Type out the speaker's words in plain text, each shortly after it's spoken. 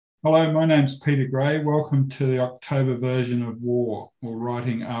Hello, my name's Peter Gray. Welcome to the October version of WAR, or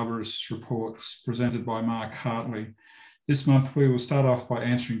Writing Arborist Reports, presented by Mark Hartley. This month we will start off by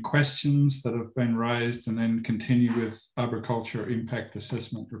answering questions that have been raised and then continue with arboriculture impact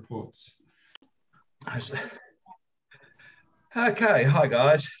assessment reports. Okay, hi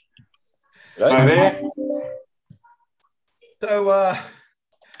guys. Hi there. So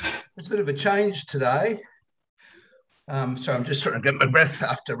there's a bit of a change today. Sorry, I'm just trying to get my breath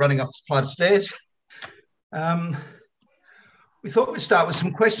after running up a flight of stairs. We thought we'd start with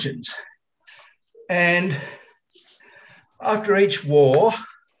some questions. And after each war,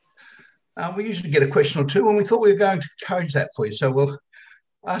 we usually get a question or two, and we thought we were going to encourage that for you. So we'll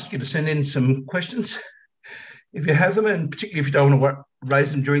ask you to send in some questions if you have them, and particularly if you don't want to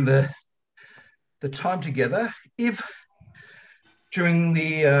raise them during the time together. If during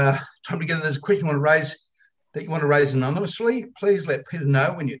the time together there's a question you want to raise anonymously, please let Peter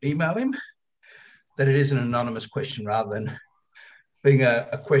know when you email him that it is an anonymous question rather than being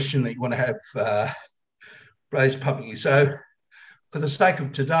a question that you want to have raised publicly. So for the sake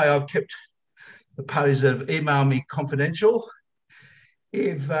of today, I've kept the parties that have emailed me confidential.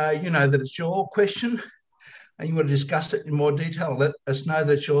 If you know that it's your question and you want to discuss it in more detail, let us know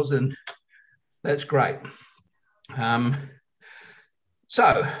that it's yours, and that's great.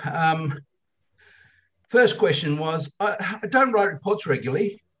 First question was, I don't write reports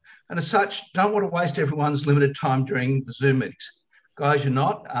regularly, and as such, don't want to waste everyone's limited time during the Zoom meetings. Guys, you're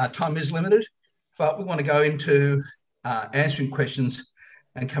not. Time is limited, but we want to go into answering questions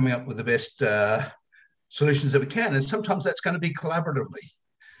and coming up with the best solutions that we can, and sometimes that's going to be collaboratively.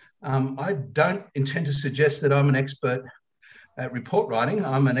 I don't intend to suggest that I'm an expert at report writing.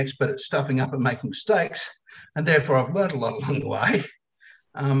 I'm an expert at stuffing up and making mistakes, and therefore I've learned a lot along the way.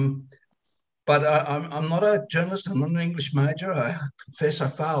 But I'm not a journalist. I'm not an English major. I confess I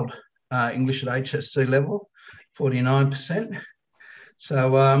failed English at HSC level, 49%.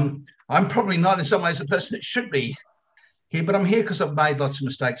 So I'm probably not in some ways the person that should be here, but I'm here because I've made lots of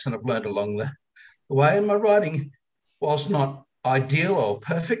mistakes and I've learned along the way. And my writing, whilst not ideal or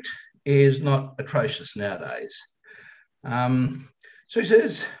perfect, is not atrocious nowadays. So he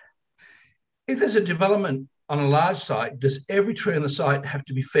says, if there's a development on a large site, does every tree on the site have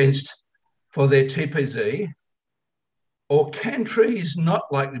to be fenced for their TPZ, or can trees not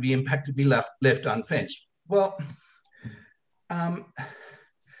likely to be impacted be left unfenced? Well, I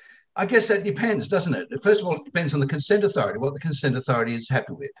guess that depends, doesn't it? First of all, it depends on the consent authority, what the consent authority is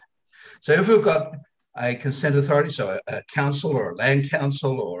happy with. So if we've got a consent authority, so a council or a land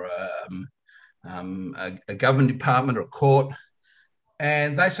council or a government department or a court,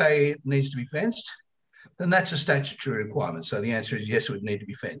 and they say it needs to be fenced, then that's a statutory requirement. So the answer is yes, it would need to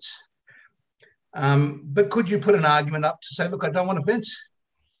be fenced. But could you put an argument up to say, look, I don't want a fence?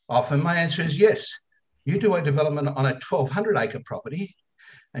 Often my answer is yes. You do a development on a 1,200 acre property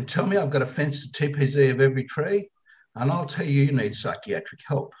and tell me I've got to fence the TPZ of every tree, and I'll tell you you need psychiatric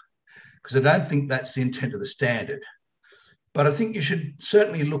help, because I don't think that's the intent of the standard. But I think you should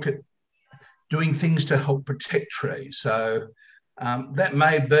certainly look at doing things to help protect trees. So that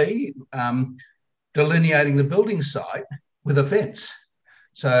may be delineating the building site with a fence.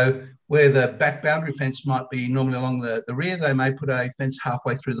 So where the back boundary fence might be normally along the rear, they may put a fence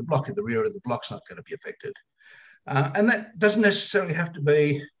halfway through the block if the rear of the block's not going to be affected. And that doesn't necessarily have to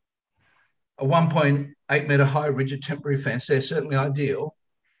be a 1.8 metre high rigid temporary fence. They're certainly ideal,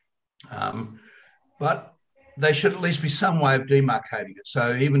 but they should at least be some way of demarcating it.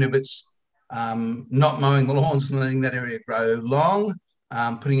 So even if it's not mowing the lawns and letting that area grow long,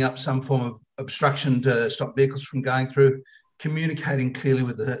 putting up some form of obstruction to stop vehicles from going through, communicating clearly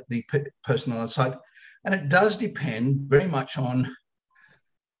with the person on site. And it does depend very much on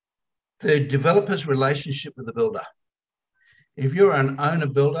the developer's relationship with the builder. If you're an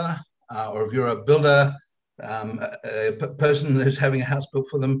owner-builder, or if you're a builder, a person who's having a house built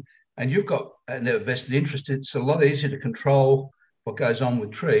for them, and you've got a vested interest, it's a lot easier to control what goes on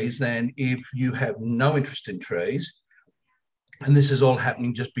with trees than if you have no interest in trees. And this is all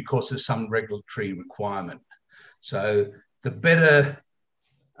happening just because there's some regulatory requirement. So the better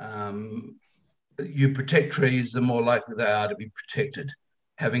you protect trees, the more likely they are to be protected.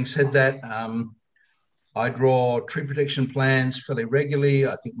 Having said that, I draw tree protection plans fairly regularly.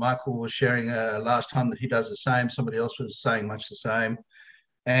 I think Michael was sharing last time that he does the same. Somebody else was saying much the same.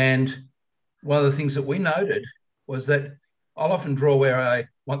 And one of the things that we noted was that I'll often draw where I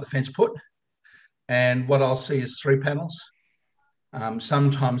want the fence put, and what I'll see is 3 panels,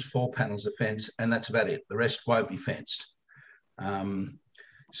 sometimes 4 panels of fence, and that's about it. The rest won't be fenced.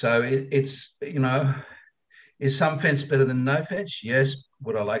 So it's, you know, is some fence better than no fence? Yes,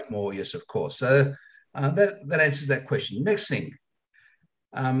 Would I like more? Yes, of course. So that answers that question. Next thing,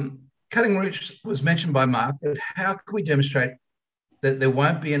 cutting roots was mentioned by Mark, but how can we demonstrate that there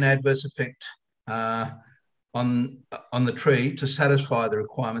won't be an adverse effect on the tree to satisfy the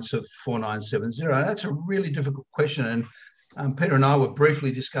requirements of 4970? And that's a really difficult question. And Peter and I were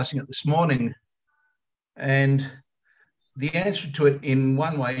briefly discussing it this morning. And the answer to it in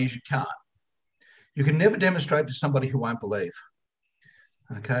one way is you can't. You can never demonstrate to somebody who won't believe.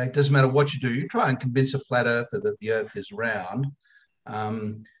 Okay, it doesn't matter what you do. You try and convince a flat earther that the earth is round.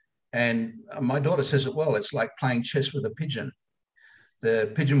 And my daughter says it well, it's like playing chess with a pigeon.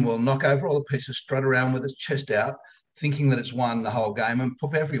 The pigeon will knock over all the pieces, strut around with its chest out, thinking that it's won the whole game and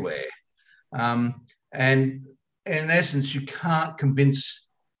poop everywhere. And in essence, you can't convince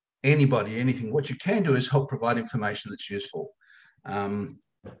anybody anything. What you can do is help provide information that's useful. And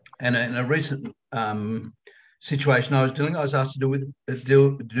in a recent situation I was doing, I was asked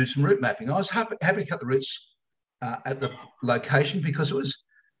to do some root mapping. I was happy to cut the roots at the location because it was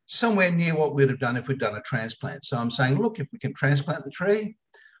somewhere near what we'd have done if we'd done a transplant. So I'm saying, look, if we can transplant the tree,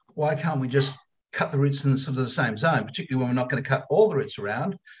 why can't we just cut the roots in sort of the same zone, particularly when we're not going to cut all the roots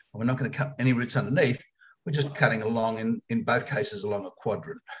around, and we're not going to cut any roots underneath. We're just cutting along, in both cases, along a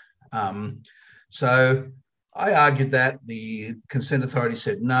quadrant. So I argued that. The consent authority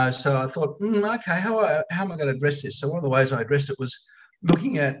said no. So I thought, okay, how am I going to address this? So one of the ways I addressed it was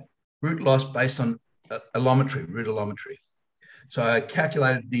looking at root loss based on allometry, root allometry. So I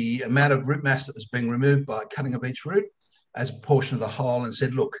calculated the amount of root mass that was being removed by cutting of each root as a portion of the whole and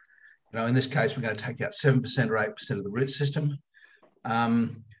said, look, in this case, we're going to take out 7% or 8% of the root system.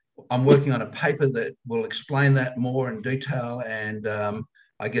 I'm working on a paper that will explain that more in detail, and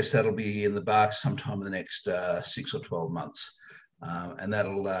I guess that'll be in the bark sometime in the next 6 or 12 months. And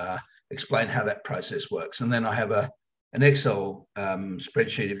that'll explain how that process works. And then I have an Excel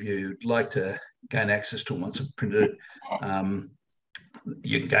spreadsheet. If you'd like to gain access to it once I've printed it,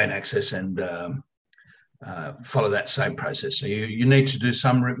 you can gain access and follow that same process. So you need to do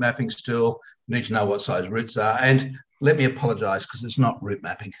some root mapping still. You need to know what size roots are. And let me apologize because it's not root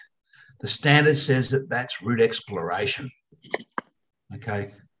mapping. The standard says that that's root exploration.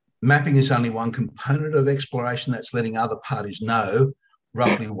 Okay. Mapping is only one component of exploration. That's letting other parties know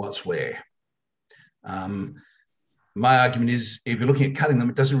roughly what's where. My argument is if you're looking at cutting them,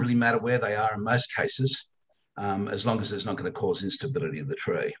 it doesn't really matter where they are in most cases, as long as it's not going to cause instability of the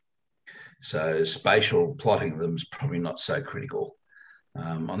tree. So spatial plotting of them is probably not so critical.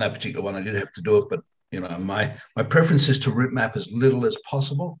 On that particular one, I did have to do it, but my preference is to root map as little as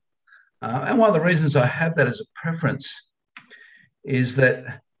possible. And one of the reasons I have that as a preference is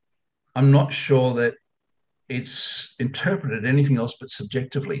that I'm not sure that it's interpreted anything else but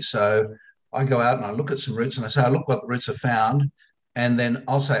subjectively. So I go out and I look at some roots and I say, look what the roots have found. And then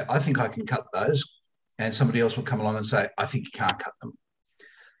I'll say, I think I can cut those. And somebody else will come along and say, I think you can't cut them.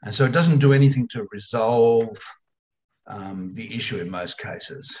 And so it doesn't do anything to resolve the issue in most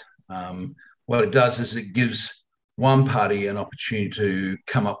cases. What it does is it gives one party an opportunity to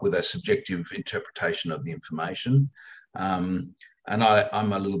come up with a subjective interpretation of the information. And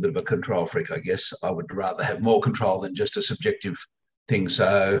I'm a little bit of a control freak, I guess. I would rather have more control than just a subjective thing.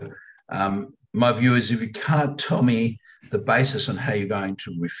 So my view is if you can't tell me the basis on how you're going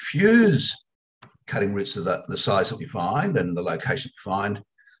to refuse cutting roots of the size that we find and the location we find,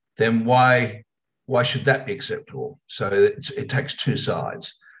 then why should that be acceptable? So it takes two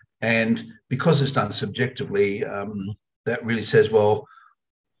sides. And because it's done subjectively, that really says, well,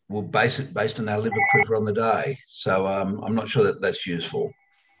 we'll base it based on our liver quiver on the day. So I'm not sure that that's useful.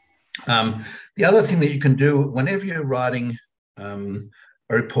 The other thing that you can do whenever you're writing a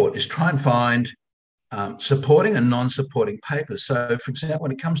report is try and find supporting and non-supporting papers. So, for example,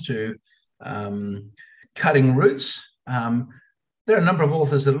 when it comes to cutting roots, there are a number of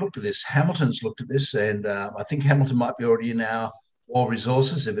authors that have looked at this. Hamilton's looked at this, and I think Hamilton might be already in our all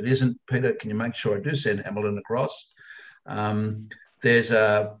resources. If it isn't, Peter, can you make sure I do send Hamilton across? There's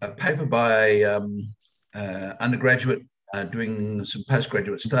a paper by an undergraduate doing some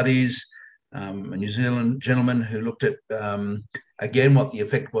postgraduate studies, a New Zealand gentleman who looked at, again, what the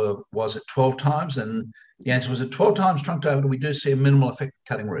effect was at 12 times. And the answer was at 12 times trunk diameter, we do see a minimal effect of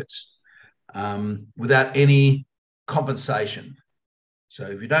cutting roots without any compensation. So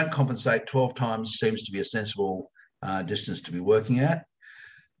if you don't compensate, 12 times seems to be a sensible distance to be working at.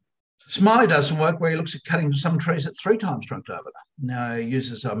 Smiley does some work where he looks at cutting some trees at 3 times trunk diameter. Now he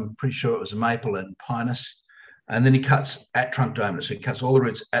uses, I'm pretty sure it was a maple and pinus, and then he cuts at trunk diameter. So he cuts all the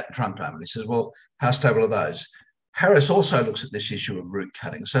roots at trunk diameter. He says, well, how stable are those? Harris also looks at this issue of root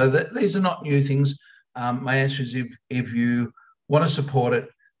cutting. So these are not new things. My answer is if you want to support it,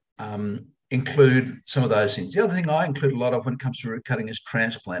 include some of those things. The other thing I include a lot of when it comes to root cutting is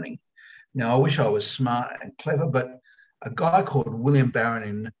transplanting. Now, I wish I was smart and clever, but a guy called William Barron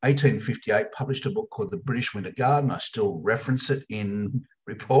in 1858 published a book called The British Winter Garden. I still reference it in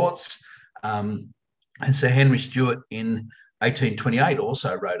reports. And Sir Henry Stewart in 1828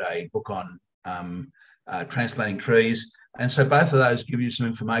 also wrote a book on transplanting trees. And so both of those give you some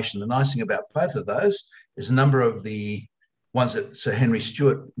information. The nice thing about both of those is a number of the ones that Sir Henry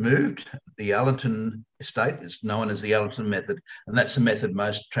Stewart moved, the Allenton estate, is known as the Allenton method, and that's the method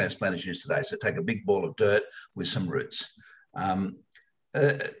most transplanters use today. So take a big ball of dirt with some roots. A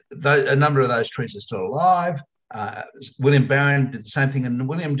number of those trees are still alive. William Barron did the same thing, and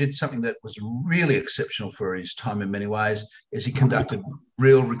William did something that was really exceptional for his time in many ways, is he conducted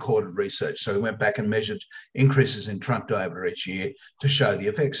real recorded research. So he went back and measured increases in trunk diameter each year to show the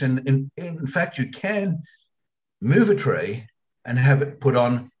effects. And in fact, you can move a tree and have it put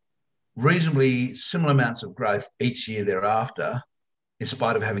on reasonably similar amounts of growth each year thereafter, in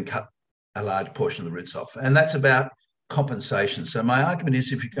spite of having cut a large portion of the roots off. And that's about compensation. So my argument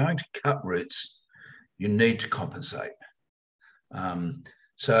is, if you're going to cut roots, you need to compensate.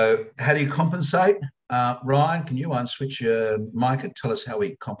 So how do you compensate? Ryan, can you unswitch your mic and tell us how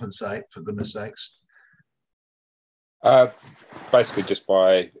we compensate, for goodness sakes? Basically just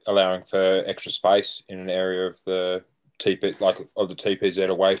by allowing for extra space in an area of the TP, like of the TPZ,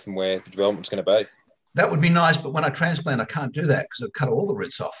 away from where the development's going to be. That would be nice, but when I transplant, I can't do that because I've cut all the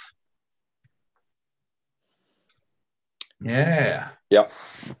roots off. Yeah. Yep.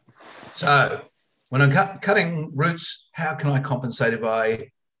 So when I'm cutting roots, how can I compensate if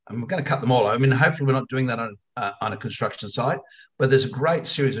I'm going to cut them all? I mean, hopefully we're not doing that on a construction site, but there's a great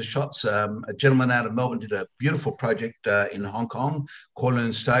series of shots. A gentleman out of Melbourne did a beautiful project in Hong Kong,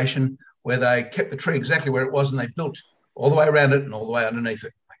 Kowloon Station, where they kept the tree exactly where it was, and they built all the way around it and all the way underneath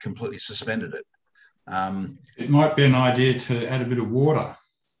it. They completely suspended it. It might be an idea to add a bit of water.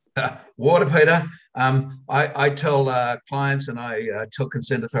 Water, Peter. I tell clients and I tell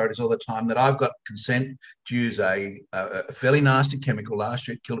consent authorities all the time that I've got consent to use a fairly nasty chemical. Last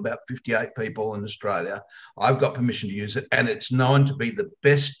year it killed about 58 people in Australia. I've got permission to use it, and it's known to be the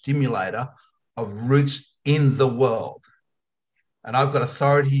best stimulator of roots in the world. And I've got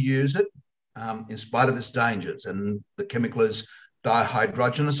authority to use it in spite of its dangers. And the chemical is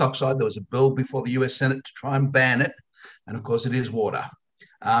dihydrogenous oxide. There was a bill before the US Senate to try and ban it. And of course it is water.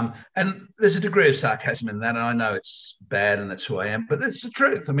 And there's a degree of sarcasm in that, and I know it's bad and that's who I am, but it's the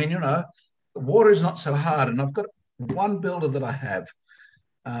truth. I mean, you know, water is not so hard. And I've got one builder that I have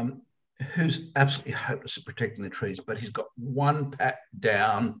who's absolutely hopeless at protecting the trees, but he's got one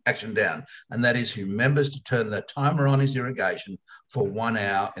action down, and that is he remembers to turn the timer on his irrigation for 1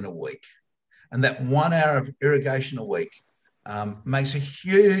 hour in a week. And that 1 hour of irrigation a week makes a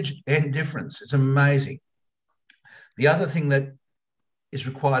huge end difference. It's amazing. The other thing that is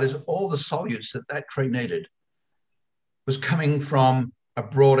required is all the solutes that tree needed was coming from a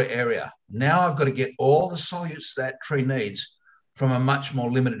broader area. Now I've got to get all the solutes that tree needs from a much more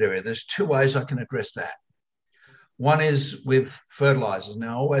limited area. There's two ways I can address that. One is with fertilizers. Now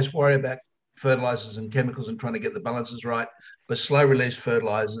I always worry about fertilizers and chemicals and trying to get the balances right, but slow release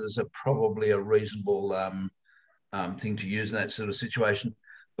fertilizers are probably a reasonable thing to use in that sort of situation.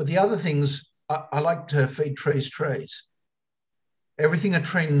 But the other things, I like to feed trees. Everything a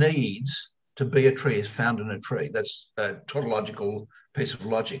tree needs to be a tree is found in a tree. That's a tautological piece of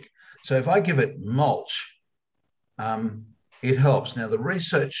logic. So if I give it mulch, it helps. Now, the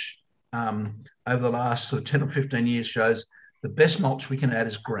research over the last sort of 10 or 15 years shows the best mulch we can add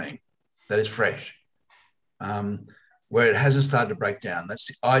is green, that is fresh, where it hasn't started to break down. That's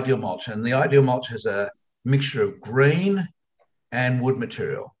the ideal mulch. And the ideal mulch has a mixture of green and wood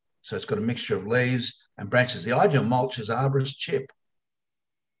material. So it's got a mixture of leaves and branches. The ideal mulch is arborist chip.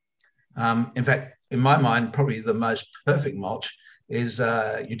 In fact, in my mind, probably the most perfect mulch is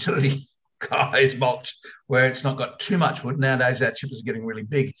utility guys mulch, where it's not got too much wood. Nowadays, our chippers are getting really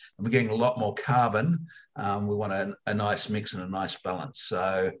big and we're getting a lot more carbon. We want a nice mix and a nice balance.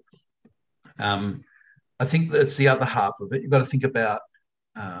 So I think that's the other half of it. You've got to think about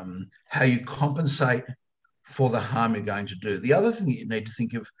how you compensate for the harm you're going to do. The other thing that you need to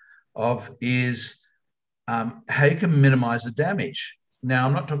think of is how you can minimize the damage. Now,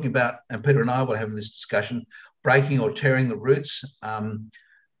 I'm not talking about, and Peter and I were having this discussion, breaking or tearing the roots.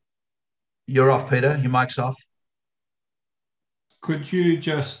 You're off, Peter. Your mic's off. Could you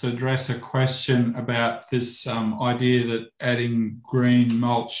just address a question about this idea that adding green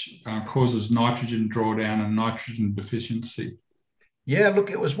mulch causes nitrogen drawdown and nitrogen deficiency? Yeah, look,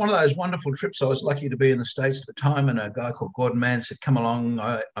 it was one of those wonderful trips. I was lucky to be in the States at the time, and a guy called Gordon Mann said, come along,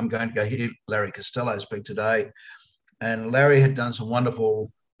 I'm going to go hear Larry Costello speak today. And Larry had done some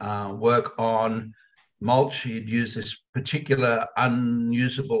wonderful work on mulch. He'd used this particular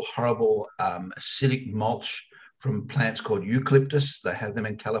unusable, horrible acidic mulch from plants called eucalyptus. They have them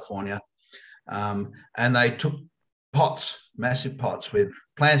in California. And they took pots, massive pots with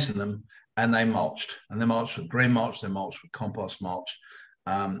plants in them, and they mulched. And they mulched with green mulch, they mulched with compost mulch.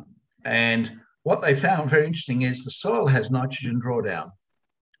 And what they found very interesting is the soil has nitrogen drawdown.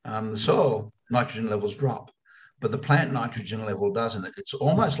 The soil nitrogen levels drop, but the plant nitrogen level doesn't. It's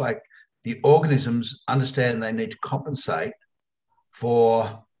almost like the organisms understand they need to compensate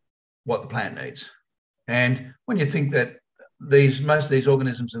for what the plant needs. And when you think that most of these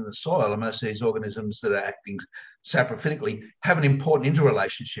organisms in the soil and most of these organisms that are acting saprophytically have an important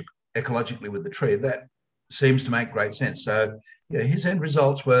interrelationship ecologically with the tree, that seems to make great sense. So yeah, his end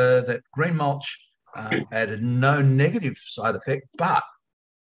results were that green mulch added no negative side effect, but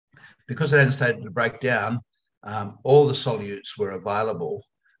because it hadn't started to break down, all the solutes were available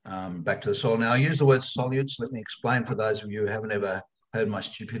back to the soil. Now, I use the word solutes. Let me explain for those of you who haven't ever heard my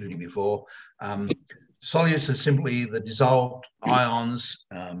stupidity before. Solutes are simply the dissolved ions,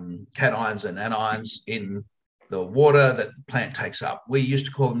 cations and anions in the water that the plant takes up. We used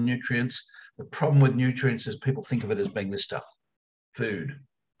to call them nutrients. The problem with nutrients is people think of it as being this stuff, food.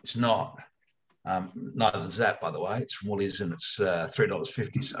 It's not. Neither is that, by the way. It's from Woolies and it's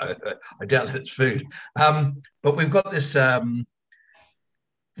 $3.50, so I doubt that it's food. But we've got this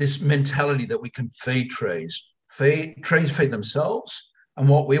this mentality that we can feed trees. Trees feed themselves, and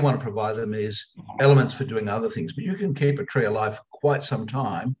what we want to provide them is elements for doing other things. But you can keep a tree alive for quite some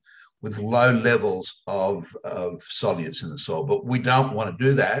time with low levels of solutes in the soil. But we don't want to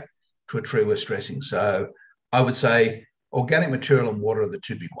do that to a tree we're stressing. So I would say organic material and water are the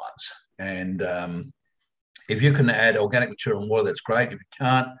two big ones. And if you can add organic material and water, that's great. If you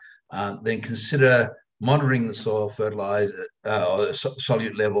can't, then consider monitoring the soil fertilizer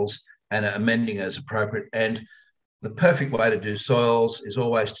solute levels and amending as appropriate. And the perfect way to do soils is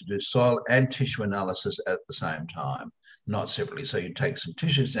always to do soil and tissue analysis at the same time, not separately. So you take some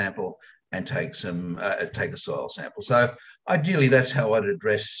tissue sample and take a soil sample. So ideally, that's how I'd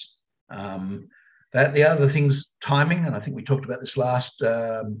address that. The other things, timing, and I think we talked about this last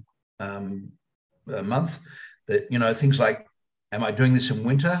month, that, things like, am I doing this in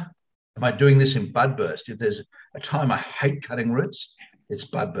winter? Am I doing this in bud burst? If there's a time I hate cutting roots, it's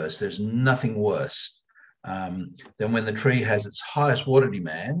bud burst. There's nothing worse than when the tree has its highest water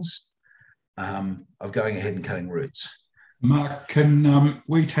demands of going ahead and cutting roots. Mark, can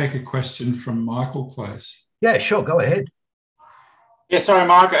we take a question from Michael, please? Yeah, sure. Go ahead. Yeah, sorry,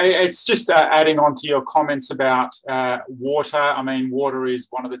 Mark. It's just adding on to your comments about water. I mean, water is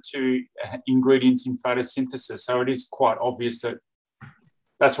one of the two ingredients in photosynthesis, so it is quite obvious that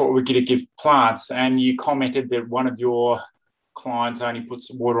that's what we're going to give plants. And you commented that one of your clients only puts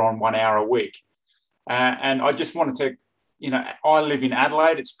water on 1 hour a week. And I just wanted to, I live in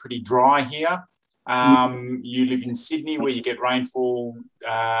Adelaide. It's pretty dry here. You live in Sydney where you get rainfall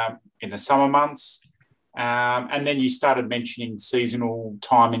in the summer months. And then you started mentioning seasonal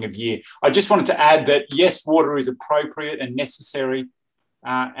timing of year. I just wanted to add that, yes, water is appropriate and necessary.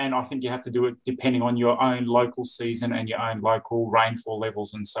 And I think you have to do it depending on your own local season and your own local rainfall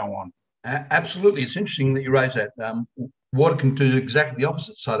levels and so on. Absolutely. It's interesting that you raise that. Water can do exactly the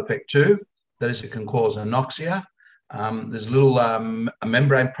opposite side effect too. That is, it can cause anoxia. There's a little a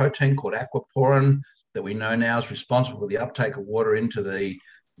membrane protein called aquaporin that we know now is responsible for the uptake of water into the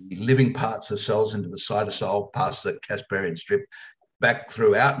living parts of the cells, into the cytosol, past the Casparian strip, back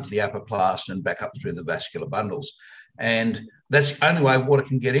throughout into the apoplast and back up through the vascular bundles. And that's the only way water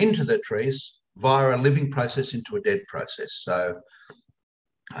can get into the trees, via a living process into a dead process. So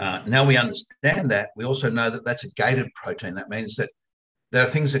now we understand that. We also know that that's a gated protein. That means that there are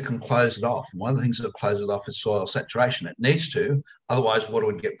things that can close it off. And one of the things that close it off is soil saturation. It needs to, otherwise water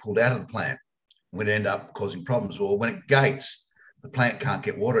would get pulled out of the plant and would end up causing problems. Well, when it gates, the plant can't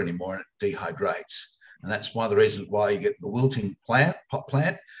get water anymore and it dehydrates. And that's one of the reasons why you get the wilting pot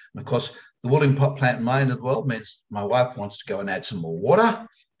plant. And of course, the wilting pot plant in my end of the world means my wife wants to go and add some more water,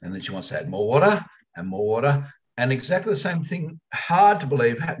 and then she wants to add more water and more water. And exactly the same thing, hard to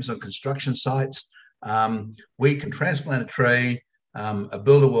believe, happens on construction sites. We can transplant a tree. A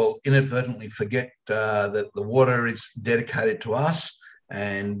builder will inadvertently forget that the water is dedicated to us,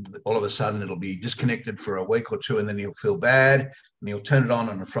 and all of a sudden it'll be disconnected for a week or two, and then he'll feel bad and he'll turn it on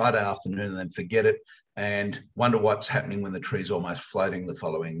a Friday afternoon and then forget it and wonder what's happening when the tree's almost floating the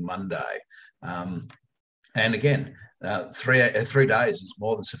following Monday. And again, 3 days is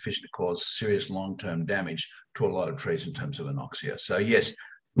more than sufficient to cause serious long-term damage to a lot of trees in terms of anoxia. So yes,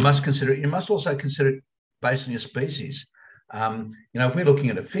 you must also consider it based on your species. If we're looking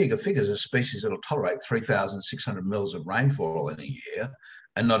at a fig is a species that will tolerate 3,600 mils of rainfall in a year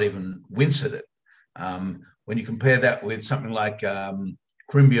and not even wince at it. When you compare that with something like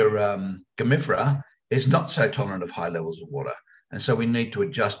Corymbia gamifera, is not so tolerant of high levels of water. And so we need to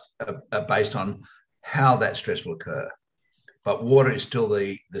adjust based on how that stress will occur. But water is still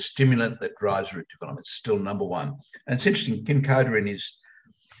the stimulant that drives root development. It's still number one. And it's interesting, Kim Coder in his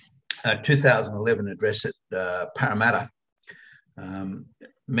 2011 address at Parramatta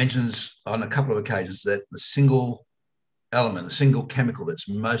mentions on a couple of occasions that the single element, the single chemical that's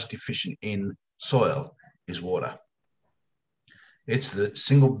most deficient in soil is water. It's the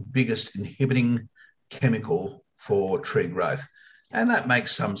single biggest inhibiting chemical for tree growth. And that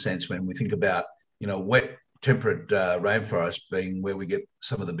makes some sense when we think about, wet, temperate rainforest being where we get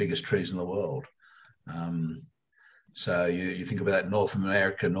some of the biggest trees in the world. So you think about North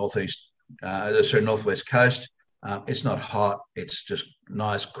America, Northwest coast. It's not hot. It's just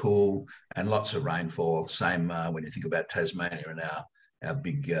nice, cool, and lots of rainfall. Same when you think about Tasmania and our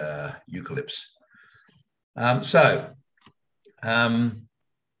big eucalypts.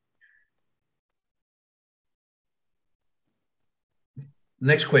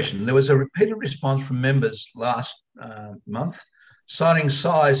 Next question. There was a repeated response from members last month citing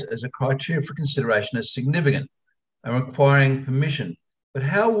size as a criteria for consideration as significant and requiring permission. But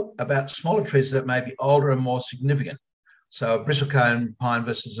how about smaller trees that may be older and more significant? So a bristlecone pine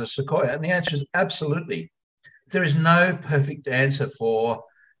versus a sequoia. And the answer is absolutely. There is no perfect answer for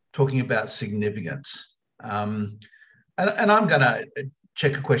talking about significance. And I'm going to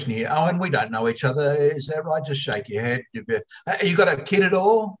check a question here. Oh, and we don't know each other. Is that right? Just shake your head. You got a kid at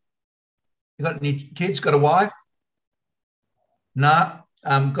all? You got any kids? Got a wife? No.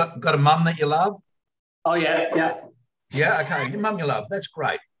 Got a mum that you love? Oh, yeah. Yeah, okay. Your mum you love. That's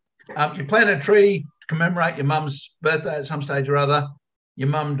great. You plant a tree to commemorate your mum's birthday at some stage or other. Your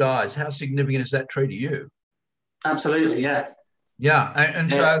mum dies. How significant is that tree to you? Absolutely, yeah. Yeah,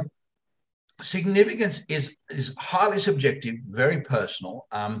 and so significance is highly subjective, very personal.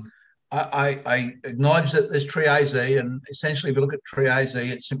 I acknowledge that there's tree AZ, and essentially if you look at tree AZ,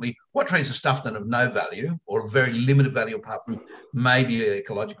 it's simply what trees are stuffed and of no value or very limited value apart from maybe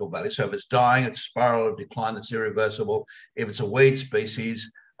ecological value. So if it's dying, it's a spiral of decline that's irreversible. If it's a weed species,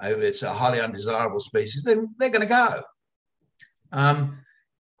 if it's a highly undesirable species, then they're going to go.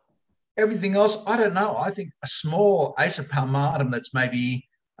 Everything else, I don't know. I think a small Acer palmatum that's maybe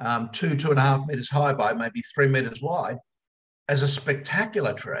 2.5 meters high by maybe 3 meters wide as a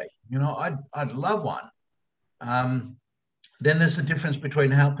spectacular tree, I'd love one. Then there's a difference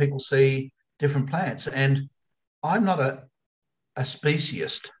between how people see different plants. And I'm not a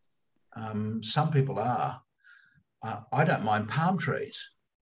speciesist. Some people are. I don't mind palm trees.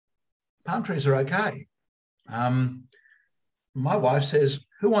 Palm trees are okay. My wife says,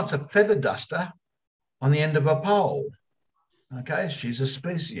 who wants a feather duster on the end of a pole? Okay, she's a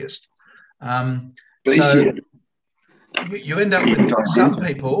speciesist. So you end up with some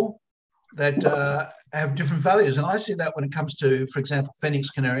people that have different values. And I see that when it comes to, for example, Phoenix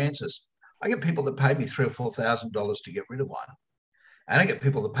canariensis. I get people that pay me $3,000 or $4,000 to get rid of one. And I get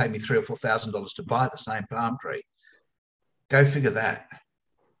people that pay me $3,000 or $4,000 to buy the same palm tree. Go figure that.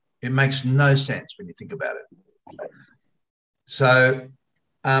 It makes no sense when you think about it. So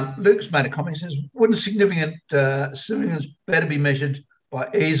Luke's made a comment. He says, wouldn't significance better be measured by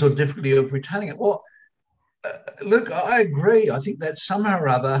ease or difficulty of retaining it? Well, Luke, I agree. I think that somehow or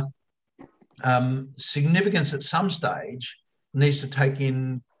other, significance at some stage needs to take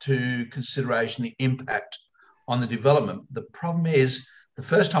into consideration the impact on the development. The problem is the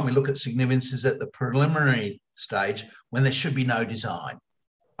first time we look at significance is at the preliminary stage when there should be no design,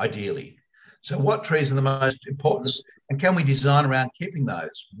 ideally. So what trees are the most important, and can we design around keeping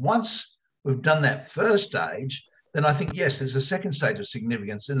those? Once we've done that first stage, then I think, yes, there's a second stage of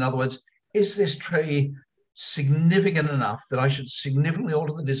significance. In other words, is this tree significant enough that I should significantly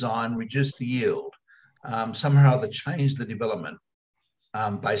alter the design, reduce the yield, somehow or other change the development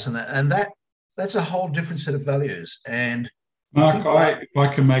based on that? And that's a whole different set of values. And Mark, if I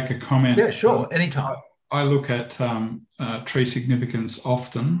can make a comment. Yeah, sure, anytime. I look at tree significance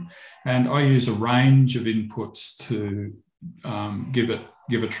often, and I use a range of inputs to give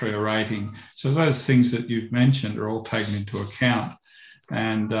a tree a rating. So those things that you've mentioned are all taken into account.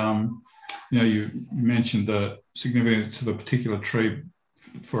 And you mentioned the significance of a particular tree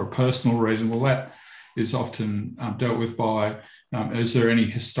for a personal reason. Well, that is often dealt with by, is there any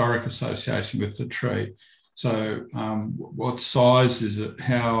historic association with the tree? So what size is it?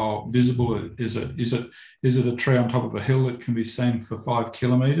 How visible is it? Is it a tree on top of a hill that can be seen for 5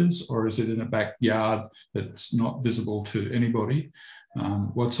 kilometres, or is it in a backyard that's not visible to anybody?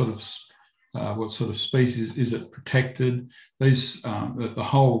 What sort of species is it protected? These the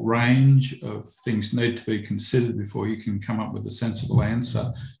whole range of things need to be considered before you can come up with a sensible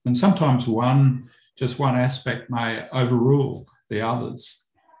answer. And sometimes just one aspect may overrule the others.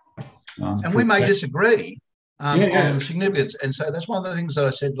 And we may disagree on the significance. And so that's one of the things that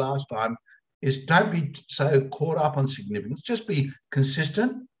I said last time is don't be so caught up on significance. Just be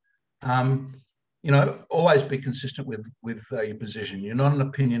consistent. Always be consistent with your position. You're not an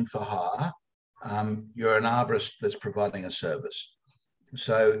opinion for hire. You're an arborist that's providing a service.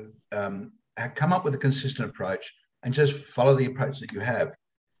 So come up with a consistent approach and just follow the approach that you have.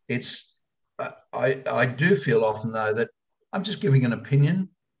 I do feel often, though, that I'm just giving an opinion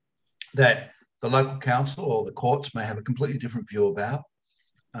that the local council or the courts may have a completely different view about,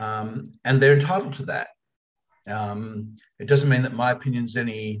 and they're entitled to that. It doesn't mean that my opinion's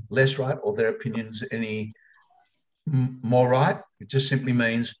any less right or their opinion's any more right. It just simply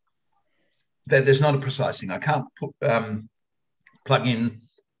means that there's not a precise thing. I can't plug in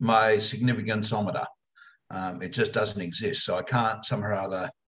my significanceometer. It just doesn't exist. So I can't somehow or other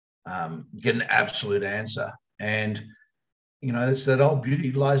get an absolute answer. And it's that old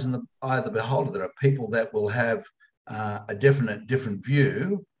beauty lies in the eye of the beholder. There are people that will have a different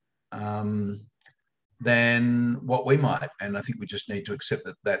view than what we might. And I think we just need to accept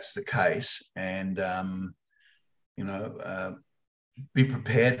that that's the case and, be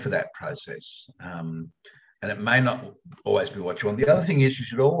prepared for that process. And it may not always be what you want. The other thing is you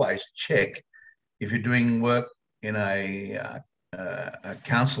should always check if you're doing work in a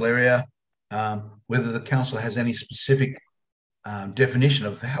council area, whether the council has any specific definition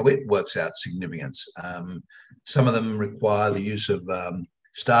of how it works out significance. Some of them require the use of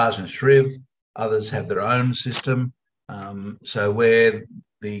stars and shriv. Others have their own system. So where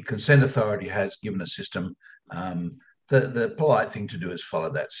the consent authority has given a system, the polite thing to do is follow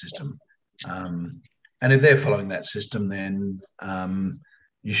that system. And if they're following that system, then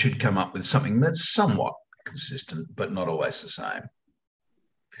you should come up with something that's somewhat consistent, but not always the same.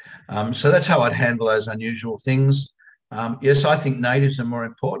 So that's how I'd handle those unusual things. Yes, I think natives are more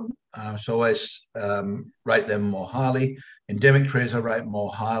important. So always rate them more highly. Endemic trees I rate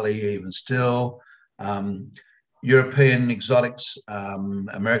more highly, even still. European exotics,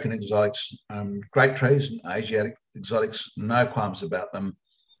 American exotics, great trees, Asiatic exotics, no qualms about them.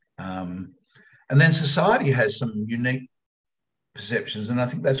 And then society has some unique perceptions, and I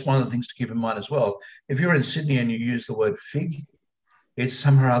think that's one of the things to keep in mind as well. If you're in Sydney and you use the word fig, it's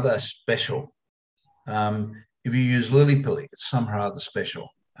somehow or other special. If you use lily-pilly, it's somehow or other special.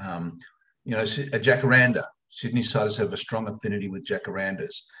 A jacaranda, Sydney-siders have a strong affinity with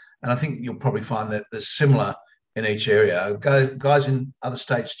jacarandas. And I think you'll probably find that there's similar in each area. Guys in other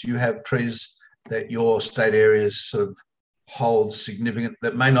states, do you have trees that your state areas sort of hold significant,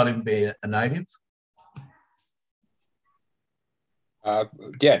 that may not even be a native?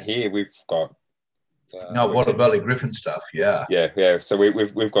 Down here, we've got... Water Valley Griffin stuff, yeah. Yeah. So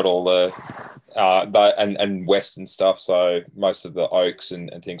we've got all the and western stuff. So most of the oaks and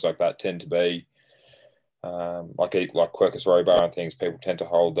things like that tend to be like Quercus robar and things. People tend to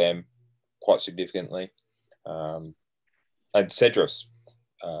hold them quite significantly, and cedrus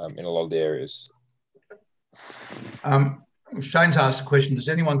in a lot of the areas. Shane's asked a question: does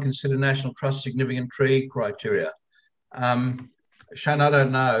anyone consider National Trust significant tree criteria? Shane, I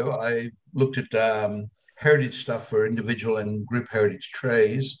don't know. I looked at heritage stuff for individual and group heritage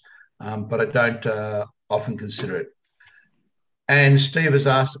trees, but I don't often consider it. And Steve has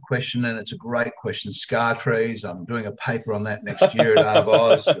asked a question, and it's a great question, scar trees. I'm doing a paper on that next year at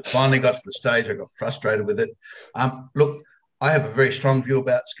Arbos. I finally got to the stage, I got frustrated with it. Look, I have a very strong view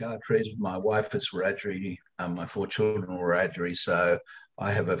about scar trees. My wife is Wiradjuri. My 4 children were Wiradjuri, so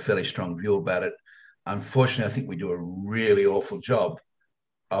I have a fairly strong view about it. Unfortunately, I think we do a really awful job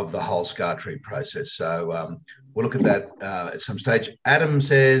of the whole scar tree process. So we'll look at that at some stage. Adam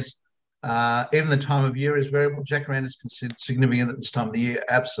says, even the time of year is variable. Jacaranda is considered significant at this time of the year.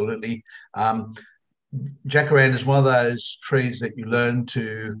 Absolutely. Jacaranda is one of those trees that you learn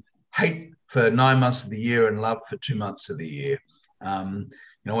to hate for 9 months of the year and love for 2 months of the year.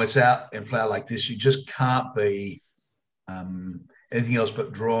 It's out in flower like this. You just can't be anything else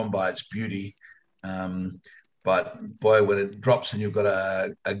but drawn by its beauty. But boy, when it drops and you've got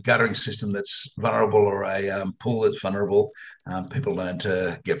a guttering system that's vulnerable or a pool that's vulnerable, people learn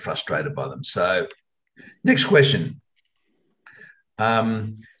to get frustrated by them. So next question.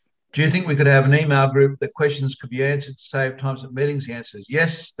 Do you think we could have an email group that questions could be answered to save times at meetings? The answer is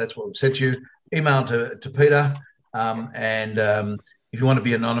yes. That's what we've said to you. Email to Peter. If you want to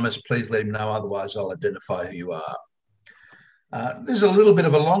be anonymous, please let him know. Otherwise, I'll identify who you are. There's a little bit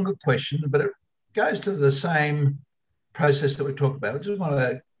of a longer question, but it goes to the same process that we talked about. I just want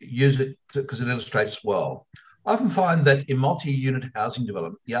to use it because it illustrates well. I often find that in multi-unit housing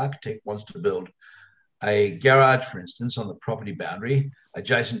development, the architect wants to build a garage, for instance, on the property boundary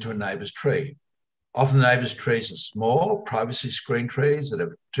adjacent to a neighbour's tree. Often the neighbour's trees are small, privacy screen trees that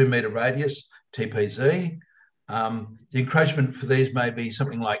have 2 metre radius, TPZ. The encroachment for these may be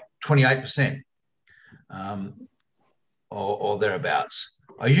something like 28% or thereabouts.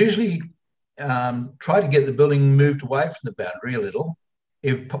 I usually try to get the building moved away from the boundary a little,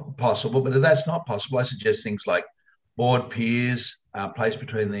 if possible, but if that's not possible, I suggest things like board piers placed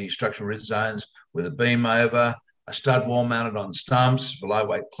between the structural root zones with a beam over, a stud wall mounted on stumps for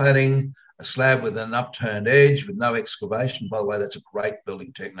lightweight cladding, a slab with an upturned edge with no excavation. By the way, that's a great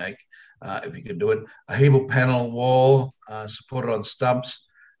building technique if you can do it. A Hebel panel wall supported on stumps.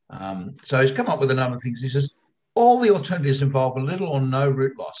 So he's come up with a number of things. He says, all the alternatives involve a little or no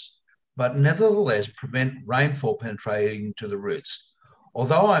root loss, but nevertheless prevent rainfall penetrating to the roots.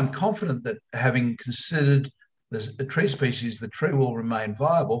 Although I'm confident that having considered the tree species, the tree will remain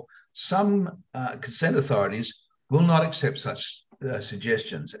viable, some consent authorities will not accept such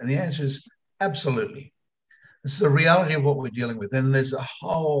suggestions. And the answer is absolutely. This is a reality of what we're dealing with. And there's a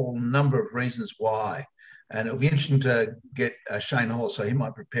whole number of reasons why. And it'll be interesting to get Shane Hall, so he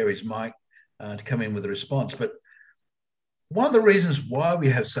might prepare his mic to come in with a response. But one of the reasons why we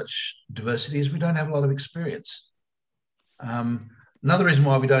have such diversity is we don't have a lot of experience. Another reason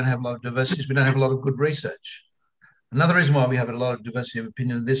why we don't have a lot of diversity is we don't have a lot of good research. Another reason why we have a lot of diversity of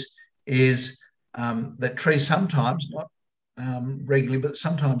opinion of this is that trees sometimes, not regularly, but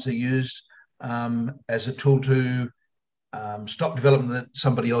sometimes are used as a tool to stop development that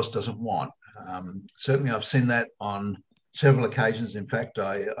somebody else doesn't want. Certainly I've seen that on several occasions. In fact,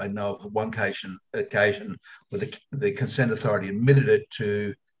 I know of one occasion where the consent authority admitted it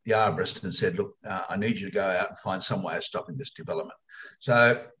to the arborist and said, look, I need you to go out and find some way of stopping this development.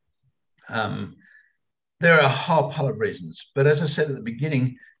 So there are a whole pile of reasons. But as I said at the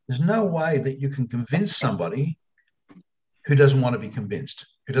beginning, there's no way that you can convince somebody who doesn't want to be convinced,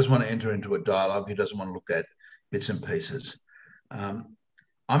 who doesn't want to enter into a dialogue, who doesn't want to look at bits and pieces. I'm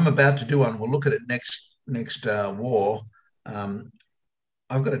about to do one. We'll look at it next war.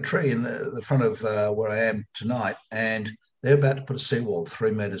 I've got a tree in the front of where I am tonight, and they're about to put a seawall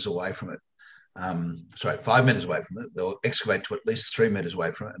 3 metres away from it. 5 metres away from it. They'll excavate to at least 3 metres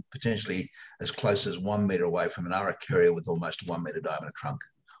away from it, and potentially as close as 1 metre away from an araucaria with almost a 1 metre diameter trunk.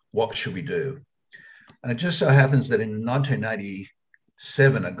 What should we do? And it just so happens that in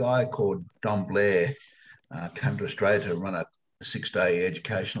 1987, a guy called Don Blair came to Australia to run a 6-day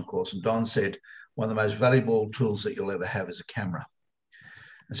educational course. And Don said, one of the most valuable tools that you'll ever have is a camera.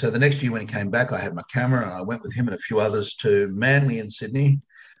 And so the next year when he came back, I had my camera and I went with him and a few others to Manly in Sydney.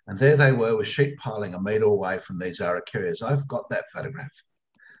 And there they were with sheet piling 1 metre away from these araucarias. I've got that photograph.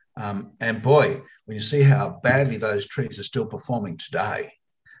 And boy, when you see how badly those trees are still performing today,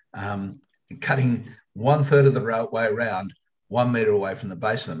 cutting 1/3 of the way around 1 metre away from the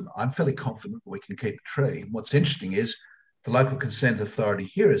base of them, I'm fairly confident we can keep the tree. What's interesting is the local consent authority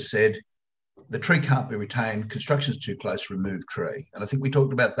here has said the tree can't be retained, construction's too close, remove tree. And I think we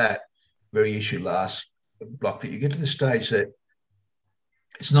talked about that very issue last block, that you get to the stage that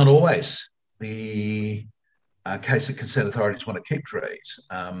it's not always the case that consent authorities want to keep trees.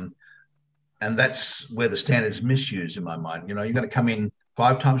 And that's where the standard is misused in my mind. You know, you're going to come in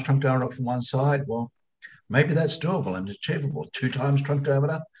 5 times trunk diameter from one side. Well, maybe that's doable and achievable. 2 times trunk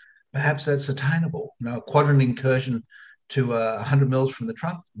diameter, perhaps that's attainable. You know, a quadrant incursion to 100 mils from the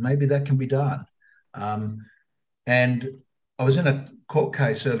trunk, maybe that can be done. And I was in a court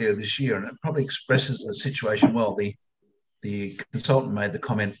case earlier this year, and it probably expresses the situation well. The consultant made the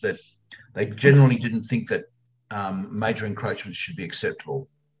comment that they generally didn't think that major encroachments should be acceptable.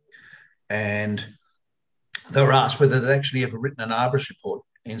 And they were asked whether they'd actually ever written an arborist report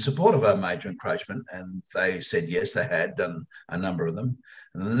in support of a major encroachment, and they said yes, they had done a number of them.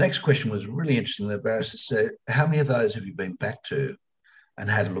 And then the next question was really interesting. The barrister said, how many of those have you been back to and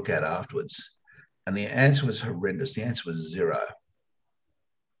had a look at afterwards? And the answer was horrendous. The answer was 0.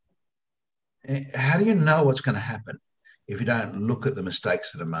 How do you know what's going to happen if you don't look at the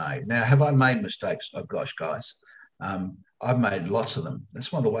mistakes that are made? Now, have I made mistakes? Oh, gosh, guys. I've made lots of them.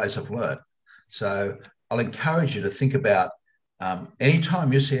 That's one of the ways I've learned. So I'll encourage you to think about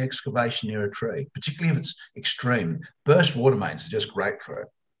anytime you see excavation near a tree, particularly if it's extreme. Burst water mains are just great for it.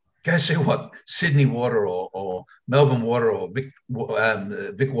 Go see what Sydney Water or Melbourne Water or Vic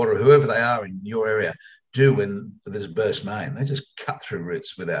Water, whoever they are in your area, do when there's a burst main. They just cut through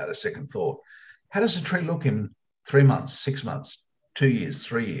roots without a second thought. How does a tree look in 3 months, 6 months, 2 years,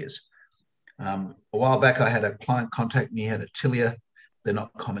 3 years? A while back, I had a client contact me, had a tilia. They're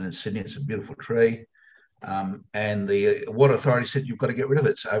not common in Sydney. It's a beautiful tree. And the Water Authority said, you've got to get rid of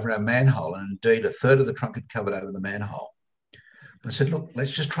it. It's over our manhole. And indeed, a third of the trunk had covered over the manhole. And I said, look,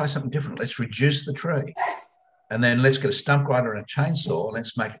 let's just try something different. Let's reduce the tree. And then let's get a stump grinder and a chainsaw.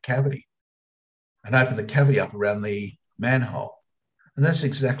 Let's make a cavity and open the cavity up around the manhole. And that's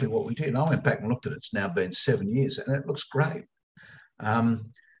exactly what we did. And I went back and looked at it. It's now been 7 years and it looks great.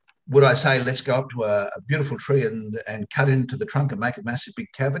 Would I say, let's go up to a beautiful tree and cut into the trunk and make a massive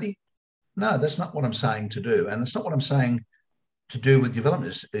big cavity? No, that's not what I'm saying to do. And it's not what I'm saying to do with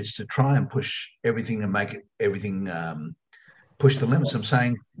development. It's to try and push everything and make it everything, push the limits. I'm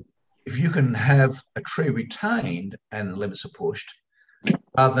saying if you can have a tree retained and the limits are pushed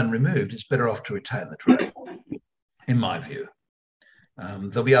rather than removed, it's better off to retain the tree, in my view.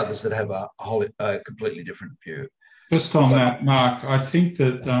 There'll be others that have a completely different view. Just on that, Mark, I think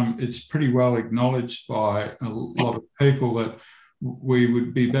that it's pretty well acknowledged by a lot of people that we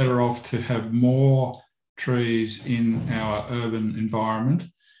would be better off to have more trees in our urban environment.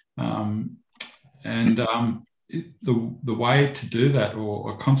 The way to do that,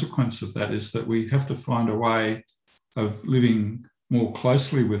 or a consequence of that, is that we have to find a way of living more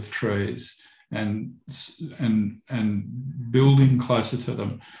closely with trees and building closer to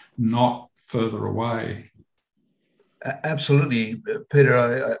them, not further away. Absolutely,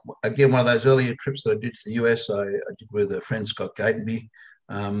 Peter. Again, one of those earlier trips that I did to the US, I did with a friend, Scott Gatenby,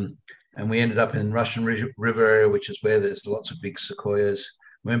 and we ended up in Russian River area, which is where there's lots of big sequoias.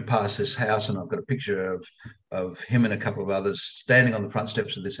 We went past this house, and I've got a picture of him and a couple of others standing on the front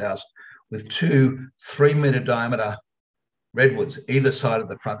steps of this house with 2 3-meter diameter redwoods either side of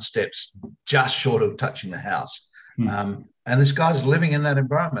the front steps, just short of touching the house. And this guy's living in that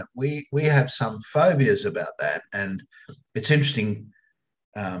environment. We have some phobias about that. And it's interesting.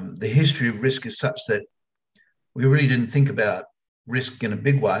 The history of risk is such that we really didn't think about risk in a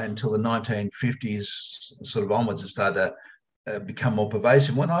big way until the 1950s sort of onwards. It started to become more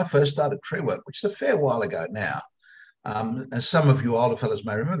pervasive. When I first started tree work, which is a fair while ago now, as some of you older fellows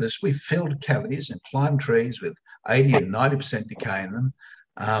may remember this, we filled cavities and climbed trees with 80 and 90% decay in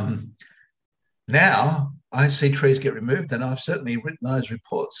them. Now I see trees get removed, and I've certainly written those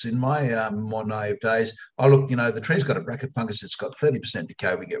reports in my more naive days. Oh, look, the tree's got a bracket fungus, it's got 30%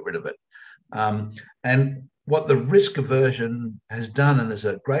 decay, we get rid of it. And what the risk aversion has done, and there's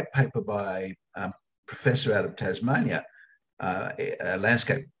a great paper by a professor out of Tasmania, a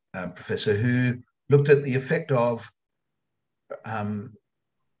landscape professor, who looked at the effect of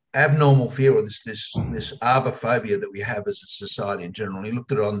abnormal fear, or this arborphobia that we have as a society in general. He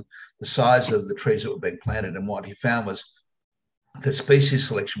looked at it on the size of the trees that were being planted, and what he found was that species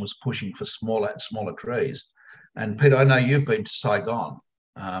selection was pushing for smaller and smaller trees. And Peter, I know you've been to Saigon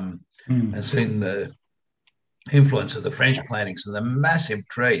and seen the influence of the French plantings and the massive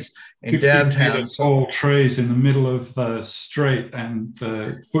trees in downtown. Tall trees in the middle of the street and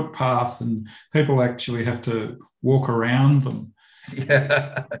the footpath, and people actually have to walk around them.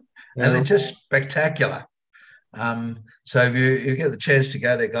 Yeah, and they're just spectacular. So if you get the chance to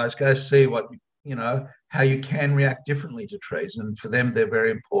go there, guys, go see what, how you can react differently to trees. And for them, they're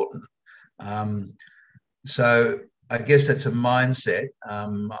very important. So I guess that's a mindset.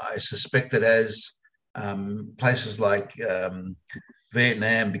 I suspect that as places like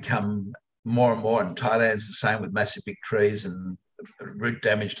Vietnam become more and more, and Thailand's the same with massive big trees and root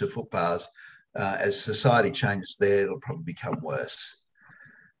damage to footpaths, as society changes there, it'll probably become worse.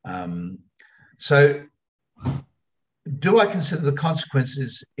 So do I consider the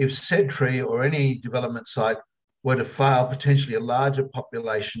consequences if said tree or any development site were to fail, potentially a larger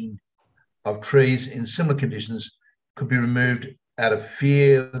population of trees in similar conditions could be removed out of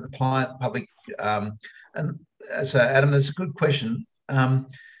fear of the client, public? And so, Adam, that's a good question.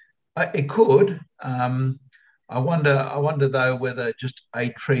 It could. I wonder though whether just a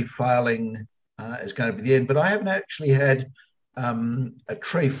tree failing is going to be the end. But I haven't actually had a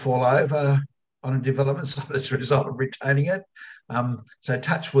tree fall over on a development site as a result of retaining it. So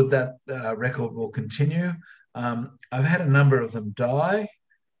touch wood, that record will continue. I've had a number of them die.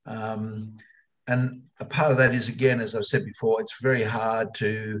 And a part of that is, again, as I've said before, it's very hard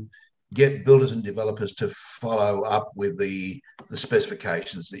to get builders and developers to follow up with the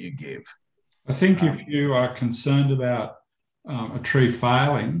specifications that you give. I think if you are concerned about a tree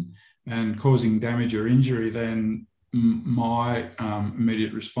failing and causing damage or injury, then my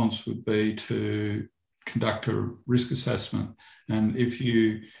immediate response would be to conduct a risk assessment. And if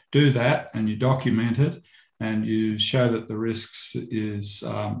you do that and you document it and you show that the risks is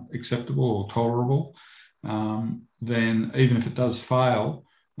acceptable or tolerable, then even if it does fail,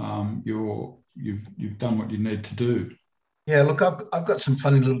 you've done what you need to do. Yeah, look, I've got some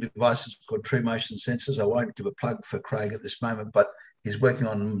funny little devices called tree motion sensors. I won't give a plug for Craig at this moment, but he's working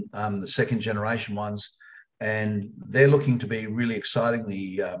on the second generation ones, and they're looking to be really exciting.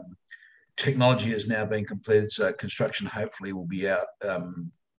 The technology is now being completed, so construction hopefully will be out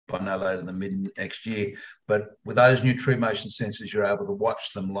by no later than mid next year. But with those new tree motion sensors, you're able to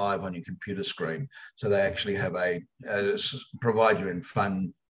watch them live on your computer screen. So they actually have provide you in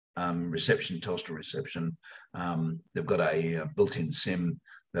fun reception, Telstra reception. They've got a built-in sim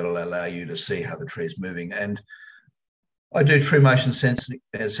that'll allow you to see how the tree is moving. And I do tree motion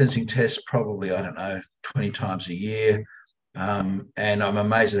sensing tests probably, I don't know, 20 times a year. And I'm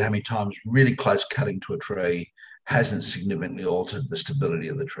amazed at how many times really close cutting to a tree hasn't significantly altered the stability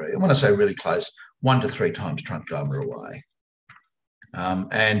of the tree. And when I say really close, 1 to 3 times trunk diameter away.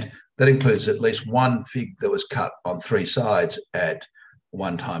 And that includes at least one fig that was cut on 3 sides at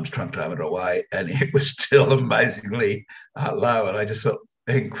 1 times trunk diameter away, and it was still amazingly low. And I just thought,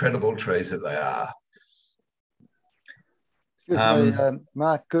 incredible trees that they are. Excuse me,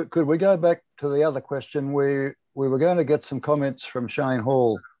 Mark, could we go back to the other question? We were going to get some comments from Shane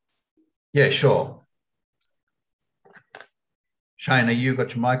Hall. Yeah, sure. Shane, have you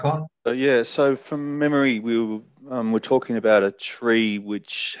got your mic on? Yeah, so from memory, we were talking about a tree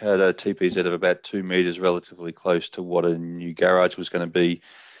which had a TPZ of about 2 metres, relatively close to what a new garage was going to be.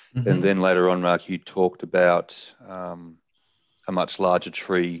 Mm-hmm. And then later on, Mark, you talked about a much larger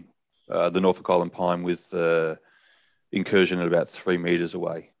tree, the Norfolk Island pine, with incursion at about 3 metres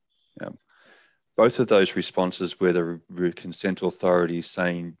away. Both of those responses where the consent authority is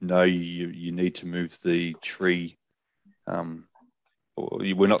saying, no, you need to move the tree, or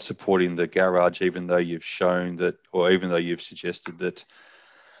we're not supporting the garage, even though you've shown that, or even though you've suggested that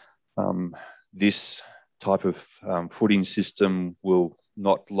this type of footing system will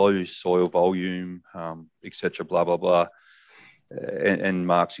not lose soil volume, etc., blah, blah, blah. And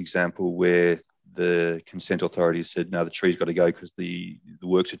Mark's example where the consent authority said, no, the tree's got to go because the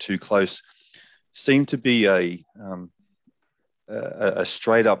works are too close, seemed to be a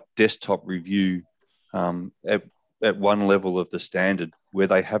straight up desktop review at one level of the standard, where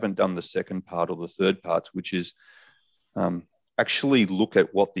they haven't done the second part or the third part, which is actually look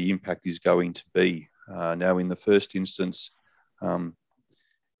at what the impact is going to be. Now, in the first instance,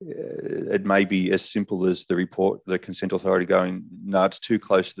 it may be as simple as the consent authority going, no, it's too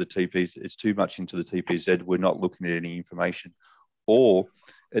close to the TPs, it's too much into the TPZ, we're not looking at any information. Or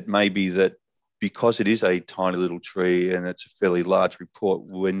it may be that because it is a tiny little tree and it's a fairly large report,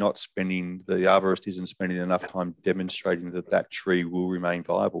 the arborist isn't spending enough time demonstrating that that tree will remain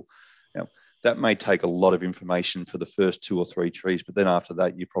viable. Now, that may take a lot of information for the first 2 or 3 trees, but then after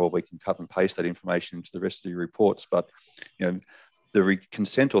that, you probably can cut and paste that information into the rest of your reports. But, the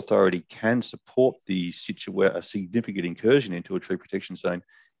consent authority can support a significant incursion into a tree protection zone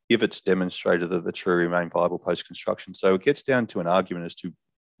if it's demonstrated that the tree remain viable post-construction. So it gets down to an argument as to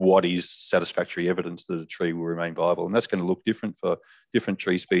what is satisfactory evidence that a tree will remain viable. And that's going to look different for different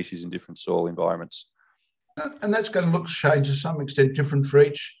tree species in different soil environments. And that's going to look, Shane, to some extent different for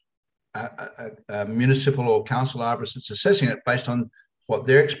each municipal or council arborist that's assessing it based on what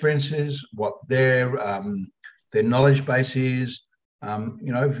their experience is, what their knowledge base is.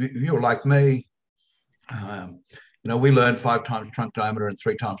 If you're like me, we learned 5 times trunk diameter and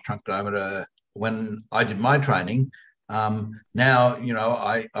 3 times trunk diameter when I did my training. Now,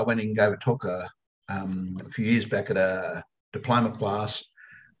 I went and gave a talk a few years back at a diploma class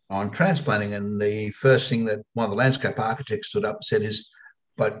on transplanting, and the first thing that one of the landscape architects stood up and said is,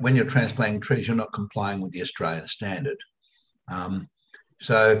 but when you're transplanting trees, you're not complying with the Australian standard. His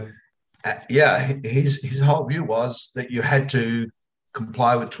whole view was that you had to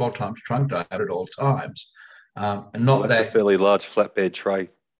comply with 12 times trunk diameter at all times. And not that's a fairly large flatbed tray.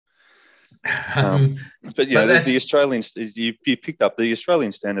 But the Australians, you picked up the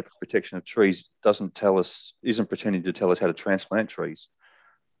Australian standard for protection of trees isn't pretending to tell us how to transplant trees.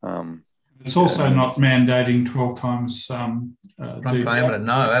 It's also not mandating 12 times trunk diameter.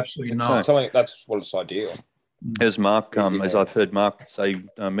 No, absolutely not. That's what it's ideal. As Mark, as I've heard Mark say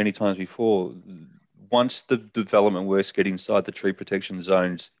many times before, once the development works get inside the tree protection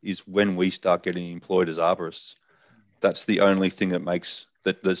zones is when we start getting employed as arborists. That's the only thing that makes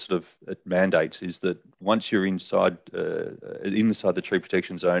that sort of it mandates, is that once you're inside the tree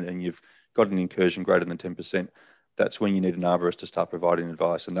protection zone and you've got an incursion greater than 10%, that's when you need an arborist to start providing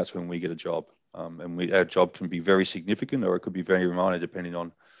advice, and that's when we get a job. Our job can be very significant, or it could be very minor, depending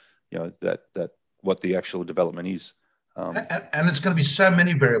on, that what the actual development is. And it's going to be so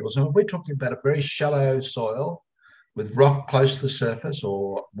many variables. I mean, we're talking about a very shallow soil with rock close to the surface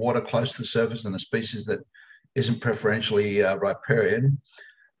or water close to the surface, and a species that isn't preferentially riparian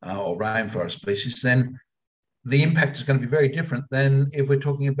or rainforest species. Then the impact is going to be very different than if we're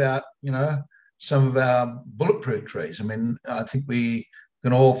talking about, some of our bulletproof trees. I mean, I think we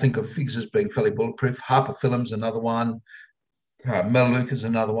can all think of figs as being fairly bulletproof. Harpaphyllum's another one. Melaleuca's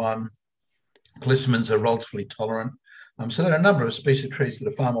another one. Callicimens are relatively tolerant. So there are a number of species of trees that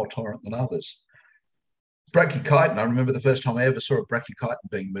are far more tolerant than others. Brachychiton, I remember the first time I ever saw a brachychiton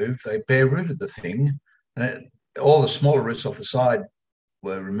being moved. They bare-rooted the thing, and all the smaller roots off the side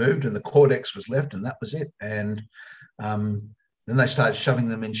were removed, and the cortex was left, and that was it. And then they started shoving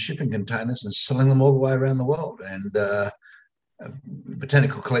them in shipping containers and selling them all the way around the world. And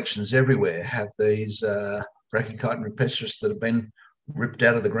botanical collections everywhere have these Brachychiton rupestris that have been ripped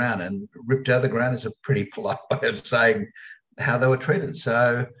out of the ground. And ripped out of the ground is a pretty polite way of saying how they were treated.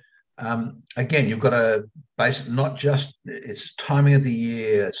 So again, you've got to base it not just it's timing of the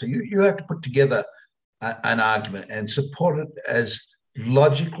year. So you have to put together an argument and support it as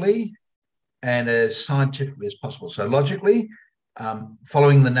logically and as scientifically as possible. So logically,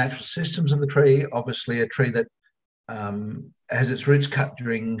 following the natural systems of the tree, obviously a tree that has its roots cut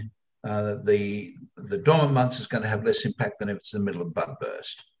during the dormant months is going to have less impact than if it's in the middle of bud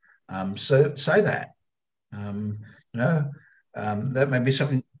burst. So say that. That may be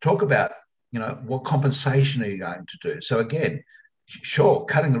something to talk about. What compensation are you going to do? So again, sure,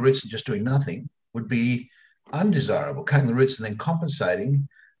 cutting the roots and just doing nothing would be undesirable. Cutting the roots and then compensating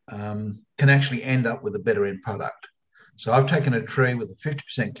can actually end up with a better end product. So I've taken a tree with a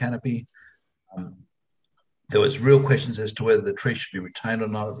 50% canopy. There was real questions as to whether the tree should be retained or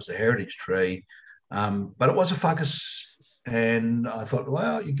not. It was a heritage tree, but it was a ficus. And I thought,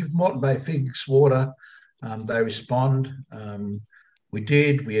 well, you give Moreton Bay figs water, they respond. We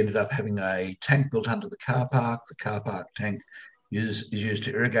did. We ended up having a tank built under the car park. The car park tank is used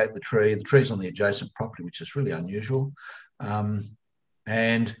to irrigate the tree. The tree's on the adjacent property, which is really unusual.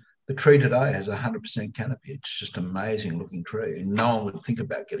 And the tree today has 100% canopy. It's just an amazing looking tree. And no one would think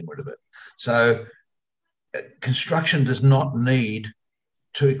about getting rid of it. So construction does not need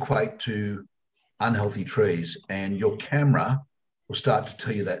to equate to unhealthy trees. And your camera will start to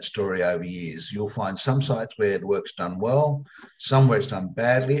tell you that story over years. You'll find some sites where the work's done well, some where it's done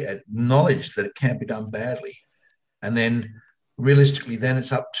badly, acknowledge that it can't be done badly. And then realistically, then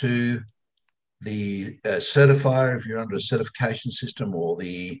it's up to the certifier, if you're under a certification system, or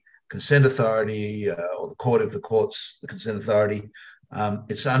the consent authority, or the court of the courts, the consent authority.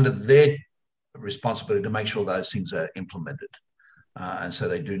 It's under their responsibility to make sure those things are implemented. And so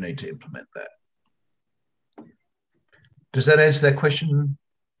they do need to implement that. Does that answer that question?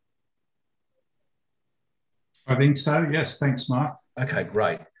 I think so, yes. Thanks, Mark. Okay,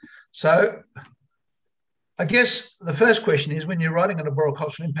 great. So I guess the first question is, when you're writing an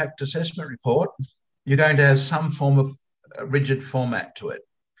arboricultural impact assessment report, you're going to have some form of rigid format to it.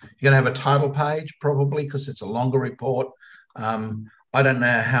 You're going to have a title page, probably, because it's a longer report. I don't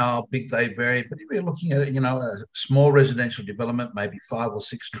know how big they vary, but if you're looking at, a small residential development, maybe 5 or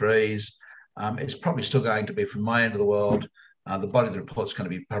 6 trees, it's probably still going to be, from my end of the world, the body of the report's going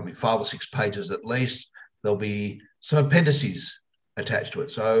to be probably 5 or 6 pages at least. There'll be some appendices attached to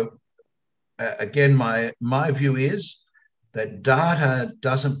it. So again, my view is that data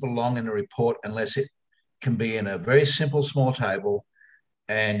doesn't belong in a report unless it can be in a very simple small table,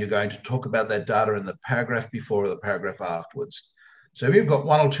 and you're going to talk about that data in the paragraph before or the paragraph afterwards. So if you've got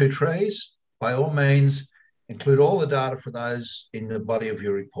 1 or 2 trees, by all means, include all the data for those in the body of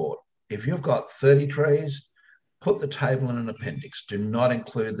your report. If you've got 30 trees, put the table in an appendix. Do not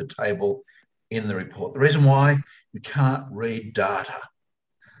include the table in the report. The reason why, you can't read data.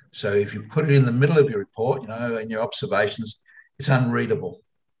 So if you put it in the middle of your report, in your observations, it's unreadable.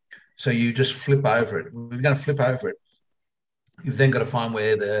 So you just flip over it. If you're going to flip over it, you've then got to find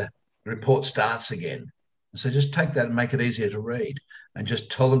where the report starts again. So just take that and make it easier to read, and just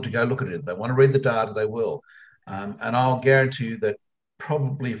tell them to go look at it. If they want to read the data, they will. And I'll guarantee you that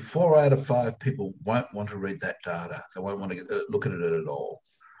probably 4 out of 5 people won't want to read that data. They won't want to look at it at all.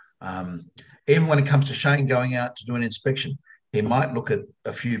 Even when it comes to Shane going out to do an inspection, he might look at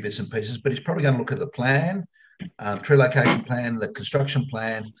a few bits and pieces, but he's probably going to look at the plan, tree location plan, the construction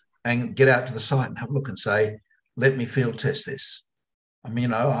plan, and get out to the site and have a look and say, let me field test this. I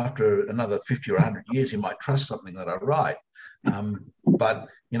mean, after another 50 or 100 years, he might trust something that I write. But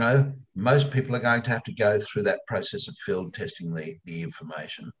you know, most people are going to have to go through that process of field testing the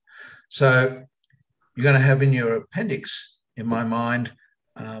information. So you're going to have in your appendix, in my mind,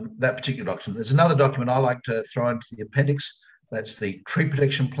 that particular document. There's another document I like to throw into the appendix. That's the tree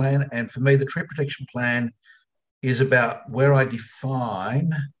protection plan. And for me, the tree protection plan is about where I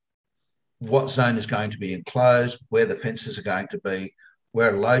define what zone is going to be enclosed, where the fences are going to be,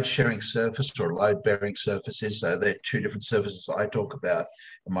 where a load sharing surface or a load bearing surface is. So they're two different surfaces I talk about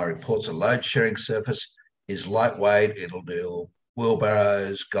in my reports. A load sharing surface is lightweight. It'll do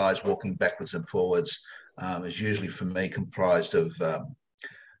wheelbarrows, guys walking backwards and forwards. Is usually for me comprised of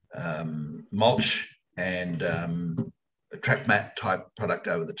mulch and a track mat type product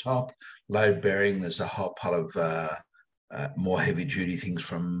over the top. Load bearing, there's a whole pile of more heavy duty things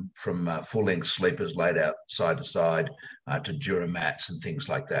from full length sleepers laid out side to side to Dura mats and things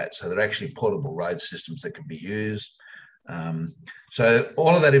like that. So they're actually portable road systems that can be used. So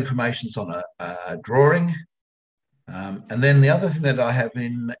all of that information is on a drawing. And then the other thing that I have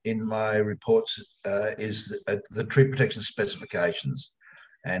in my reports is the tree protection specifications.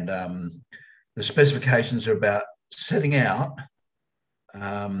 And the specifications are about setting out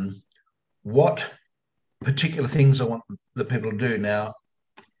what particular things I want the people to do. Now,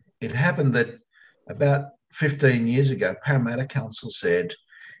 it happened that about 15 years ago, Parramatta Council said,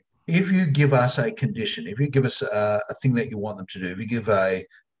 if you give us a condition, if you give us a thing that you want them to do, if you give a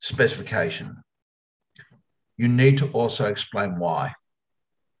specification, you need to also explain why.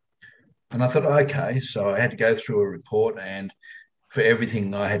 And I thought, okay, so I had to go through a report, and for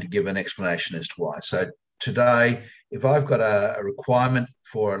everything I had to give an explanation as to why. So today, if I've got a requirement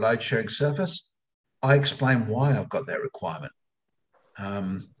for a load sharing surface, I explain why I've got that requirement.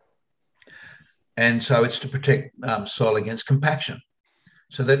 And so it's to protect soil against compaction,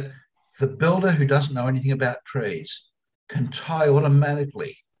 so that the builder who doesn't know anything about trees can tie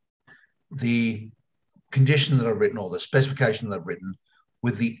automatically the condition that I've written or the specification that I've written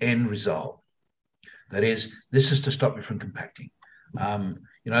with the end result. That is, this is to stop you from compacting.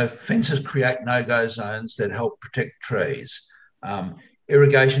 You know, fences create no-go zones that help protect trees.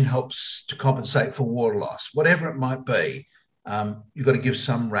 Irrigation helps to compensate for water loss. Whatever it might be, you've got to give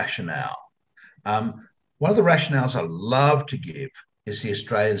some rationale. One of the rationales I love to give is the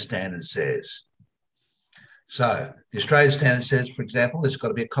Australian standard says. So the Australian standard says, for example, there's got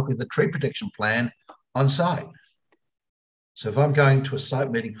to be a copy of the tree protection plan on site. So if I'm going to a site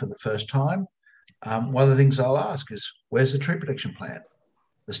meeting for the first time, one of the things I'll ask is, where's the tree protection plan?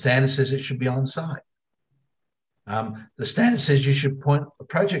 The standard says it should be on site. The standard says you should appoint a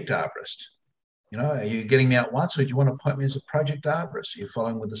project arborist. You know, are you getting me out once, or do you want to appoint me as a project arborist? You're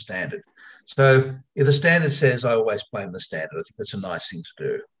following with the standard. So if the standard says, I always blame the standard. I think that's a nice thing to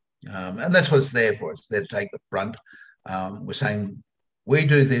do. And that's what it's there for. It's there to take the brunt. We're saying, we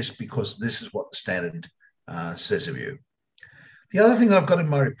do this because this is what the standard says of you. The other thing that I've got in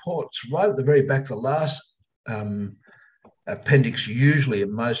my reports, right at the very back, the last appendix, usually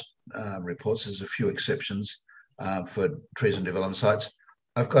in most reports, there's a few exceptions for trees and development sites.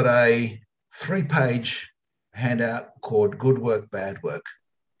 I've got a 3-page handout called Good Work, Bad Work.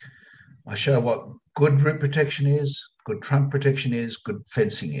 I show what good root protection is, good trunk protection is, good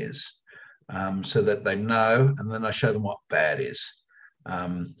fencing is, so that they know, and then I show them what bad is,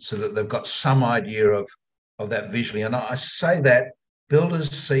 so that they've got some idea of that visually. And I say that builders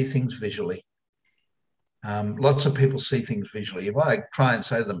see things visually. Lots of people see things visually. If I try and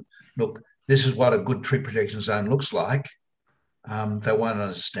say to them, look, this is what a good tree protection zone looks like, they won't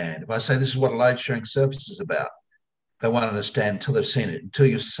understand. If I say this is what a load sharing surface is about, they won't understand until they've seen it, until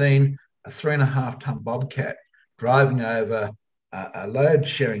you've seen a 3.5-ton bobcat driving over a load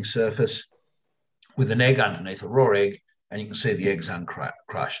sharing surface with an egg underneath, a raw egg, and you can see the eggs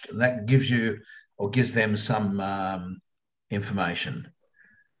uncrushed. And that gives you, or gives them, some information.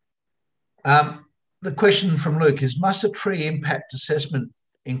 The question from Luke is, must a tree impact assessment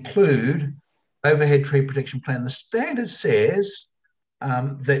include overhead tree protection plan? The standard says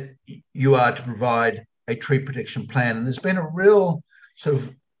that you are to provide a tree protection plan. And there's been a real sort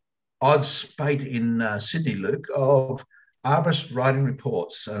of odd spate in Sydney, Luke, of arborist writing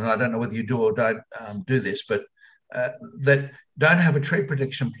reports. And I don't know whether you do or don't do this, but that don't have a tree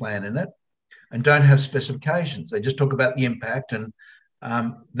protection plan in it and don't have specifications. They just talk about the impact, and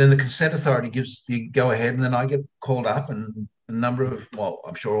then the consent authority gives the go ahead, and then I get called up, and a number of, well,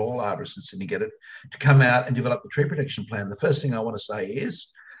 I'm sure all arborists in Sydney get it, to come out and develop the tree protection plan. The first thing I want to say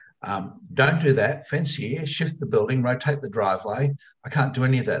is, don't do that. Fence here, shift the building, rotate the driveway. I can't do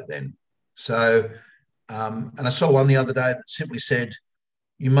any of that then. So, and I saw one the other day that simply said,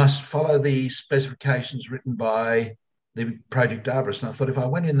 you must follow the specifications written by the project arborist. And I thought if I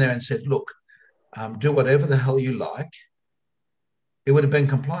went in there and said, look, do whatever the hell you like, it would have been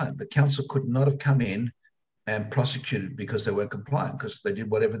compliant. The council could not have come in and prosecuted because they weren't compliant, because they did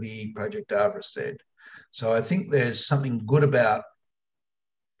whatever the project arborist said. So I think there's something good about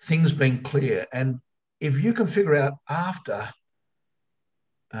things being clear. And if you can figure out after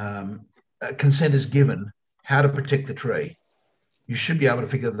consent is given how to protect the tree, you should be able to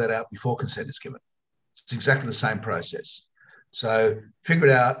figure that out before consent is given. It's exactly the same process. So figure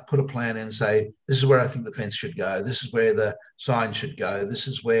it out, put a plan in and say, this is where I think the fence should go. This is where the sign should go. This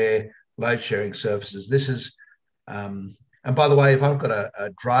is where load sharing surfaces. This is, and by the way, if I've got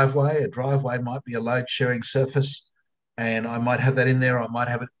a driveway might be a load sharing surface, and I might have that in there. I might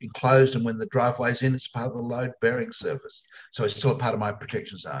have it enclosed, and when the driveway's in, it's part of the load bearing surface. So it's still a part of my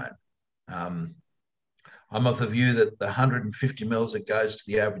protection zone. I'm of the view that the 150 mils that goes to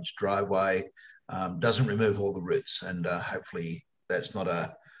the average driveway doesn't remove all the roots, and hopefully that's not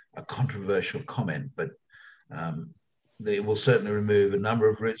a controversial comment, but they will certainly remove a number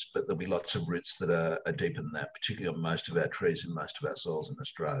of roots, but there'll be lots of roots that are deeper than that, particularly on most of our trees and most of our soils in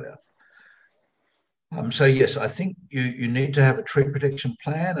Australia. So yes, I think you need to have a tree protection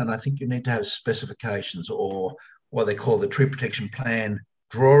plan, and I think you need to have specifications, or what they call the tree protection plan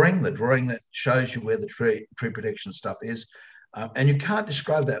drawing, the drawing that shows you where the tree protection stuff is. And you can't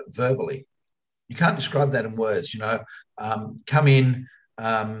describe that verbally. You can't describe that in words, come in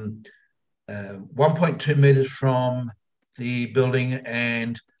 1.2 meters from the building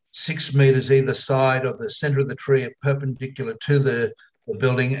and 6 meters either side of the center of the tree perpendicular to the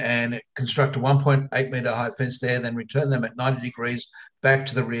building, and construct a 1.8 meter high fence there, then return them at 90 degrees back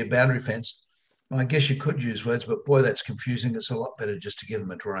to the rear boundary fence. Well, I guess you could use words, but boy, that's confusing. It's a lot better just to give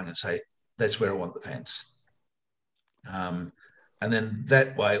them a drawing and say, that's where I want the fence. And then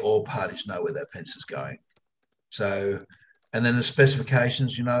that way, all parties know where that fence is going. So, and then the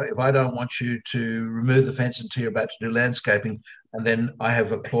specifications, if I don't want you to remove the fence until you're about to do landscaping, and then I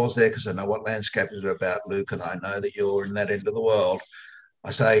have a clause there because I know what landscapers are about, Luke, and I know that you're in that end of the world. I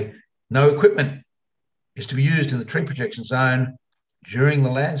say, no equipment is to be used in the tree protection zone during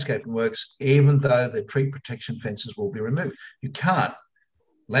the landscaping works, even though the tree protection fences will be removed. You can't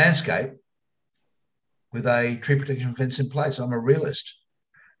landscape with a tree protection fence in place. I'm a realist.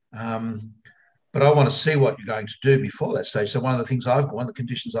 But I want to see what you're going to do before that stage. So one of the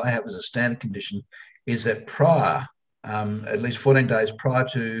conditions I have as a standard condition is that prior, at least 14 days prior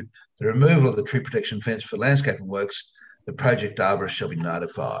to the removal of the tree protection fence for landscaping works, the project arborist shall be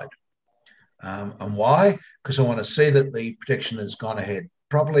notified. And why? Because I want to see that the protection has gone ahead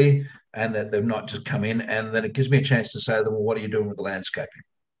properly and that they've not just come in, and then it gives me a chance to say to them, well, what are you doing with the landscaping?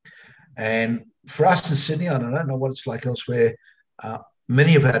 And for us in Sydney, I don't know what it's like elsewhere,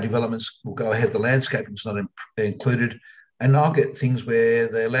 many of our developments will go ahead, the landscaping is not included, and I'll get things where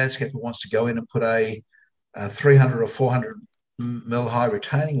the landscaper wants to go in and put a 300 or 400 mil high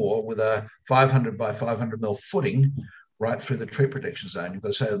retaining wall with a 500 by 500 mil footing right through the tree protection zone. You've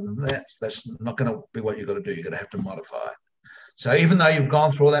got to say that's not going to be what you've got to do. You're going to have to modify. So even though you've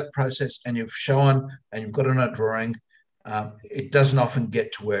gone through all that process and you've shown and you've got it on a drawing, it doesn't often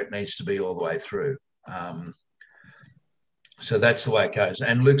get to where it needs to be all the way through. So that's the way it goes.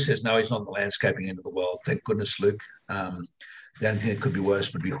 And Luke says, no, he's not the landscaping end of the world. Thank goodness, Luke. The only thing that could be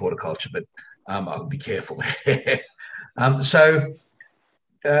worse would be horticulture, but I'll be careful there. So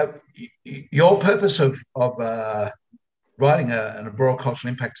your purpose of writing an arboricultural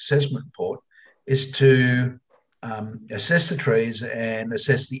impact assessment report is to assess the trees and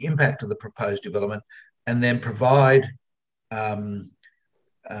assess the impact of the proposed development, and then provide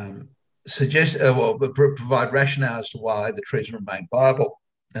provide rationale as to why the trees remain viable,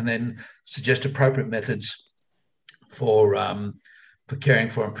 and then suggest appropriate methods for caring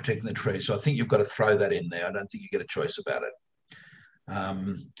for and protecting the trees. So I think you've got to throw that in there. I don't think you get a choice about it.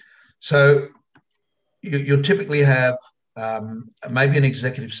 So you'll typically have maybe an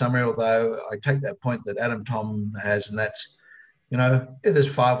executive summary, although I take that point that Adam Tom has, and that's,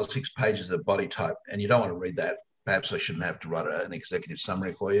 there's 5 or 6 pages of body type, and you don't want to read that. Perhaps I shouldn't have to write an executive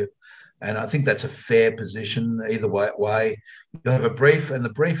summary for you. And I think that's a fair position either way. You'll have a brief, and the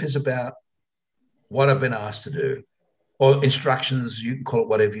brief is about what I've been asked to do, or instructions. You can call it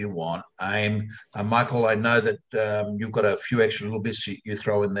whatever you want. Michael, I know that you've got a few extra little bits you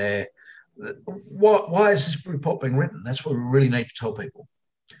throw in there. Why is this report being written? That's what we really need to tell people.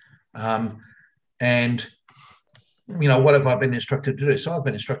 And what have I been instructed to do? So I've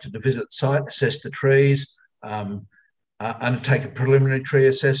been instructed to visit the site, assess the trees, undertake a preliminary tree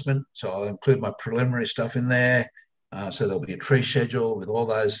assessment. So I'll include my preliminary stuff in there. So there'll be a tree schedule with all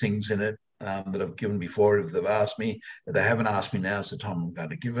those things in it. that I've given before if they've asked me. If they haven't asked me, now's the time I'm going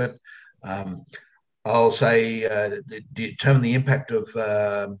to give it. I'll say determine the impact of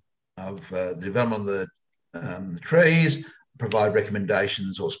the development of the trees, provide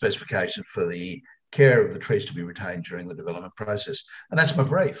recommendations or specifications for the care of the trees to be retained during the development process. And that's my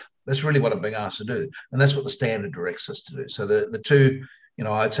brief. That's really what I'm being asked to do. And that's what the standard directs us to do. So the two,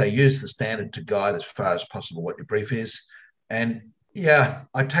 I'd say use the standard to guide as far as possible what your brief is. And yeah,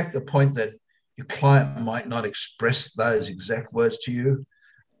 I take the point that your client might not express those exact words to you,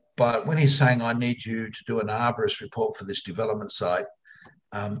 but when he's saying, I need you to do an arborist report for this development site,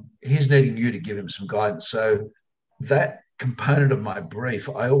 he's needing you to give him some guidance. So that component of my brief,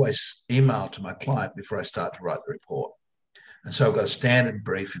 I always email to my client before I start to write the report. And so I've got a standard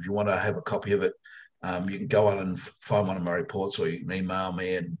brief. If you want to have a copy of it, you can go on and find one of my reports, or you can email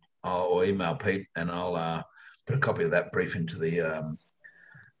me or email Pete, and I'll put a copy of that brief into the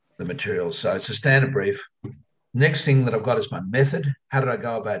materials. So it's a standard brief. Next thing that I've got is my method. How did I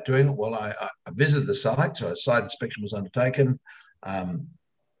go about doing it? Well, I visited the site, so a site inspection was undertaken.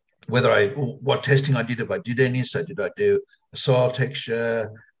 What testing I did, if I did any. So did I do a soil texture?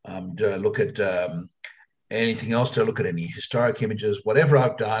 Did I look at anything else? Did I look at any historic images? Whatever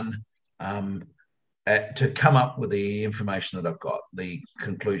I've done to come up with the information that I've got, the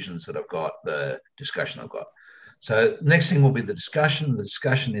conclusions that I've got, the discussion I've got. So next thing will be the discussion. The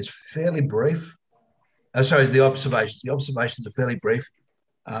discussion is fairly brief. The observations. The observations are fairly brief.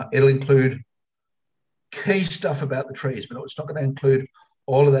 It'll include key stuff about the trees, but it's not going to include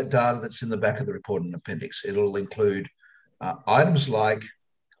all of that data that's in the back of the report and appendix. It'll include items like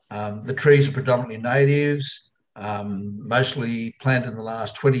the trees are predominantly natives, mostly planted in the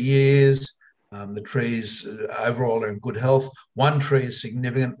last 20 years. The trees overall are in good health. One tree is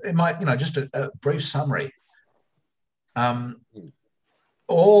significant. It might, just a brief summary.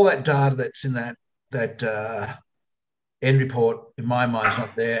 All that data that's in that end report, in my mind, is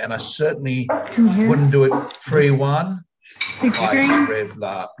not there. And I certainly wouldn't do it 3-1. Big screen. Red,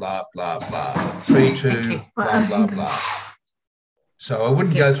 blah, blah, blah, blah. 3-2, blah, blah, blah. So I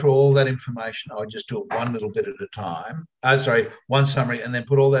wouldn't go through all that information. I would just do it one little bit at a time. One summary, and then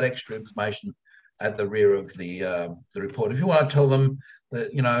put all that extra information at the rear of the report. If you want to tell them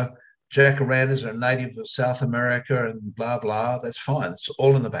that, jacarandas are a native of South America and blah, blah, that's fine. It's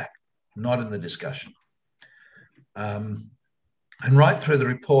all in the back, not in the discussion. And right through the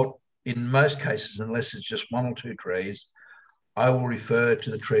report, in most cases, unless it's just one or two trees, I will refer to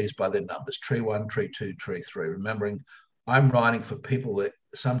the trees by their numbers, tree 1, tree 2, tree 3, remembering I'm writing for people that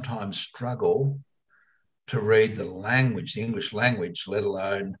sometimes struggle to read the language, the English language, let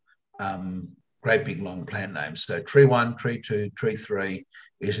alone great big long plant names. So tree 1, tree 2, tree 3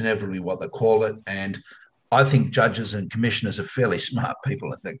 is inevitably what they call it. And I think judges and commissioners are fairly smart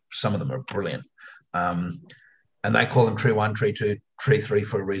people. I think some of them are brilliant. And they call them tree 1, tree 2, tree 3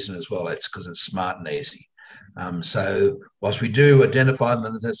 for a reason as well. It's because it's smart and easy. So whilst we do identify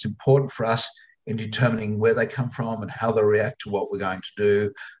them, that's important for us in determining where they come from and how they react to what we're going to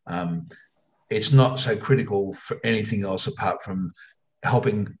do. It's not so critical for anything else apart from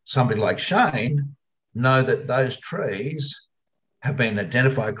helping somebody like Shane know that those trees have been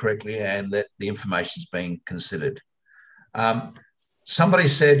identified correctly and that the information is being considered. Somebody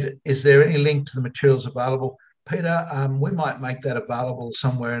said, is there any link to the materials available? Peter, we might make that available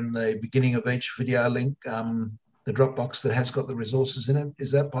somewhere in the beginning of each video link, the Dropbox that has got the resources in it.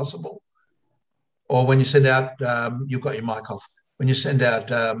 Is that possible? Or when you send out, you've got your mic off, when you send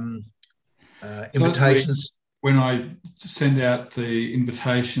out invitations. When I send out the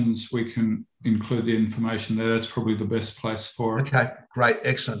invitations, we can include the information there. That's probably the best place for it. Okay, great,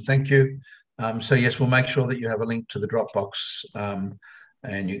 excellent, thank you. So yes, we'll make sure that you have a link to the Dropbox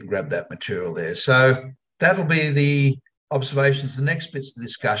and you can grab that material there. So that'll be the observations. The next bit's the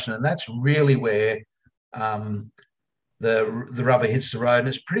discussion, and that's really where the rubber hits the road. And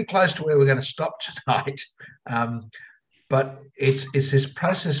it's pretty close to where we're going to stop tonight. But it's this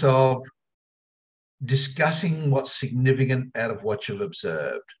process of discussing what's significant out of what you've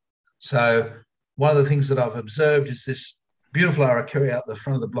observed. So one of the things that I've observed is this beautiful araucaria out the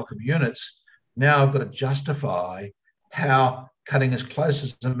front of the block of units. Now I've got to justify how cutting as close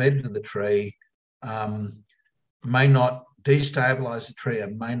as a metre to the tree may not destabilise the tree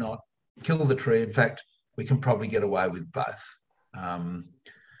and may not kill the tree. In fact, we can probably get away with both.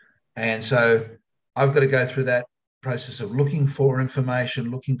 And so I've got to go through that process of looking for information,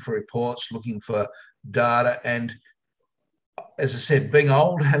 looking for reports, looking for data. And as I said, being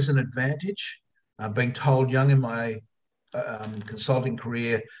old has an advantage. Being told young in my consulting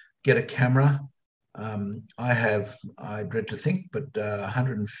career, get a camera. I dread to think, but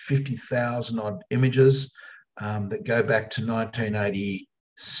 150,000 odd images that go back to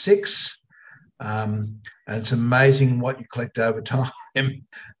 1986. And it's amazing what you collect over time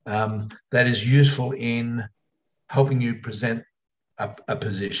that is useful in helping you present a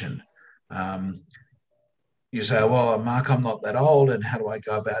position. You say, well, Mark, I'm not that old, and how do I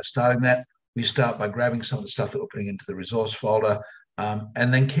go about starting that? We start by grabbing some of the stuff that we're putting into the resource folder,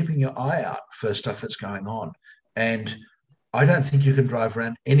 and then keeping your eye out for stuff that's going on. And I don't think you can drive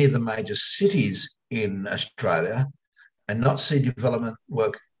around any of the major cities in Australia and not see development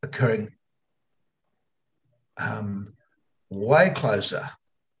work occurring way closer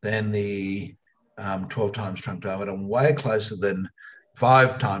than the 12 times trunk diameter, and way closer than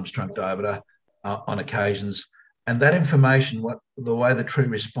 5 times trunk diameter on occasions. And that information, the way the tree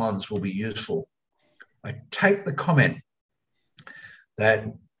responds, will be useful. I take the comment that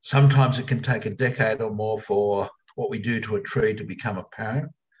sometimes it can take a decade or more for what we do to a tree to become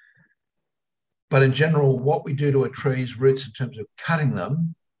apparent. But in general, what we do to a tree's roots in terms of cutting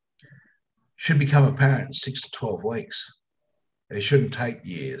them should become apparent in 6 to 12 weeks. It shouldn't take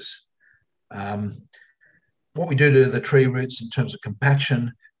years. What we do to the tree roots in terms of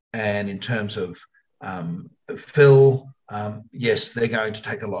compaction and in terms of fill, yes, they're going to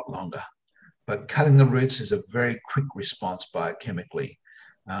take a lot longer. But cutting the roots is a very quick response biochemically.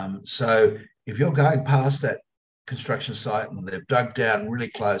 So if you're going past that construction site and they've dug down really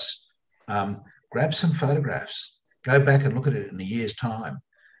close, grab some photographs. Go back and look at it in a year's time.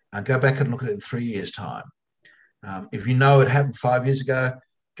 Go back and look at it in 3 years' time. If you know it happened 5 years ago,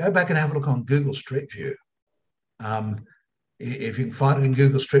 go back and have a look on Google Street View. If you can find it in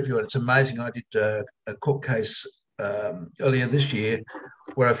Google Street View, and it's amazing. I did a court case earlier this year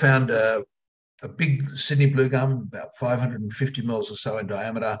where I found a big Sydney blue gum, about 550 mils or so in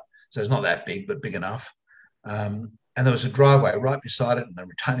diameter. So it's not that big, but big enough. And there was a driveway right beside it and a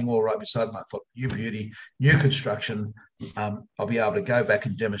retaining wall right beside it. And I thought, you beauty, new construction. I'll be able to go back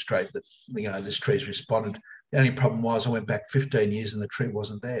and demonstrate that, this tree's responded. The only problem was I went back 15 years and the tree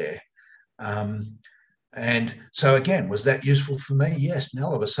wasn't there. And so again, was that useful for me? Yes. Now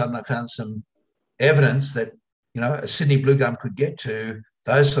all of a sudden I found some evidence that, a Sydney blue gum could get to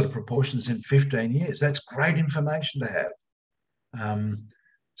those sort of proportions in 15 years. That's great information to have.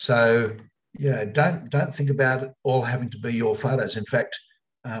 So yeah, don't think about it all having to be your photos. In fact,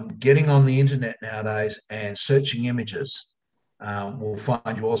 getting on the internet nowadays and searching images will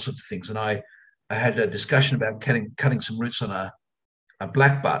find you all sorts of things. And I had a discussion about cutting some roots on a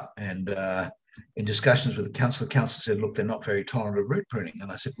blackbutt, and in discussions with the council said, look, they're not very tolerant of root pruning.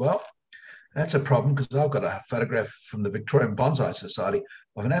 And I said, well, that's a problem, because I've got a photograph from the Victorian Bonsai Society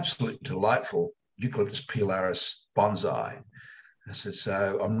of an absolutely delightful Eucalyptus pilaris bonsai. I said,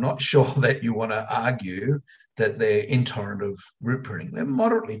 so I'm not sure that you want to argue that they're intolerant of root pruning. They're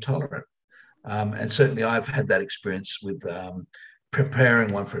moderately tolerant. And certainly I've had that experience with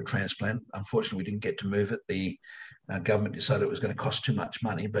preparing one for a transplant. Unfortunately, we didn't get to move it. The government decided it was going to cost too much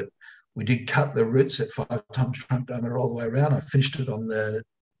money, but we did cut the roots at 5 times trunk diameter all the way around. I finished it on the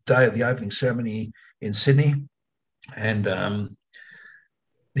day of the opening ceremony in Sydney, and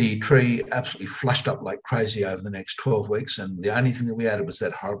the tree absolutely flushed up like crazy over the next 12 weeks. And the only thing that we added was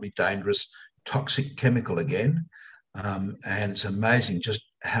that horribly dangerous toxic chemical again. And it's amazing just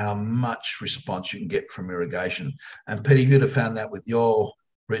how much response you can get from irrigation. And Peter, you'd have found that with your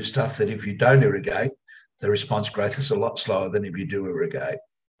root stuff, that if you don't irrigate, the response growth is a lot slower than if you do irrigate.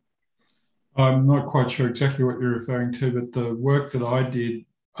 I'm not quite sure exactly what you're referring to, but the work that I did,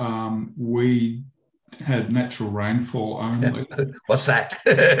 we had natural rainfall only. What's that?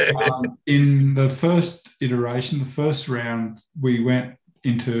 In the first iteration, the first round, we went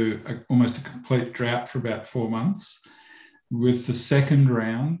into almost a complete drought for about 4 months. With the second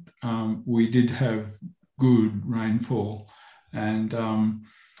round, we did have good rainfall, and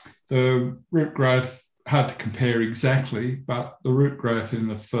the root growth, hard to compare exactly, but the root growth in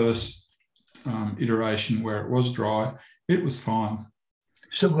the first iteration where it was dry, it was fine.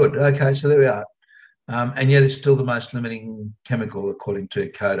 So good. Okay, so there we are. And yet it's still the most limiting chemical according to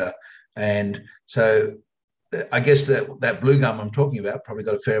CODA. And so I guess that blue gum I'm talking about probably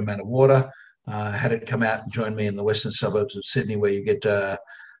got a fair amount of water. Had it come out and join me in the western suburbs of Sydney, where you get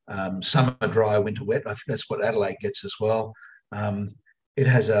summer dry, winter wet. I think that's what Adelaide gets as well. It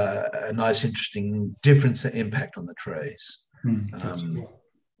has a nice, interesting difference in impact on the trees.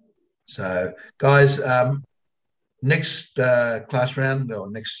 So, guys, next class round or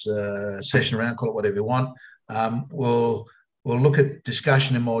next session round, call it whatever you want, we'll look at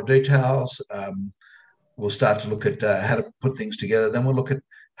discussion in more details. We'll start to look at how to put things together. Then we'll look at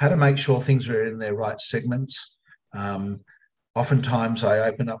how to make sure things are in their right segments. Oftentimes I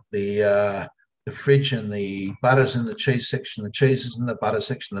open up the fridge and the butter's in the cheese section, the cheese is in the butter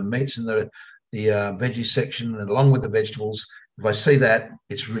section, the meat's in the veggie section, and along with the vegetables. If I see that,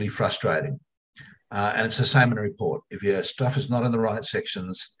 it's really frustrating. And it's the same in a report. If your stuff is not in the right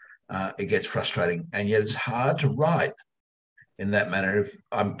sections, it gets frustrating. And yet it's hard to write in that manner. If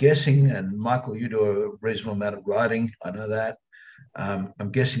I'm guessing, and Michael, you do a reasonable amount of writing, I know that.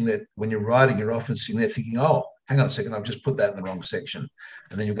 I'm guessing that when you're writing, you're often sitting there thinking, oh, hang on a second, I've just put that in the wrong section.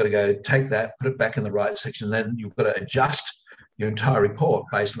 And then you've got to go take that, put it back in the right section. And then you've got to adjust your entire report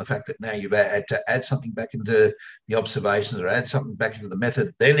based on the fact that now you've had to add something back into the observations or add something back into the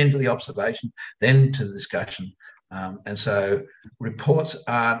method, then into the observation, then to the discussion. And so reports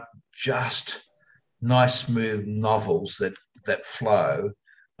aren't just nice, smooth novels that flow.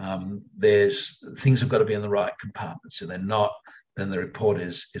 There's things have got to be in the right compartments. If they're not, then the report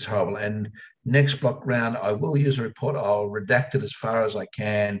is horrible. And next block round, I will use a report. I'll redact it as far as I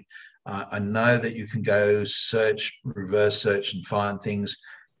can. I know that you can go search, reverse search, and find things.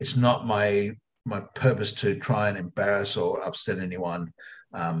 It's not my purpose to try and embarrass or upset anyone,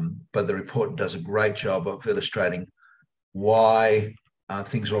 but the report does a great job of illustrating why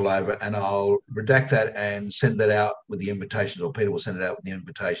things are all over, and I'll redact that and send that out with the invitations, or Peter will send it out with the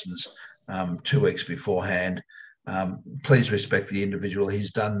invitations 2 weeks beforehand. Please respect the individual.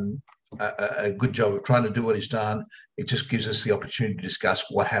 He's done a good job of trying to do what he's done. It just gives us the opportunity to discuss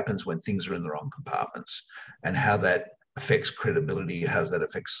what happens when things are in the wrong compartments and how that affects credibility, how that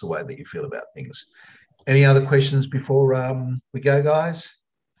affects the way that you feel about things. Any other questions before we go, guys?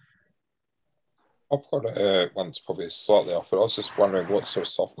 I've got one that's probably slightly off, but I was just wondering what sort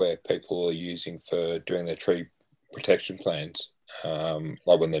of software people are using for doing their tree protection plans,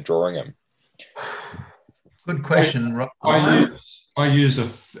 like when they're drawing them. Good question. I use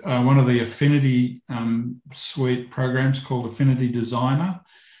one of the Affinity suite programs called Affinity Designer.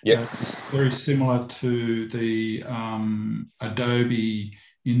 Yeah, it's very similar to the Adobe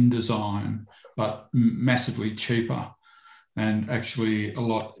InDesign, but massively cheaper and actually a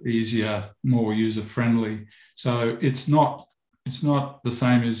lot easier, more user-friendly. So it's not the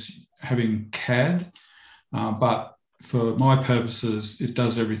same as having CAD, but for my purposes, it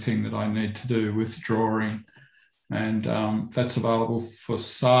does everything that I need to do with drawing. And that's available for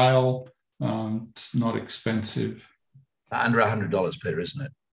sale. It's not expensive. Under $100, Peter, isn't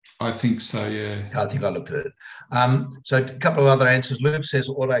it? I think so, yeah. I think I looked at it. So a couple of other answers. Luke says,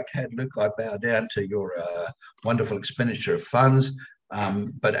 AutoCAD. Luke, I bow down to your wonderful expenditure of funds.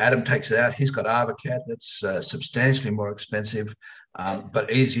 But Adam takes it out. He's got ArborCAD. That's substantially more expensive,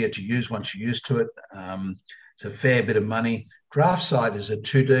 but easier to use once you're used to it. It's a fair bit of money. DraftSight is a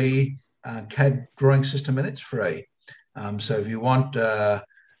 2D CAD drawing system, and it's free. So if you want,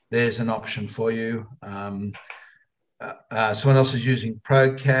 there's an option for you. Someone else is using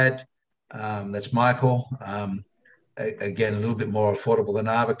ProCAD. That's Michael. Again, a little bit more affordable than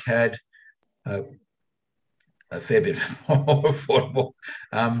ArborCAD. A fair bit more affordable.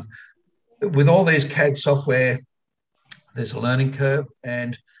 With all these CAD software, there's a learning curve,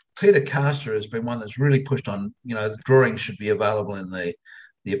 and Peter Castor has been one that's really pushed on, the drawing should be available in the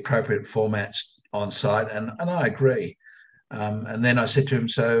appropriate formats on site, and I agree. And then I said to him,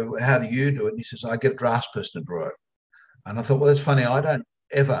 so how do you do it? And he says, I get a draftsperson to draw it. And I thought, well, that's funny. I don't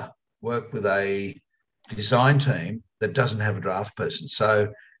ever work with a design team that doesn't have a draft person.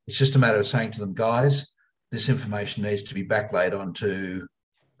 So it's just a matter of saying to them, guys, this information needs to be backlayed onto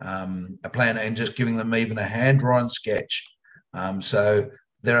a plan, and just giving them even a hand-drawn sketch. So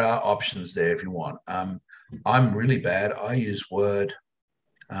there are options there if you want. I'm really bad. I use Word,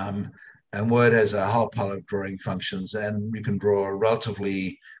 and Word has a whole pile of drawing functions, and you can draw a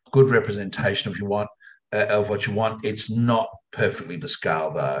relatively good representation if you want of what you want. It's not perfectly to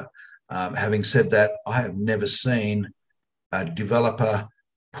scale, though. Having said that, I have never seen a developer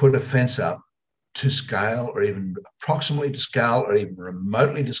put a fence up to scale, or even approximately to scale, or even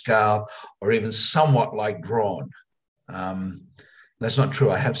remotely to scale, or even somewhat like drawn. That's not true.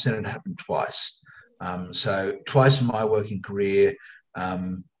 I have seen it happen twice. So twice in my working career,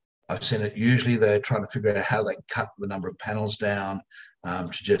 I've seen it. Usually they're trying to figure out how they can cut the number of panels down to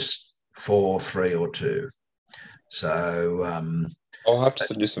just 4, 3, or 2. So I'll have to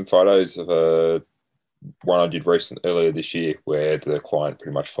send you some photos of one I did earlier this year, where the client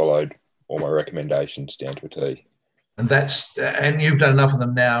pretty much followed all my recommendations down to a T. And you've done enough of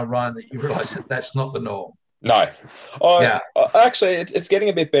them now, Ryan, that you realise that that's not the norm. No, actually, it's getting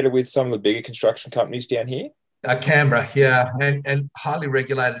a bit better with some of the bigger construction companies down here. Canberra, yeah, and highly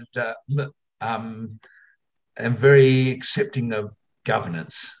regulated, and very accepting of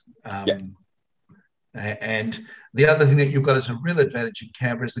governance. Yeah. And the other thing that you've got as a real advantage in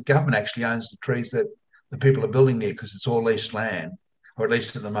Canberra is the government actually owns the trees that the people are building near, because it's all leased land, or at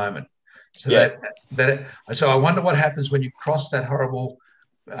least at the moment. So Yeah. So I wonder what happens when you cross that horrible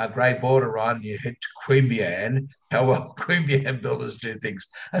grey border line and you head to Queanbeyan, how well Queanbeyan builders do things.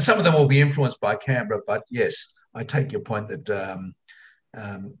 And some of them will be influenced by Canberra, but yes, I take your point that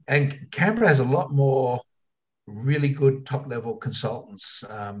and Canberra has a lot more really good top-level consultants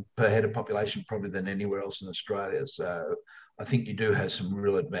per head of population probably than anywhere else in Australia. So I think you do have some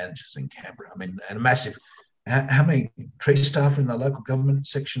real advantages in Canberra. I mean, and a massive. How many tree staff are in the local government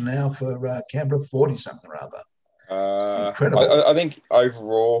section now for Canberra? 40-something or other. Incredible. I think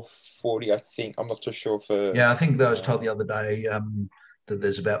overall 40. I think I'm not too sure for. Yeah, I think I was told the other day that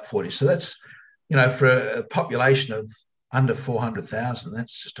there's about 40. So that's, you know, for a population of under 400,000,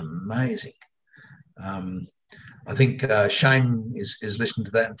 that's just amazing. I think Shane is listening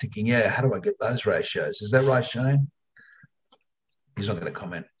to that and thinking, yeah, how do I get those ratios? Is that right, Shane? He's not going to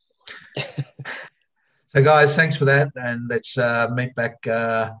comment. So, guys, thanks for that. And let's meet back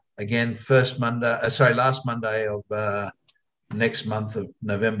again last Monday of next month of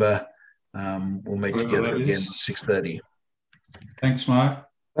November. We'll meet together again at 6:30. Thanks, Mark.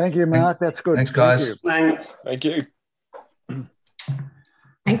 Thank you, Mark. That's good. Thanks, guys. Thanks. Thank you.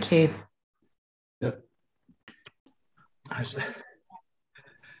 Thank you. Yep.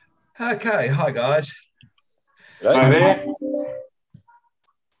 Okay. Hi, guys. Hi there.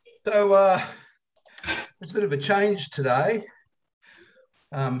 So there's a bit of a change today.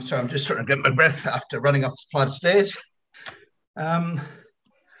 So I'm just trying to get my breath after running up a flight of stairs.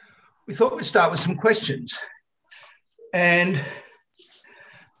 We thought we'd start with some questions. And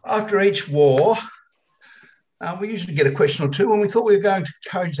after each war, we usually get a question or two, and we thought we were going to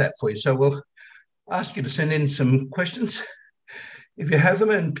encourage that for you. So we'll ask you to send in some questions if you have them,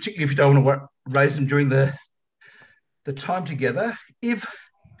 and particularly if you don't want to raise them during the time together. If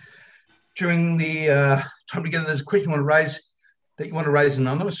during the time together there's a question you want to raise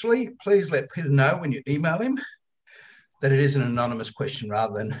anonymously, please let Peter know when you email him that it is an anonymous question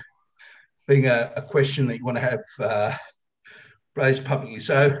rather than being a question that you want to have raised publicly.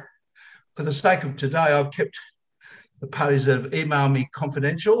 So for the sake of today, I've kept the parties that have emailed me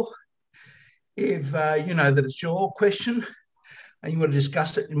confidential. If you know that it's your question and you want to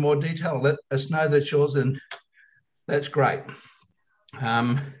discuss it in more detail, let us know that it's yours, and that's great.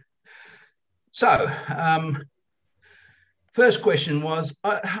 First question was,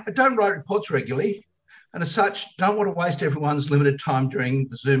 I don't write reports regularly, and as such, don't want to waste everyone's limited time during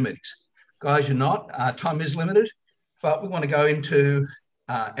the Zoom meetings. Guys, you're not. Time is limited, but we want to go into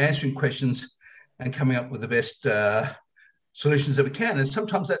answering questions and coming up with the best solutions that we can. And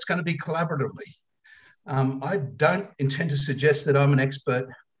sometimes that's going to be collaboratively. I don't intend to suggest that I'm an expert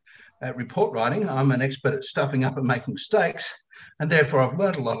at report writing. I'm an expert at stuffing up and making mistakes, and therefore I've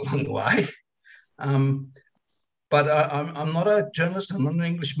learned a lot along the way. But I'm not a journalist. I'm not an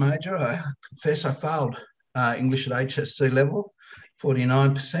English major. I confess I failed English at HSC level,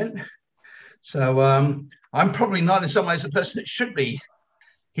 49%. So I'm probably not in some ways the person that should be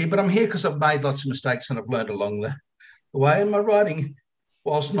here, but I'm here because I've made lots of mistakes and I've learned along the way. And my writing,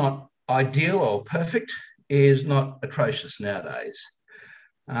 whilst not ideal or perfect, is not atrocious nowadays.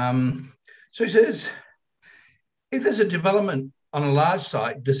 So he says, if there's a development on a large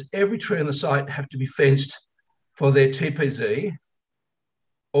site, does every tree on the site have to be fenced for their TPZ,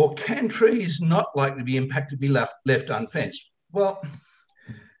 or can trees not likely to be impacted be left unfenced? Well,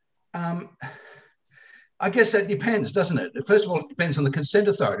 I guess that depends, doesn't it? First of all, it depends on the consent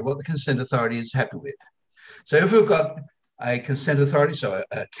authority, what the consent authority is happy with. So if we've got a consent authority, so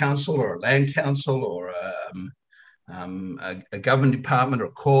a council or a land council or a government department or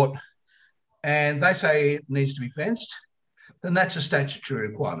a court, and they say it needs to be fenced, then that's a statutory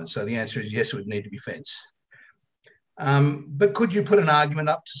requirement. So the answer is yes, it would need to be fenced. But could you put an argument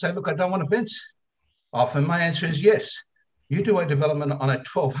up to say, look, I don't want a fence? Often my answer is yes. You do a development on a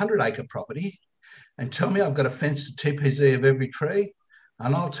 1,200 acre property and tell me I've got to fence the TPZ of every tree,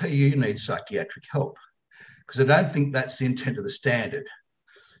 and I'll tell you need psychiatric help, because I don't think that's the intent of the standard.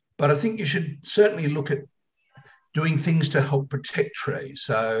 But I think you should certainly look at doing things to help protect trees.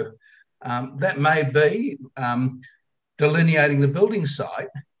 So that may be delineating the building site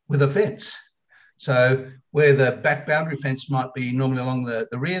with a fence. So where the back boundary fence might be normally along the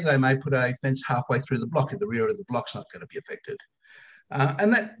rear, they may put a fence halfway through the block if the rear of the block's not going to be affected.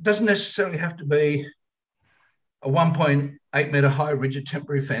 And that doesn't necessarily have to be a 1.8 metre high rigid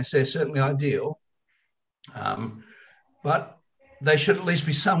temporary fence. They're certainly ideal. But they should at least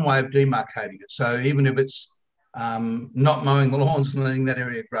be some way of demarcating it. So even if it's not mowing the lawns and letting that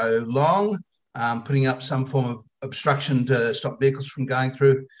area grow long, putting up some form of obstruction to stop vehicles from going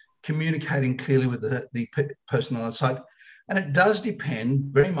through, communicating clearly with the person on site. And it does depend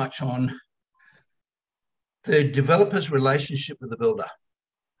very much on the developer's relationship with the builder.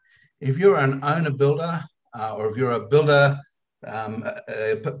 If you're an owner-builder, or if you're a builder,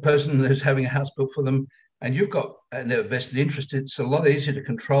 a person who's having a house built for them, and you've got a vested interest, it's a lot easier to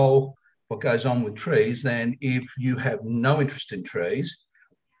control what goes on with trees than if you have no interest in trees.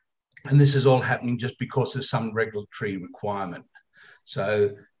 And this is all happening just because there's some regulatory requirement.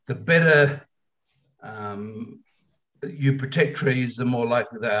 So the better you protect trees, the more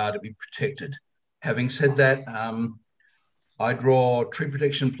likely they are to be protected. Having said that, I draw tree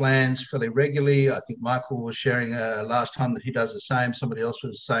protection plans fairly regularly. I think Michael was sharing last time that he does the same. Somebody else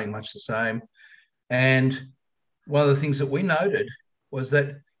was saying much the same. And one of the things that we noted was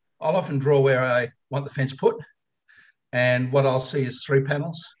that I'll often draw where I want the fence put, and what I'll see is 3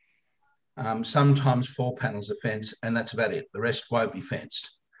 panels, sometimes 4 panels of fence, and that's about it. The rest won't be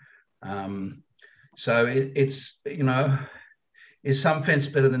fenced. So it's, you know, is some fence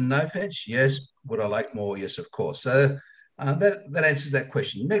better than no fence? Yes. Would I like more? Yes, of course. So that answers that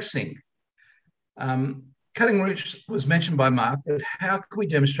question. Next thing, cutting roots was mentioned by Mark, but how can we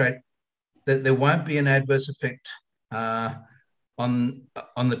demonstrate that there won't be an adverse effect on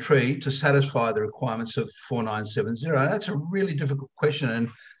the tree to satisfy the requirements of 4970? And that's a really difficult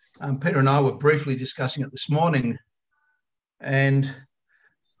question. And Peter and I were briefly discussing it this morning. And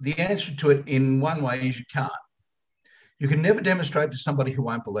the answer to it in one way is you can't. You can never demonstrate to somebody who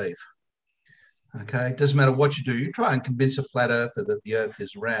won't believe. Okay, it doesn't matter what you do. You try and convince a flat earther that the earth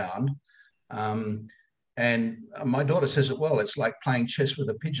is round. And my daughter says it well, it's like playing chess with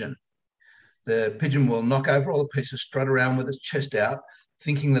a pigeon. The pigeon will knock over all the pieces, strut around with its chest out,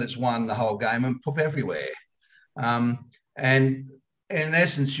 thinking that it's won the whole game and poop everywhere. And in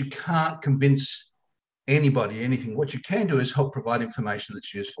essence, you can't convince anybody anything. What you can do is help provide information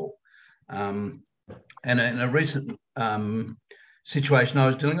that's useful. And in a recent situation I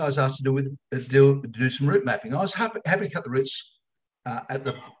was doing, I was asked to do some root mapping. I was happy to cut the roots at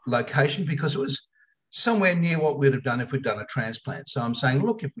the location because it was somewhere near what we'd have done if we'd done a transplant. So I'm saying,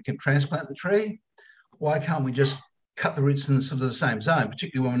 look, if we can transplant the tree, why can't we just cut the roots in sort of the same zone,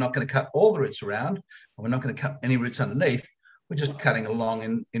 particularly when we're not going to cut all the roots around, and we're not going to cut any roots underneath. We're just cutting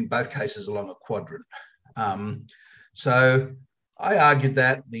along, in both cases, along a quadrant. So I argued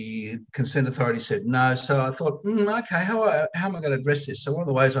that. The consent authority said no. So I thought, okay, how am I going to address this? So one of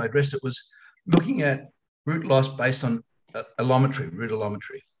the ways I addressed it was looking at root loss based on allometry, root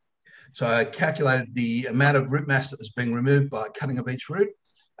allometry. So I calculated the amount of root mass that was being removed by cutting of each root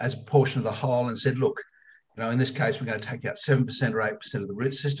as a portion of the whole and said, look, you know, in this case, we're going to take out 7% or 8% of the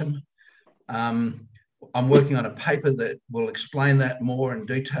root system. I'm working on a paper that will explain that more in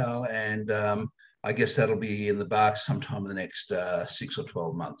detail, and I guess that'll be in the bark sometime in the next 6 or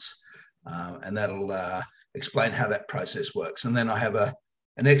 12 months. And that'll explain how that process works. And then I have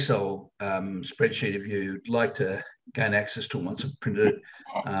an Excel spreadsheet. If you'd like to gain access to it once I've printed it,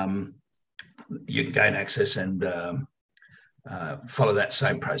 you can gain access and follow that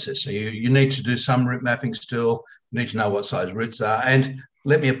same process. So you need to do some root mapping still. You need to know what size roots are. And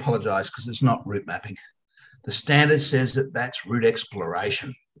let me apologize because it's not root mapping. The standard says that that's root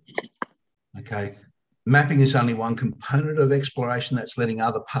exploration. Okay. Mapping is only one component of exploration. That's letting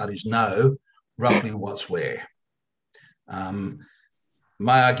other parties know roughly what's where.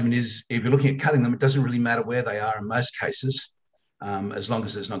 My argument is if you're looking at cutting them, it doesn't really matter where they are in most cases, as long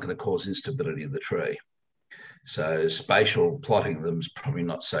as it's not going to cause instability of the tree. So spatial plotting of them is probably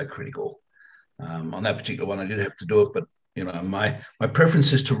not so critical. On that particular one, I did have to do it, but you know, my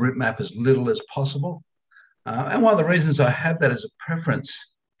preference is to root map as little as possible. And one of the reasons I have that as a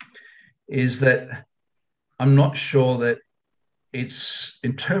preference is that I'm not sure that it's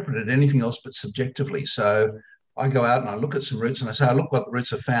interpreted anything else but subjectively. So I go out and I look at some roots and I say, oh, look what the roots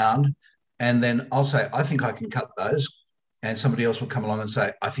have found. And then I'll say, I think I can cut those. And somebody else will come along and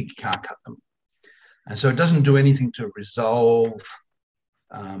say, I think you can't cut them. And so it doesn't do anything to resolve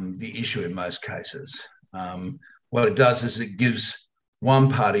the issue in most cases. What it does is it gives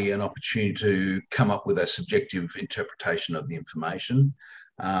one party an opportunity to come up with a subjective interpretation of the information.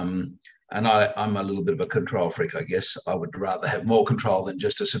 And I'm a little bit of a control freak, I guess. I would rather have more control than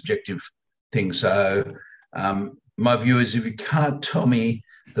just a subjective thing. So my view is if you can't tell me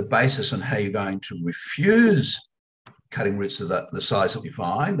the basis on how you're going to refuse cutting roots of the size that we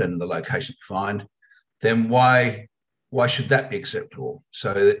find and the location we find, then why should that be acceptable?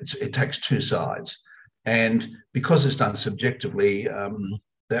 So it takes two sides. And because it's done subjectively,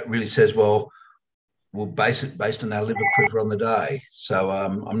 that really says, well, we'll base it based on our liver priver on the day. So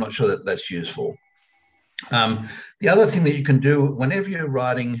I'm not sure that that's useful. The other thing that you can do whenever you're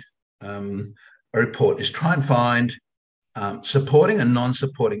writing a report is try and find supporting and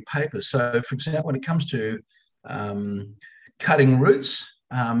non-supporting papers. So, for example, when it comes to cutting roots,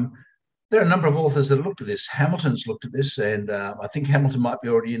 there are a number of authors that have looked at this. Hamilton's looked at this, and I think Hamilton might be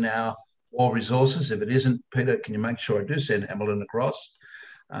already in our All Resources. If it isn't, Peter, can you make sure I do send Hamilton across?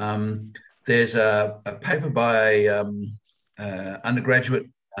 There's a paper by an undergraduate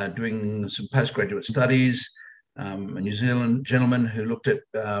doing some postgraduate studies, a New Zealand gentleman who looked at,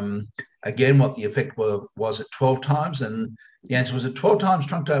 again, what the effect was at 12 times. And the answer was at 12 times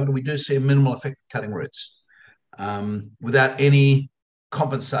trunk diameter, we do see a minimal effect of cutting roots without any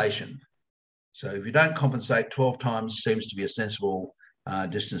compensation. So if you don't compensate, 12 times seems to be a sensible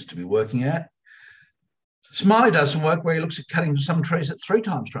distance to be working at. Smiley does some work where he looks at cutting some trees at 3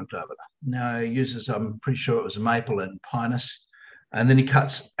 times trunk diameter. Now he uses, I'm pretty sure it was a maple and pinus, and then he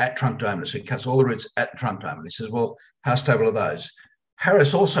cuts at trunk diameter. So he cuts all the roots at trunk diameter. He says, well, how stable are those?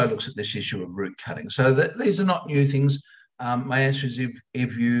 Harris also looks at this issue of root cutting. So these are not new things. My answer is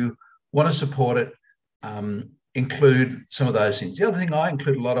if you want to support it, include some of those things. The other thing I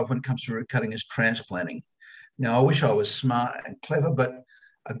include a lot of when it comes to root cutting is transplanting. Now, I wish I was smart and clever, but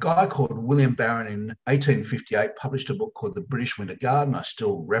a guy called William Barron in 1858 published a book called The British Winter Garden. I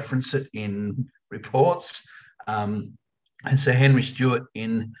still reference it in reports. And Sir Henry Stewart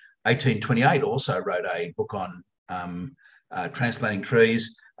in 1828 also wrote a book on transplanting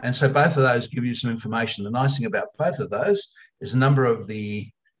trees. And so both of those give you some information. The nice thing about both of those is a number of the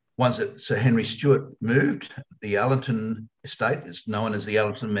ones that Sir Henry Stewart moved, the Allenton estate, is known as the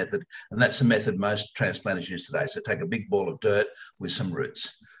Allenton method, and that's the method most transplanters use today. So take a big ball of dirt with some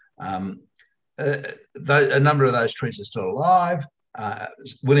roots. A number of those trees are still alive.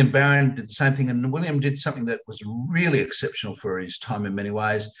 William Barron did the same thing, and William did something that was really exceptional for his time in many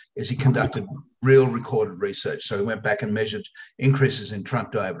ways, is he conducted real recorded research. So he went back and measured increases in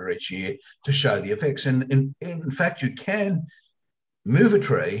trunk diameter each year to show the effects. And in fact, you can move a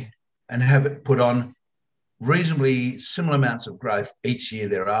tree and have it put on reasonably similar amounts of growth each year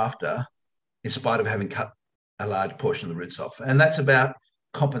thereafter, in spite of having cut a large portion of the roots off. And that's about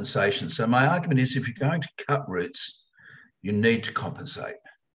compensation. So my argument is if you're going to cut roots, you need to compensate.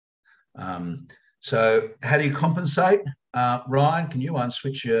 So how do you compensate? Ryan, can you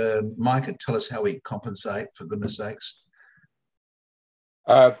unswitch your mic and tell us how we compensate, for goodness sakes?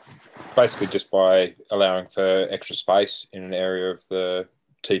 Basically just by allowing for extra space in an area of the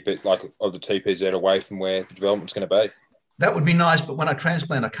TP, like of the TPZ away from where the development's going to be. That would be nice, but when I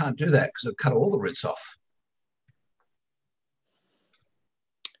transplant, I can't do that because I've cut all the roots off.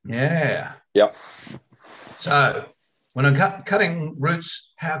 Yeah. Yep. So when I'm cutting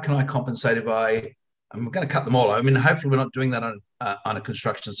roots, how can I compensate if I'm going to cut them all? I mean, hopefully we're not doing that on a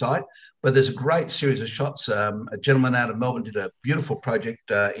construction site, but there's a great series of shots. A gentleman out of Melbourne did a beautiful project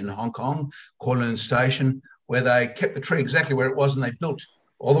in Hong Kong, Kowloon Station, where they kept the tree exactly where it was and they built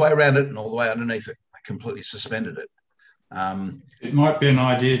all the way around it and all the way underneath it. They completely suspended it. It might be an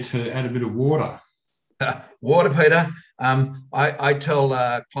idea to add a bit of water. Water, Peter. I tell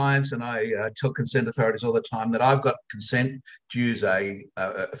clients and I tell consent authorities all the time that I've got consent to use a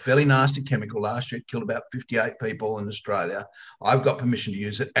fairly nasty chemical. Last year it killed about 58 people in Australia. I've got permission to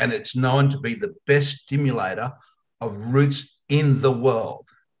use it, and it's known to be the best stimulator of roots in the world.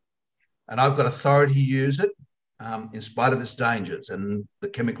 And I've got authority to use it in spite of its dangers. And the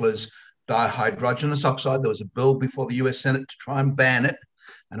chemical is dihydrogenous oxide. There was a bill before the US Senate to try and ban it.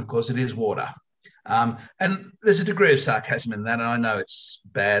 And of course it is water. And there's a degree of sarcasm in that, and I know it's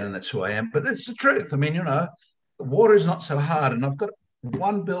bad and that's who I am, but it's the truth. I mean, you know, water is not so hard. And I've got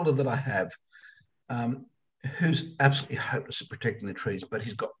one builder that I have who's absolutely hopeless at protecting the trees, but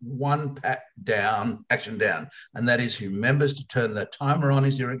he's got one action down, and that is he remembers to turn the timer on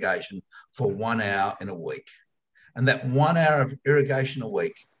his irrigation for 1 hour in a week. And that 1 hour of irrigation a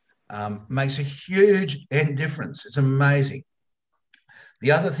week makes a huge end difference. It's amazing.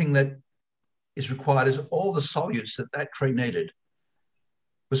 The other thing that is required is all the solutes that tree needed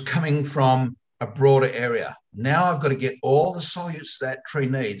was coming from a broader area. Now I've got to get all the solutes that tree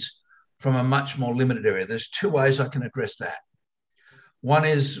needs from a much more limited area. There's 2 ways I can address that. One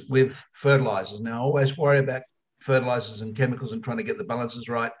is with fertilizers. Now I always worry about fertilizers and chemicals and trying to get the balances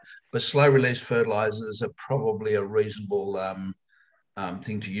right, but slow release fertilizers are probably a reasonable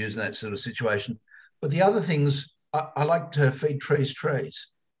thing to use in that sort of situation. But the other things, I like to feed trees trees.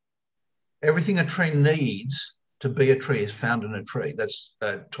 Everything a tree needs to be a tree is found in a tree. That's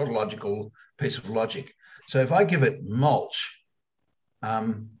a tautological piece of logic. So if I give it mulch,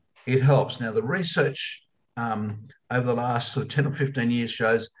 it helps. Now, the research over the last sort of 10 or 15 years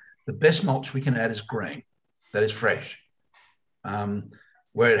shows the best mulch we can add is green, that is fresh,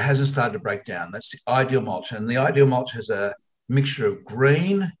 where it hasn't started to break down. That's the ideal mulch. And the ideal mulch has a mixture of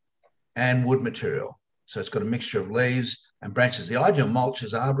green and wood material. So it's got a mixture of leaves and branches. The ideal mulch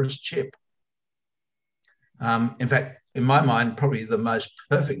is arborist chip. In fact, in my mind, probably the most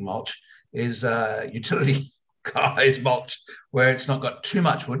perfect mulch is utility guys mulch, where it's not got too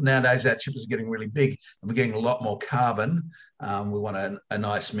much wood. Nowadays, our chippers are getting really big and we're getting a lot more carbon. We want a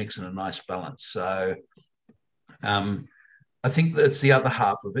nice mix and a nice balance. So I think that's the other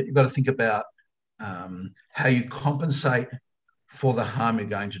half of it. You've got to think about how you compensate for the harm you're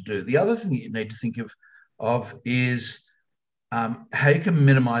going to do. The other thing that you need to think of is how you can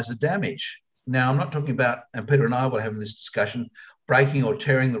minimize the damage. Now, I'm not talking about, and Peter and I were having this discussion, breaking or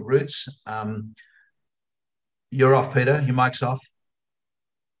tearing the roots. You're off, Peter. Your mic's off.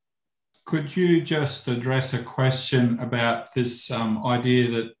 Could you just address a question about this idea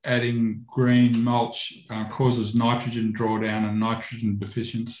that adding green mulch causes nitrogen drawdown and nitrogen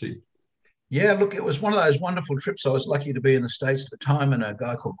deficiency? Yeah, look, it was one of those wonderful trips. I was lucky to be in the States at the time, and a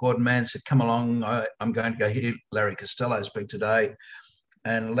guy called Gordon Mann said, come along, I'm going to go hear Larry Costello speak today.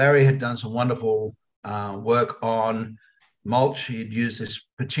 And Larry had done some wonderful work on mulch. He'd used this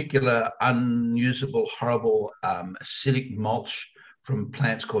particular unusable, horrible acidic mulch from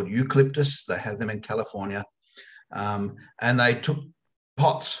plants called eucalyptus. They have them in California. And they took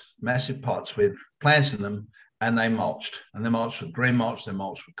pots, massive pots with plants in them, and they mulched. And they mulched with green mulch, they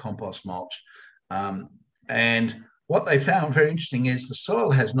mulched with compost mulch. And what they found very interesting is the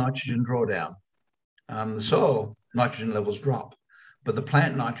soil has nitrogen drawdown. The soil nitrogen levels drop, but the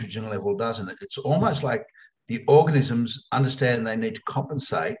plant nitrogen level doesn't. It's almost like the organisms understand they need to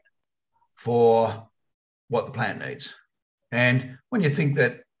compensate for what the plant needs. And when you think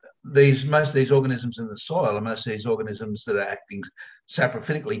that most of these organisms in the soil and most of these organisms that are acting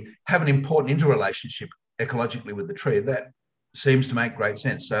saprophytically have an important interrelationship ecologically with the tree, that seems to make great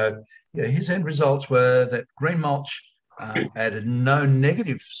sense. So yeah, his end results were that green mulch added no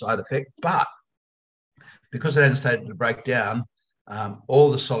negative side effect, but because it hadn't started to break down,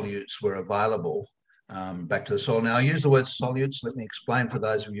 all the solutes were available back to the soil. Now, I use the word solutes. Let me explain for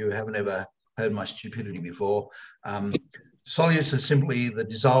those of you who haven't ever heard my stupidity before. Solutes are simply the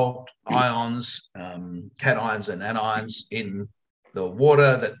dissolved ions, cations and anions in the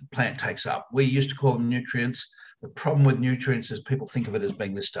water that the plant takes up. We used to call them nutrients. The problem with nutrients is people think of it as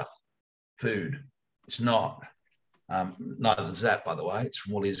being this stuff, food. It's not. Neither is that, by the way. It's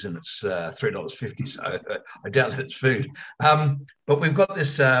from Woolies and it's $3.50, so I doubt that it's food. But we've got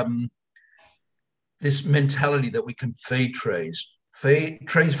this this mentality that we can feed trees.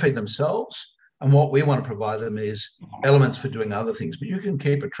 Trees feed themselves, and what we want to provide them is elements for doing other things. But you can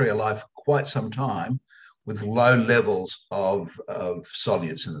keep a tree alive for quite some time with low levels of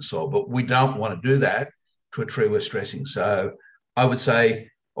solutes in the soil. But we don't want to do that to a tree we're stressing. So I would say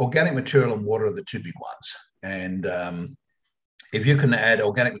organic material and water are the two big ones. And if you can add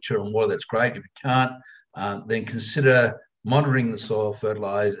organic material and water, that's great. If you can't, then consider monitoring the soil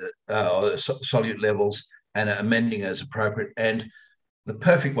fertilizer or solute levels and amending as appropriate. And the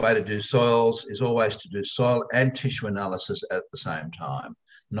perfect way to do soils is always to do soil and tissue analysis at the same time,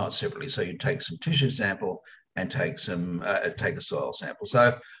 not separately. So you take some tissue sample and take a soil sample.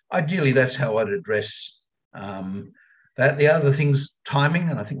 So ideally, that's how I'd address that. The other thing's timing,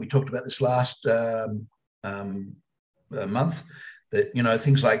 and I think we talked about this last month, that, you know,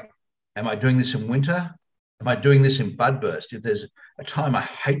 things like, am I doing this in winter? Am I doing this in bud burst? If there's a time I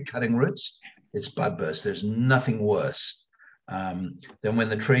hate cutting roots, it's bud burst. There's nothing worse than when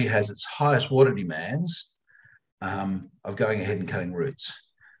the tree has its highest water demands of going ahead and cutting roots.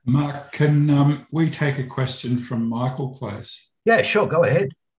 Mark, can we take a question from Michael, please? Yeah, sure. Go ahead.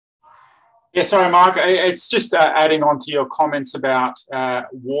 Yeah, sorry, Mark. It's just adding on to your comments about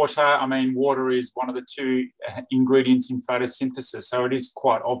water. I mean, water is one of the two ingredients in photosynthesis, so it is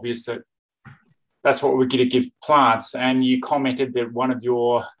quite obvious that that's what we're going to give plants. And you commented that one of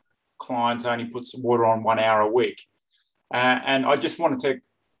your clients only puts water on 1 hour a week. And I just wanted to,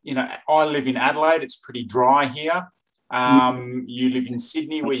 you know, I live in Adelaide. It's pretty dry here. You live in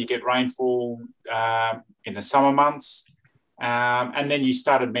Sydney, where you get rainfall in the summer months. And then you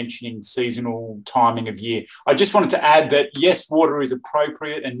started mentioning seasonal timing of year. I just wanted to add that, yes, water is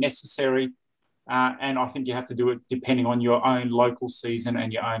appropriate and necessary. And I think you have to do it depending on your own local season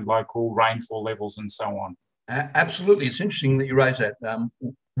and your own local rainfall levels and so on. Absolutely. It's interesting that you raise that.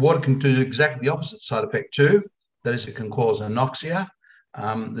 Water can do exactly the opposite side effect too. That is, it can cause anoxia.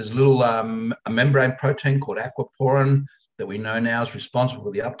 There's a little a membrane protein called aquaporin that we know now is responsible for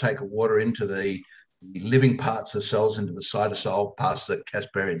the uptake of water into the living parts of the cells, into the cytosol, past the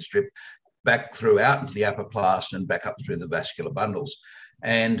Casparian strip, back throughout into the apoplast and back up through the vascular bundles.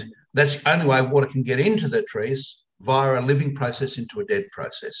 And that's the only way water can get into the trees, via a living process into a dead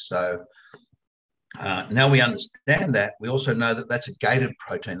process. So now we understand that. We also know that that's a gated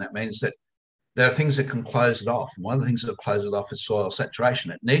protein. That means that there are things that can close it off. And one of the things that close it off is soil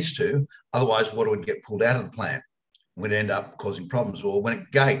saturation. It needs to, otherwise water would get pulled out of the plant. Would end up causing problems. Well, when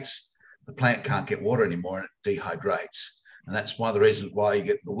it gates, the plant can't get water anymore and it dehydrates. And that's one of the reasons why you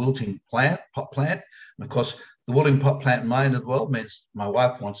get the wilting plant, pot plant. And of course, the wilting pot plant in my end of the world means my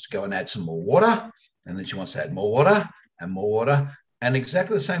wife wants to go and add some more water, and then she wants to add more water and more water. And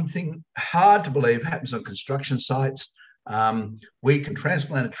exactly the same thing, hard to believe, happens on construction sites. We can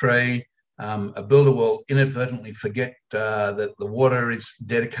transplant a tree. A builder will inadvertently forget that the water is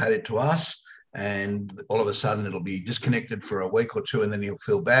dedicated to us, and all of a sudden it'll be disconnected for a week or two, and then he'll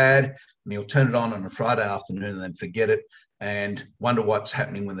feel bad, and he'll turn it on a Friday afternoon and then forget it and wonder what's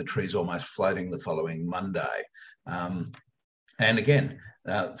happening when the tree's almost floating the following Monday. And again,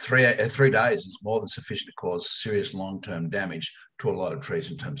 3 days is more than sufficient to cause serious long-term damage to a lot of trees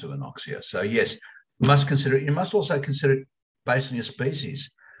in terms of anoxia. So yes, you must consider it. You must also consider it based on your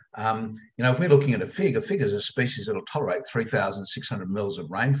species. If we're looking at a fig is a species that will tolerate 3,600 mils of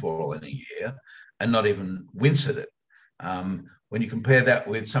rainfall in a year and not even wince at it. When you compare that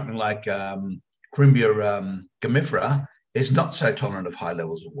with something like Corymbia gamifera, it's not so tolerant of high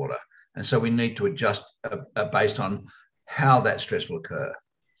levels of water. And so we need to adjust based on how that stress will occur.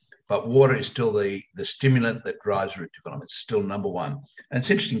 But water is still the stimulant that drives root development. It's still number one. And it's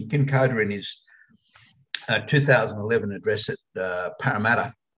interesting, Kim Coder in his 2011 address at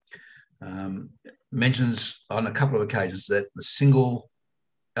Parramatta mentions on a couple of occasions that the single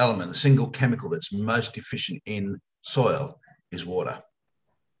element, the single chemical that's most deficient in soil is water.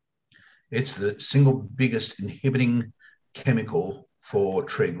 It's the single biggest inhibiting chemical for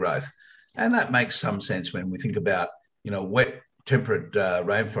tree growth. And that makes some sense when we think about, wet, temperate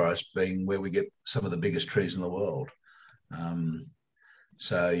rainforest being where we get some of the biggest trees in the world.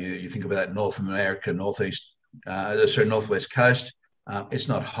 So you think about North America, northwest coast. It's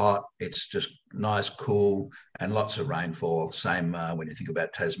not hot. It's just nice, cool, and lots of rainfall. Same when you think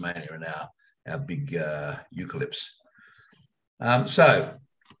about Tasmania and our big eucalypts.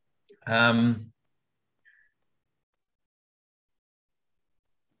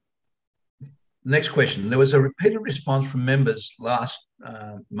 Next question. There was a repeated response from members last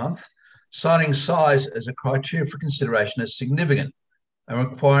month citing size as a criteria for consideration as significant and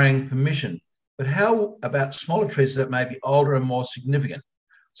requiring permission. But how about smaller trees that may be older and more significant?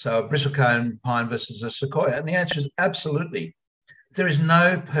 So a bristlecone pine versus a sequoia. And the answer is absolutely. There is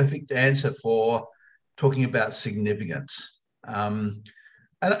no perfect answer for talking about significance. And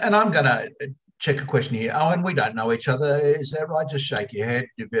I'm going to check a question here. Owen, we don't know each other. Is that right? Just shake your head.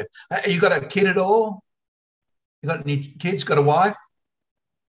 You got a kid at all? You got any kids? Got a wife?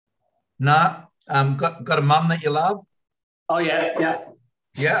 No? Got a mum that you love? Oh, yeah.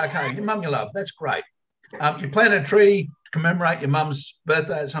 Yeah, okay. Your mum you love. That's great. You plant a tree to commemorate your mum's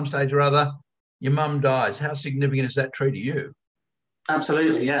birthday at some stage or other. Your mum dies. How significant is that tree to you?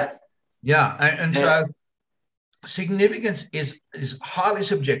 Absolutely, yeah. Yeah, and so significance is highly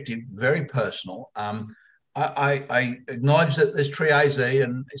subjective, very personal. I acknowledge that there's tree AZ,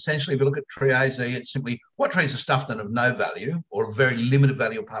 and essentially if you look at tree AZ, it's simply what trees are stuffed and of no value or very limited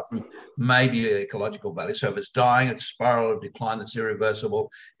value apart from maybe ecological value. So if it's dying, it's a spiral of decline that's irreversible.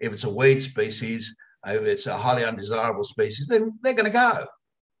 If it's a weed species, if it's a highly undesirable species, then they're going to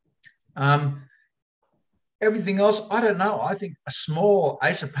go. Everything else, I don't know. I think a small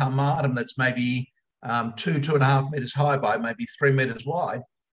Acer palmatum that's maybe 2.5 meters high by maybe 3 meters wide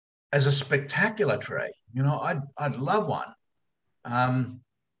as a spectacular tree. I'd love one.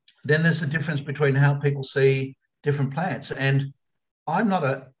 Then there's the difference between how people see different plants. And I'm not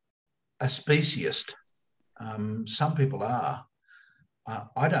a speciesist. Some people are.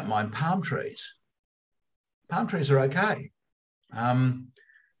 I don't mind palm trees. Palm trees are okay.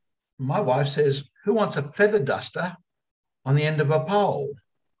 My wife says, who wants a feather duster on the end of a pole?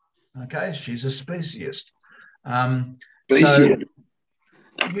 Okay, she's a speciesist. So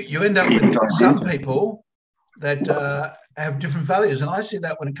you end up with some people that have different values. And I see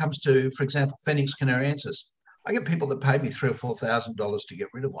that when it comes to, for example, Phoenix canariensis. I get people that pay me $3,000 or $4,000 to get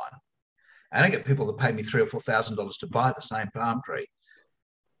rid of one. And I get people that pay me $3,000 or $4,000 to buy the same palm tree.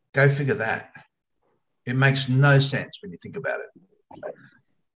 Go figure that. It makes no sense when you think about it.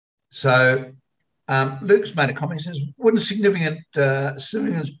 So Luke's made a comment. He says, wouldn't significance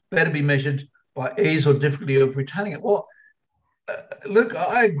better be measured by ease or difficulty of retaining it? Well, Look,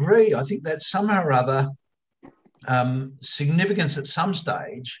 I agree. I think that somehow or other, significance at some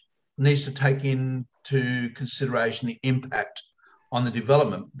stage needs to take into consideration the impact on the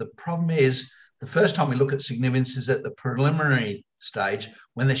development. The problem is the first time we look at significance is at the preliminary stage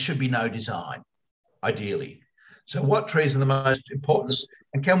when there should be no design, ideally. So what trees are the most important,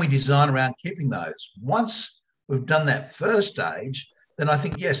 and can we design around keeping those? Once we've done that first stage, then I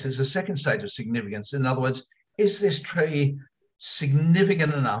think, yes, there's a second stage of significance. In other words, is this tree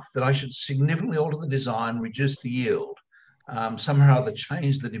significant enough that I should significantly alter the design, reduce the yield, somehow or other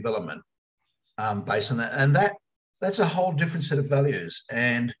change the development based on that? And that's a whole different set of values.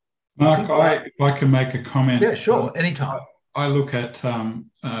 And Mark, if I can make a comment. Yeah, sure, anytime. I look at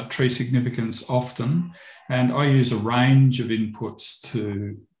tree significance often, and I use a range of inputs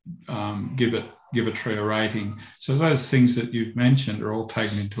to give a tree a rating. So those things that you've mentioned are all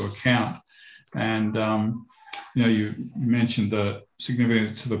taken into account. And you mentioned the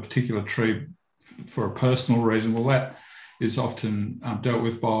significance of a particular tree for a personal reason. Well, that is often dealt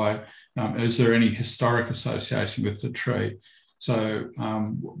with by, is there any historic association with the tree? So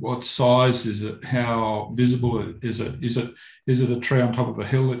what size is it? How visible is it? Is it a tree on top of a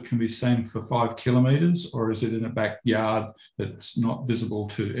hill that can be seen for 5 kilometres, or is it in a backyard that's not visible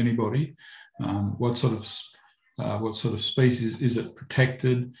to anybody? What sort of species is it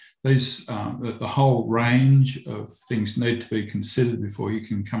protected? These the whole range of things need to be considered before you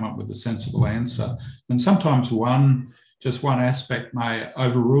can come up with a sensible answer. And sometimes just one aspect may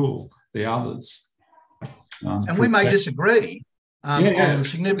overrule the others. And we may disagree on the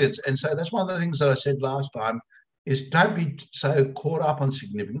significance. And so that's one of the things that I said last time is don't be so caught up on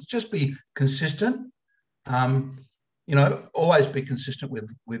significance. Just be consistent. Always be consistent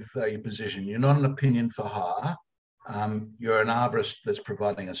with your position. You're not an opinion for hire. You're an arborist that's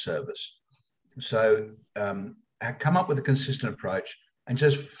providing a service. So come up with a consistent approach and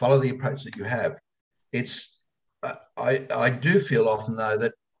just follow the approach that you have. I do feel often, though,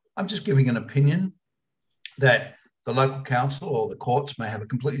 that I'm just giving an opinion that the local council or the courts may have a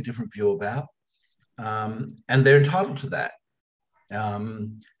completely different view about, and they're entitled to that.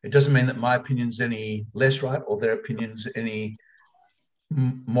 It doesn't mean that my opinion's any less right or their opinion's any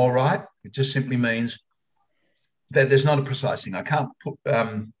more right. It just simply means that there's not a precise thing. I can't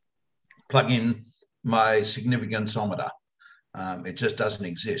plug in my significanceometer. It just doesn't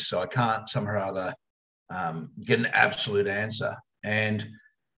exist. So I can't somehow or other get an absolute answer. And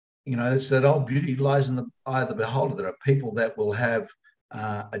it's that old beauty lies in the eye of the beholder. There are people that will have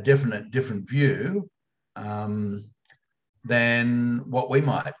a different view than what we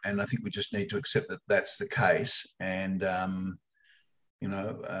might. And I think we just need to accept that that's the case and,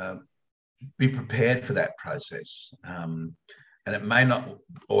 be prepared for that process. And it may not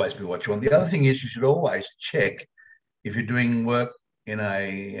always be what you want. The other thing is you should always check if you're doing work in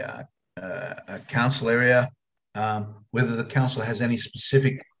a council area, whether the council has any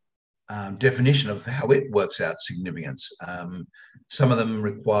specific definition of how it works out significance. Some of them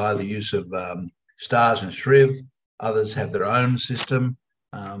require the use of stars and shriv. Others have their own system.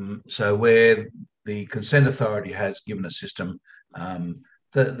 So where the consent authority has given a system,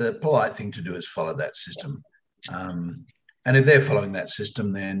 the polite thing to do is follow that system. And if they're following that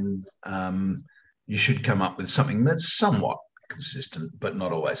system, then you should come up with something that's somewhat consistent, but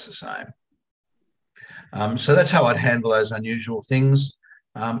not always the same. So that's how I'd handle those unusual things.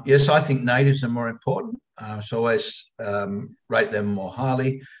 Yes, I think natives are more important. So always rate them more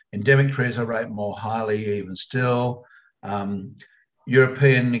highly. Endemic trees I rate more highly, even still.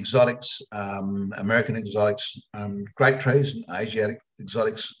 European exotics, American exotics, great trees, and Asiatic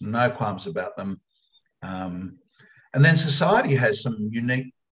exotics, no qualms about them. And then society has some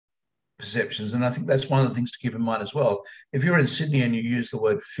unique perceptions, and I think that's one of the things to keep in mind as well. If you're in Sydney and you use the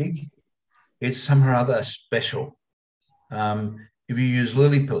word fig, it's somehow or other special. If you use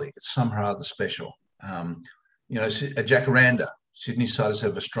lily-pilly, it's somehow or other special. A jacaranda, Sydney-siders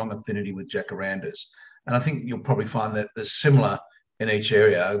have a strong affinity with jacarandas. And I think you'll probably find that there's similar in each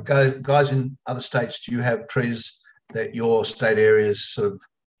area. Guys in other states, do you have trees that your state areas sort of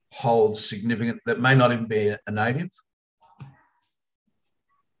hold significant, that may not even be a native?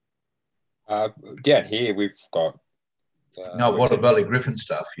 Down here, we've got... Watervalley Griffin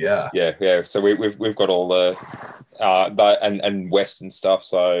stuff, yeah. Yeah. So we've got all the and western stuff.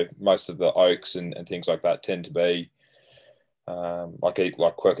 So most of the oaks and things like that tend to be like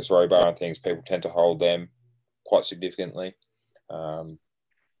Quercus robar and things. People tend to hold them quite significantly, and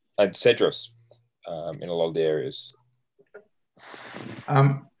cedrus in a lot of the areas.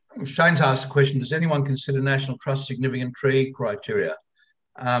 Shane's asked a question: does anyone consider National Trust significant tree criteria?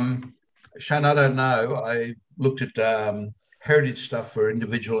 Shane, I don't know. I looked at heritage stuff for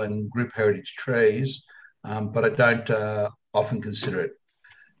individual and group heritage trees, but I don't often consider it.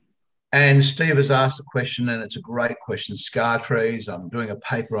 And Steve has asked a question, and it's a great question. Scar trees. I'm doing a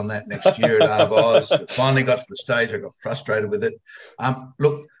paper on that next year at Arbos. I finally got to the stage. I got frustrated with it.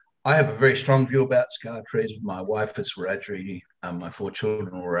 Look, I have a very strong view about scar trees. My wife is Wiradjuri. My 4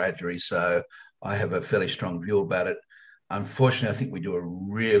 children are Wiradjuri, so I have a fairly strong view about it. Unfortunately, I think we do a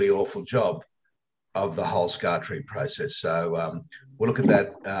really awful job of the whole scar tree process. So we'll look at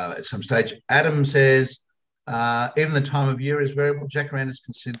that at some stage. Adam says, even the time of year is variable. Jacaranda is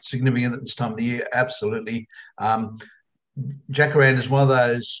considered significant at this time of the year. Absolutely. Jacaranda is one of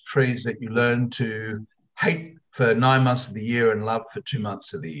those trees that you learn to hate for 9 months of the year and love for 2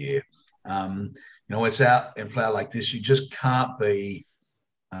 months of the year. It's out in flower like this. You just can't be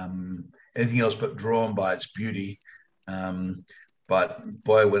anything else but drawn by its beauty. But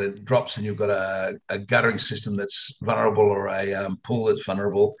boy, when it drops and you've got a guttering system that's vulnerable or a pool that's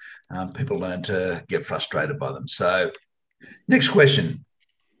vulnerable, people learn to get frustrated by them. So next question.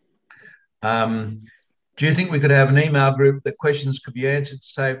 Do you think we could have an email group that questions could be answered to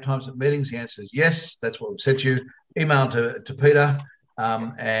save times at meetings? The answer is yes. That's what we've said to you. Email to Peter.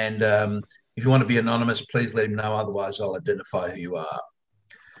 If you want to be anonymous, please let him know. Otherwise, I'll identify who you are.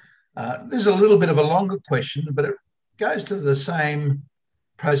 There's a little bit of a longer question, but it goes to the same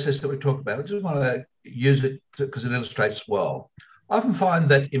process that we talked about. I just want to use it because it illustrates well. I often find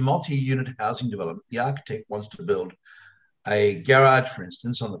that in multi-unit housing development, the architect wants to build a garage, for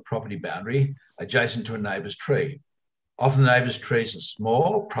instance, on the property boundary adjacent to a neighbour's tree. Often the neighbour's trees are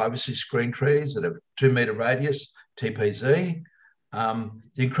small, privacy screen trees that have 2 metre radius, TPZ. The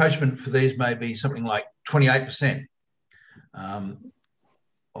encroachment for these may be something like 28%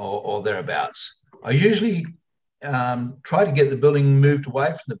 or thereabouts. I usually try to get the building moved away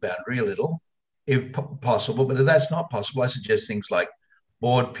from the boundary a little, if possible, but if that's not possible, I suggest things like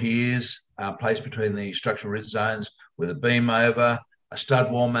board piers placed between the structural root zones with a beam over, a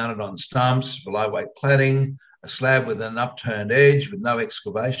stud wall mounted on stumps for low weight cladding, a slab with an upturned edge with no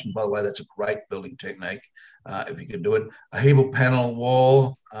excavation. By the way, that's a great building technique if you can do it. A Hebel panel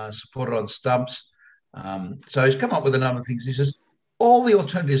wall supported on stumps. So he's come up with a number of things. He says, all the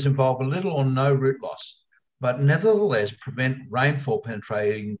alternatives involve a little or no root loss, but nevertheless prevent rainfall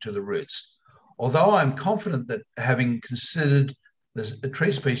penetrating to the roots. Although I'm confident that having considered the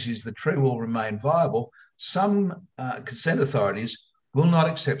tree species, the tree will remain viable, some consent authorities will not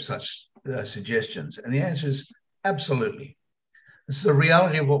accept such suggestions. And the answer is absolutely. This is a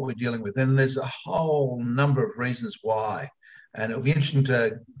reality of what we're dealing with. And there's a whole number of reasons why. And it'll be interesting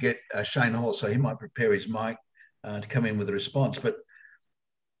to get Shane Hall, so he might prepare his mic to come in with a response. But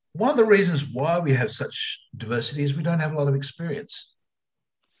one of the reasons why we have such diversity is we don't have a lot of experience.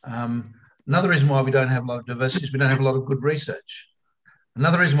 Another reason why we don't have a lot of diversity is we don't have a lot of good research.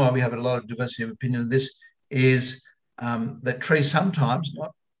 Another reason why we have a lot of diversity of opinion of this is that trees sometimes,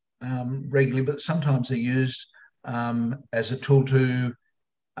 not regularly, but sometimes they're used as a tool to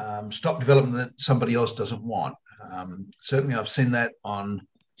stop development that somebody else doesn't want. Certainly I've seen that on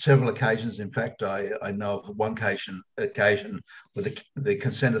several occasions. In fact, I know of one occasion where the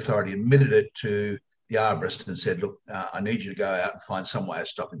consent authority admitted it to the arborist and said, look, I need you to go out and find some way of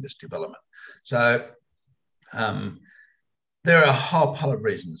stopping this development. So there are a whole pile of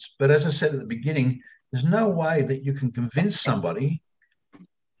reasons. But as I said at the beginning, there's no way that you can convince somebody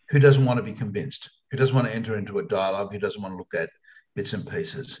who doesn't want to be convinced, who doesn't want to enter into a dialogue, who doesn't want to look at bits and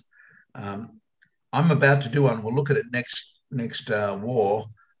pieces. I'm about to do one. We'll look at it next war.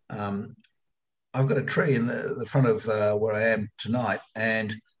 I've got a tree in the front of where I am tonight,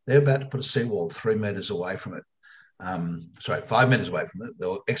 and they're about to put a seawall 3 metres away from it. 5 metres away from it.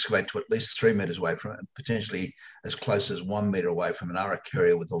 They'll excavate to at least 3 metres away from it, and potentially as close as 1 metre away from an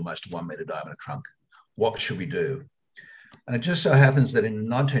araucaria with almost a 1 metre diameter trunk. What should we do? And it just so happens that in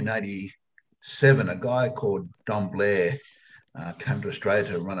 1987, a guy called Don Blair came to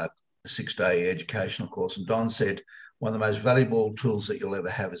Australia to run a 6-day educational course. And Don said, one of the most valuable tools that you'll ever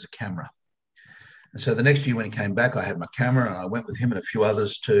have is a camera. And so the next year when he came back, I had my camera and I went with him and a few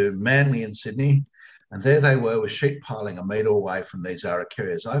others to Manly in Sydney. And there they were with sheet piling 1 metre away from these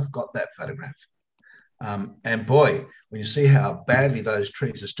araucarias. I've got that photograph. And boy, when you see how badly those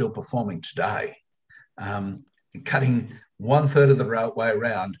trees are still performing today, cutting 1/3 of the way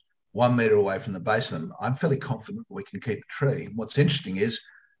around 1 metre away from the base of them, I'm fairly confident we can keep the tree. What's interesting is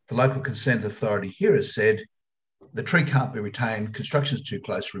the local consent authority here has said the tree can't be retained, construction's too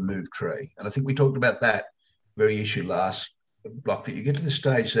close, remove tree. And I think we talked about that very issue last block, that you get to the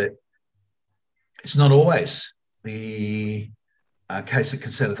stage that it's not always the case that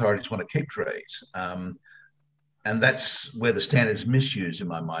consent authorities want to keep trees. and that's where the standard is misused in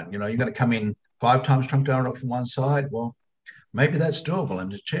my mind. You're going to come in 5 times trunk diameter from one side. Well, maybe that's doable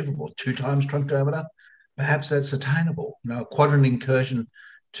and achievable. 2 times trunk diameter, perhaps that's attainable. A quadrant incursion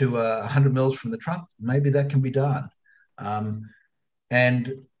to 100 mils from the trunk, maybe that can be done.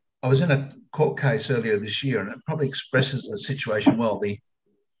 And I was in a court case earlier this year, and it probably expresses the situation well.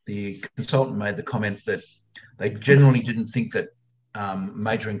 The consultant made the comment that they generally didn't think that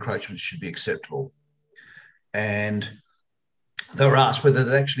major encroachments should be acceptable. And they were asked whether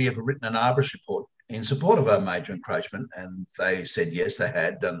they'd actually ever written an arborist report in support of a major encroachment, and they said yes, they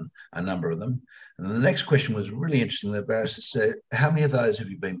had done a number of them. And then the next question was really interesting. The barrister said, how many of those have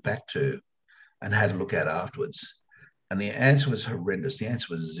you been back to and had a look at afterwards? And the answer was horrendous. The answer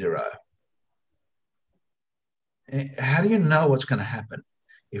was 0. How do you know what's going to happen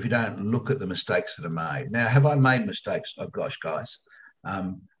if you don't look at the mistakes that are made? Now, have I made mistakes? Oh, gosh, guys.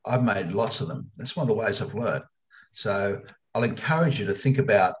 I've made lots of them. That's one of the ways I've learned. So I'll encourage you to think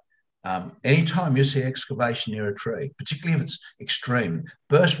about anytime you see excavation near a tree, particularly if it's extreme.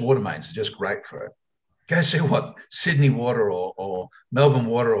 Burst water mains are just great for it. Go see what Sydney Water or Melbourne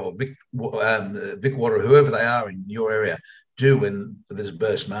Water or Vic Water, whoever they are in your area, do when there's a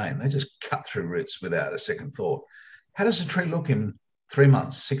burst main. They just cut through roots without a second thought. How does a tree look in 3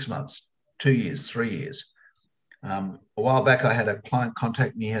 months, 6 months, 2 years, 3 years? A while back, I had a client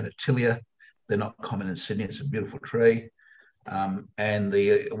contact me. He had a tilia. They're not common in Sydney. It's a beautiful tree. And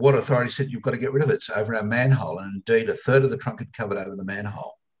the Water Authority said, you've got to get rid of it. It's over our manhole. And indeed, a third of the trunk had covered over the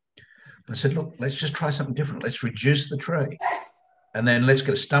manhole. And I said, look, let's just try something different. Let's reduce the tree. And then let's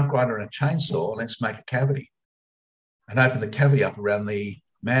get a stump grinder and a chainsaw. Let's make a cavity and open the cavity up around the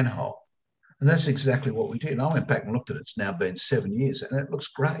manhole. And that's exactly what we did. And I went back and looked at it. It's now been 7 years and it looks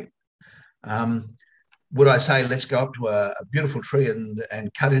great. Would I say, let's go up to a beautiful tree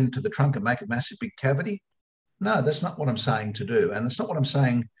and cut into the trunk and make a massive big cavity? No, that's not what I'm saying to do. And it's not what I'm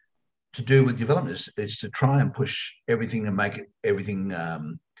saying to do with development. It's to try and push everything and make everything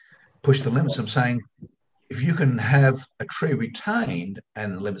push the limits. I'm saying if you can have a tree retained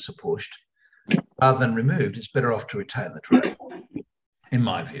and the limits are pushed rather than removed, it's better off to retain the tree, in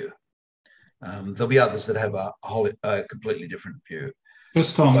my view. There'll be others that have a completely different view.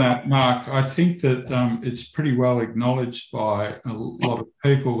 Just on that, Mark, I think that it's pretty well acknowledged by a lot of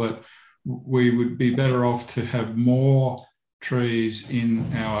people that we would be better off to have more trees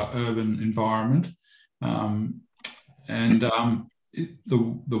in our urban environment.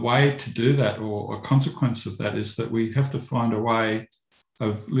 The way to do that, or a consequence of that, is that we have to find a way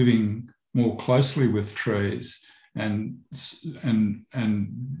of living more closely with trees and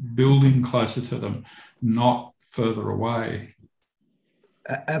building closer to them, not further away.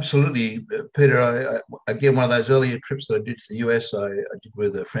 Absolutely, Peter. Again, one of those earlier trips that I did to the US, I did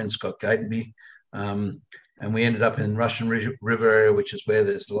with a friend, Scott Gatenby, and we ended up in Russian River area, which is where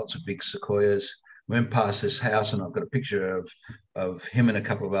there's lots of big sequoias. We went past this house, and I've got a picture of him and a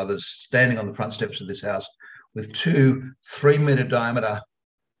couple of others standing on the front steps of this house with 2 3-meter diameter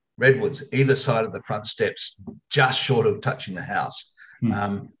redwoods either side of the front steps, just short of touching the house.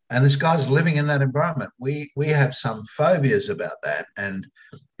 And this guy's living in that environment. We have some phobias about that. And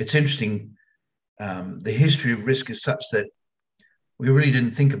it's interesting, the history of risk is such that we really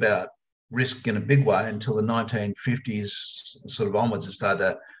didn't think about risk in a big way until the 1950s sort of onwards. It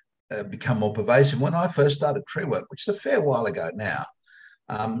started to become more pervasive. When I first started tree work, which is a fair while ago now,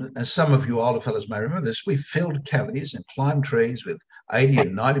 as some of you older fellows may remember this, we filled cavities and climbed trees with 80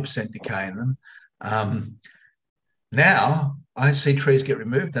 and 90% decay in them. Now I see trees get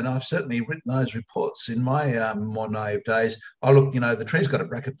removed, and I've certainly written those reports in my more naive days. Oh, look, the tree's got a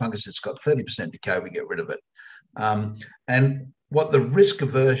bracket fungus, it's got 30% decay, we get rid of it. And what the risk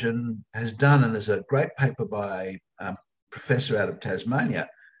aversion has done, and there's a great paper by a professor out of Tasmania,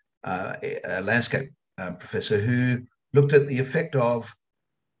 a landscape professor, who looked at the effect of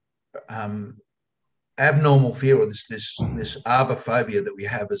abnormal fear, or this arborphobia that we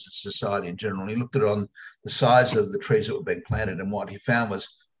have as a society in general. He looked at it on the size of the trees that were being planted, and what he found was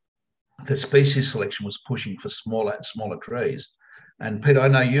that species selection was pushing for smaller and smaller trees. And Peter, I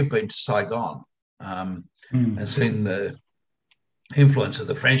know you've been to Saigon and seen the influence of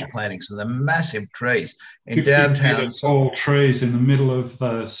the French plantings and the massive trees in downtown. Tall trees in the middle of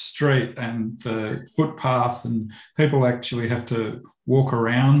the street and the footpath, and people actually have to walk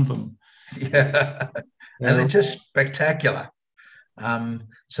around them. Yeah, and they're just spectacular.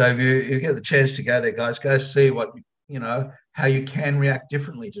 So if you get the chance to go there, guys, go see what, how you can react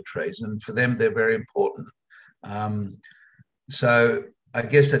differently to trees. And for them, they're very important. So I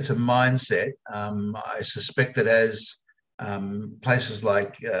guess that's a mindset. I suspect that as places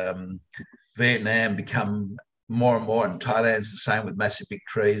like Vietnam become more and more, and Thailand's the same with massive big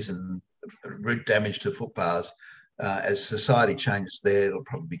trees and root damage to footpaths. As society changes there, it'll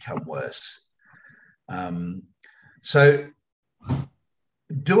probably become worse. So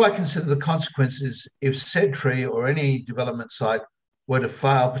do I consider the consequences if said tree or any development site were to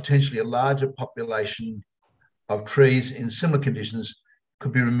fail, potentially a larger population of trees in similar conditions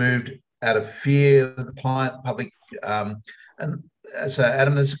could be removed out of fear of the public? And so,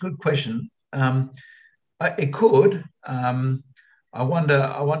 Adam, that's a good question. It could. I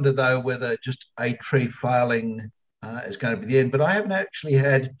wonder though whether just a tree failing is going to be the end. But I haven't actually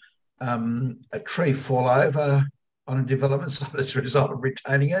had a tree fall over on a development site as a result of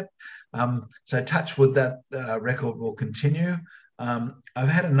retaining it. So touch wood, that record will continue. I've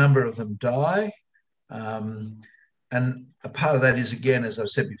had a number of them die. And a part of that is, again, as I've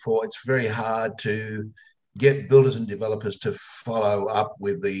said before, it's very hard to get builders and developers to follow up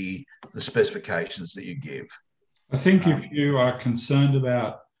with the specifications that you give. I think if you are concerned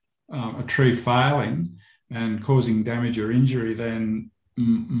about a tree failing and causing damage or injury, then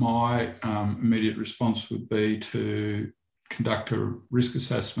my immediate response would be to conduct a risk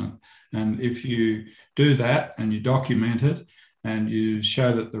assessment. And if you do that and you document it and you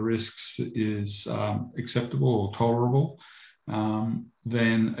show that the risks is acceptable or tolerable,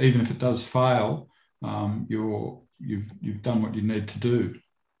 then even if it does fail, you've done what you need to do.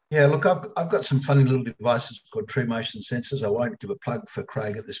 Yeah, look, I've got some funny little devices called tree motion sensors. I won't give a plug for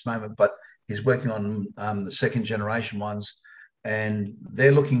Craig at this moment, but he's working on the second generation ones, and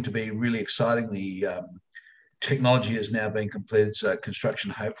they're looking to be really exciting. The technology is now being completed, so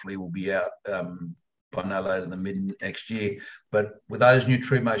construction hopefully will be out by no later than mid next year. But with those new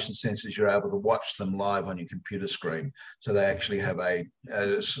tree motion sensors, you're able to watch them live on your computer screen. So they actually have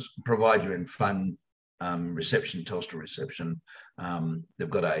provide you in fun reception, Telstra reception. They've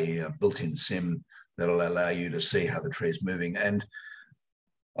got a built-in sim that'll allow you to see how the tree is moving. And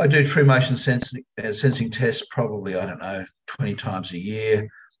I do tree motion sensing tests probably, I don't know, 20 times a year.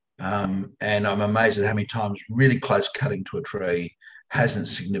 And I'm amazed at how many times really close cutting to a tree hasn't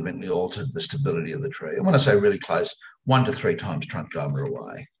significantly altered the stability of the tree. And when I say really close, 1 to 3 times trunk diameter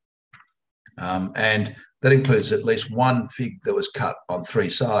away. And that includes at least one fig that was cut on 3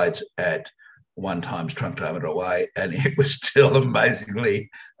 sides at 1 times trunk diameter away, and it was still amazingly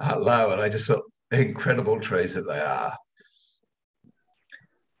low. And I just thought, incredible trees that they are.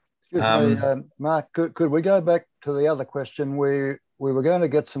 Excuse me, Mark, could we go back to the other question? We were going to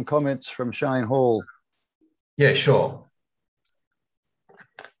get some comments from Shane Hall. Yeah, sure.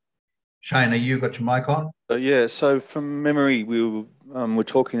 Shane, you got your mic on? Yeah, so from memory, we were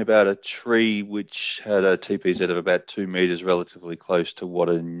talking about a tree which had a TPZ of about 2 metres, relatively close to what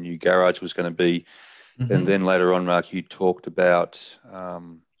a new garage was going to be. Mm-hmm. And then later on, Mark, you talked about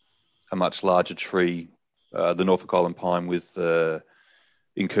a much larger tree, the Norfolk Island pine, with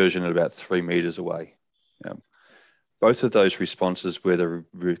incursion at about 3 metres away. Both of those responses where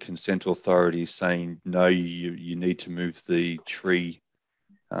the consent authority is saying, no, you need to move the tree,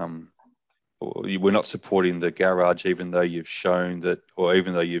 or we're not supporting the garage, even though you've shown that, or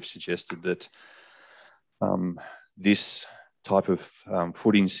even though you've suggested that this type of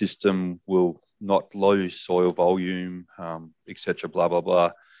footing system will not lose soil volume, etc., blah, blah, blah.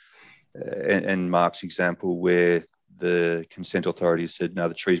 And Mark's example where the consent authority said, no,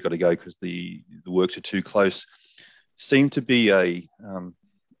 the tree's got to go because the works are too close, seemed to be a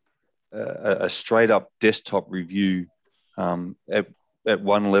straight up desktop review at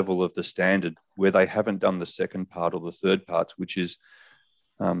one level of the standard, where they haven't done the second part or the third part, which is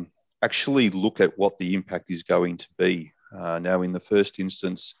actually look at what the impact is going to be. Now, in the first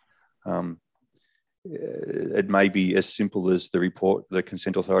instance, it may be as simple as the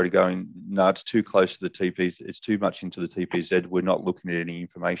consent authority going, no, it's too close to the TPs, it's too much into the TPZ, we're not looking at any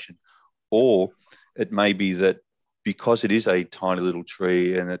information. Or it may be that because it is a tiny little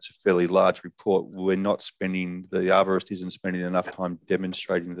tree and it's a fairly large report, the arborist isn't spending enough time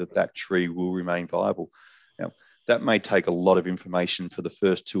demonstrating that that tree will remain viable. Now, that may take a lot of information for the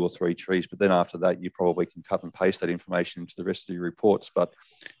first 2 or 3 trees, but then after that, you probably can cut and paste that information into the rest of your reports. But,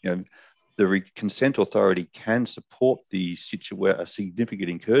 the consent authority can support a significant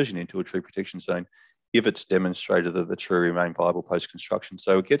incursion into a tree protection zone if it's demonstrated that the tree remain viable post-construction.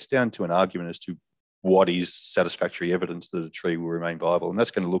 So it gets down to an argument as to what is satisfactory evidence that a tree will remain viable. And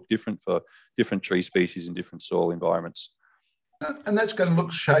that's going to look different for different tree species in different soil environments. And that's going to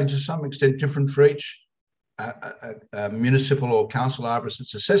look, Shane, to some extent different for each municipal or council arborist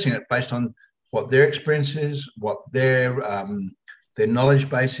that's assessing it based on what their experience is, what their knowledge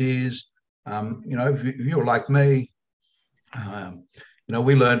base is. If you're like me,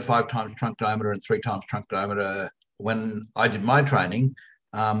 we learned 5 times trunk diameter and 3 times trunk diameter when I did my training.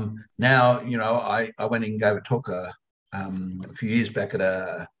 Now, I went and gave a talk a few years back at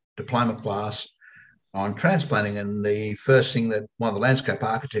a diploma class on transplanting, and the first thing that one of the landscape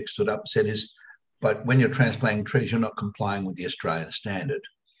architects stood up and said is, but when you're transplanting trees, you're not complying with the Australian standard.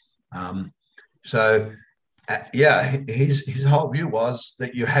 His whole view was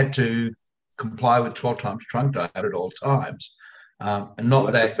that you had to comply with 12 times trunk diameter at all times. And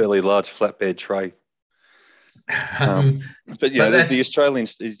not that's a fairly large flatbed tray. But the Australian,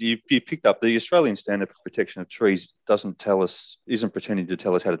 you picked up the Australian standard for protection of trees isn't pretending to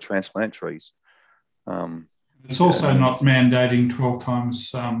tell us how to transplant trees. It's also not mandating 12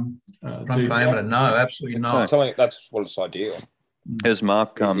 times trunk diameter. No, absolutely not. That's what it's ideal. As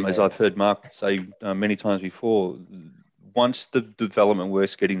as I've heard Mark say many times before, once the development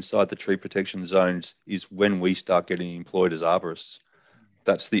works get inside the tree protection zones is when we start getting employed as arborists.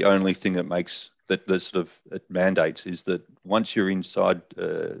 That's the only thing that makes that sort of it mandates is that once you're inside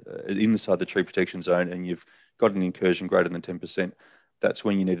the tree protection zone and you've got an incursion greater than 10%, that's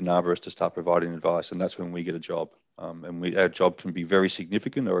when you need an arborist to start providing advice, and that's when we get a job. And our job can be very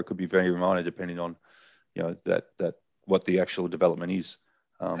significant, or it could be very minor, depending on that what the actual development is.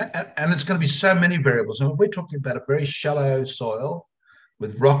 And it's going to be so many variables. I mean, we're talking about a very shallow soil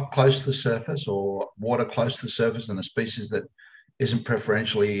with rock close to the surface or water close to the surface, and a species that isn't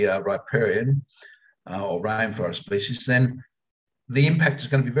preferentially riparian or rainforest species, then the impact is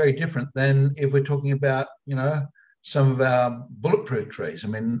going to be very different than if we're talking about, some of our bulletproof trees. I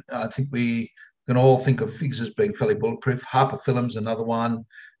mean, I think we can all think of figs as being fairly bulletproof. Harpophyllum's another one.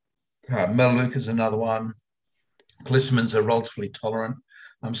 Melaleuca's another one. Callistemons are relatively tolerant.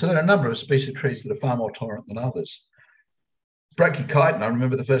 So there are a number of species of trees that are far more tolerant than others. Brachychiton, I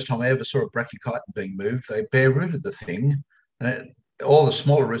remember the first time I ever saw a brachychiton being moved, they bare-rooted the thing, and all the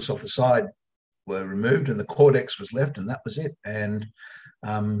smaller roots off the side were removed and the cortex was left, and that was it. And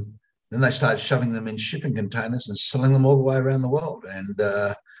then they started shoving them in shipping containers and selling them all the way around the world. And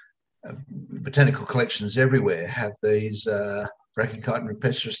botanical collections everywhere have these Brachychiton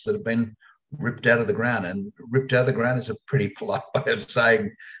rupestris that have been ripped out of the ground, and ripped out of the ground is a pretty polite way of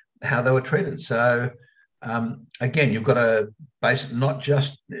saying how they were treated. So again, you've got to base it not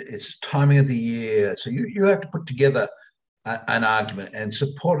just it's timing of the year. So you have to put together an argument and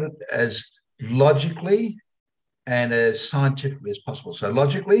support it as logically and as scientifically as possible. So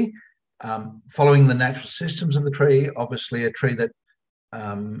logically, following the natural systems of the tree, obviously a tree that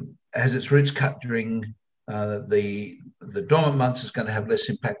has its roots cut during the dormant months is going to have less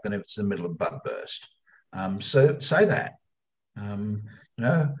impact than if it's in the middle of bud burst. So say that.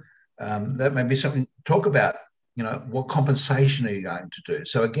 That may be something to talk about. What compensation are you going to do?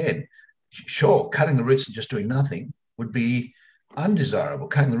 So again, sure, cutting the roots and just doing nothing would be undesirable.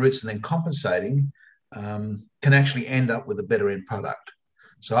 Cutting the roots and then compensating can actually end up with a better end product.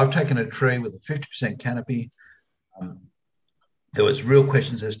 So I've taken a tree with a 50% canopy. There was real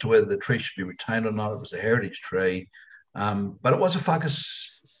questions as to whether the tree should be retained or not. It was a heritage tree, but it was a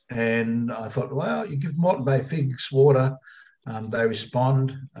ficus. And I thought, well, you give Moreton Bay figs water, they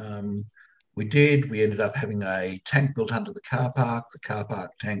respond. We did. We ended up having a tank built under the car park. The car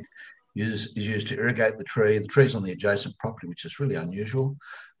park tank is used to irrigate the tree. The tree's on the adjacent property, which is really unusual.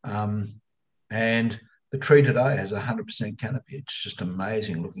 And the tree today has 100% canopy. It's just an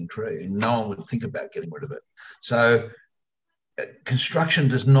amazing looking tree. And no one would think about getting rid of it. So construction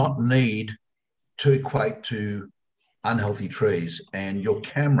does not need to equate to unhealthy trees, and your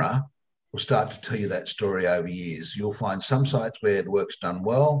camera will start to tell you that story over years. You'll find some sites where the work's done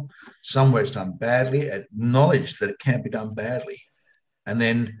well, some where it's done badly, acknowledge that it can't be done badly. And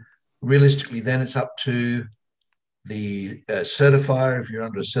then realistically, then it's up to the certifier, if you're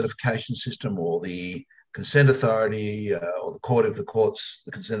under a certification system, or the consent authority, or the court of the courts,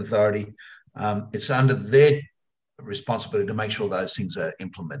 the consent authority. It's under their responsibility to make sure those things are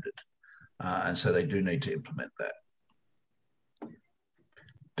implemented. And so they do need to implement that.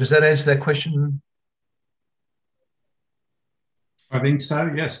 Does that answer that question? I think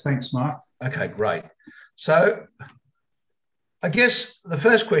so, yes. Thanks, Mark. Okay, great. So I guess the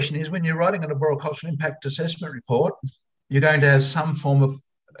first question is, when you're writing an arboricultural impact assessment report, you're going to have some form of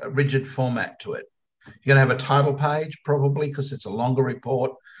rigid format to it. You're going to have a title page, probably, because it's a longer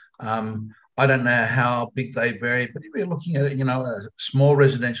report. I don't know how big they vary, but if you're looking at, a small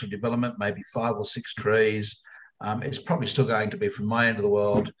residential development, maybe 5 or 6 trees, it's probably still going to be, from my end of the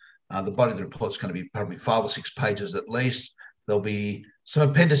world, the body of the report is going to be probably 5 or 6 pages at least. There'll be some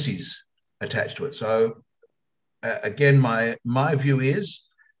appendices attached to it. So again, my view is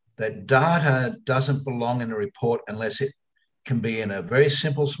that data doesn't belong in a report unless it can be in a very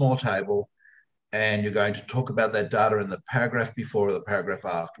simple small table, and you're going to talk about that data in the paragraph before or the paragraph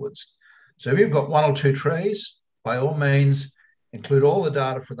afterwards. So if you've got 1 or 2 trees, by all means, include all the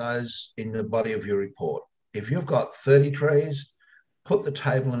data for those in the body of your report. If you've got 30 trees, put the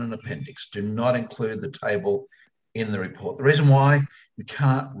table in an appendix. Do not include the table in the report. The reason why, you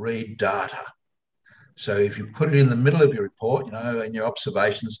can't read data. So if you put it in the middle of your report, in your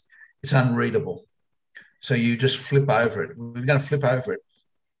observations, it's unreadable. So you just flip over it. If you're going to flip over it,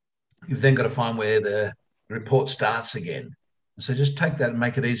 you've then got to find where the report starts again. So just take that and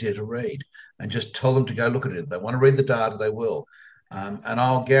make it easier to read, and just tell them to go look at it. If they want to read the data, they will. And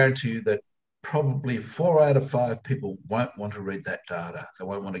I'll guarantee you that probably 4 out of 5 people won't want to read that data. They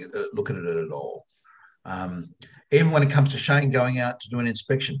won't want to look at it at all. Even when it comes to Shane going out to do an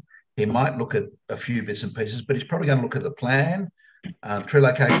inspection, he might look at a few bits and pieces, but he's probably going to look at the plan, tree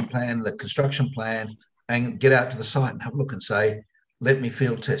location plan, the construction plan, and get out to the site and have a look and say, let me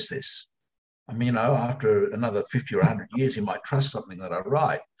field test this. I mean, after another 50 or 100 years, he might trust something that I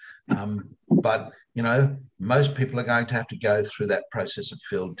write. But, most people are going to have to go through that process of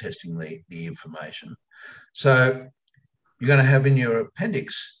field testing the information. So you're going to have in your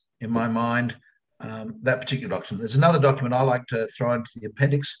appendix, in my mind, that particular document. There's another document I like to throw into the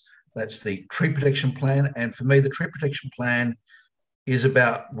appendix. That's the tree protection plan. And for me, the tree protection plan is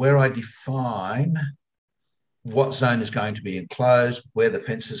about where I define what zone is going to be enclosed, where the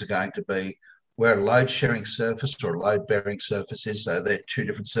fences are going to be, where a load sharing surface or a load bearing surface is. So there are 2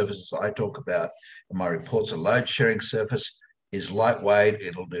 different surfaces I talk about in my reports. A load sharing surface is lightweight.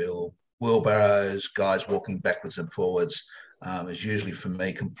 It'll do wheelbarrows, guys walking backwards and forwards. Is usually for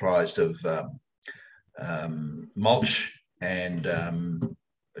me comprised of mulch and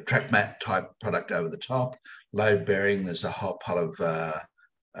a track mat type product over the top. Load bearing, there's a whole pile of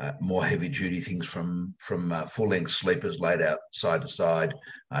more heavy duty things from full length sleepers laid out side to side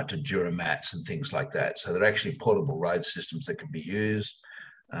to Duramats and things like that. So they're actually portable road systems that can be used.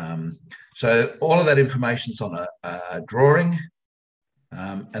 So all of that information's on a drawing.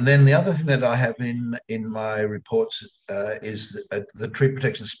 And then the other thing that I have in my reports is the tree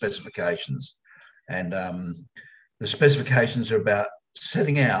protection specifications. And the specifications are about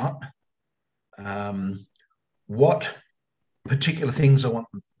setting out what particular things I want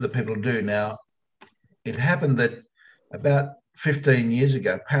the people to do. Now, it happened that about 15 years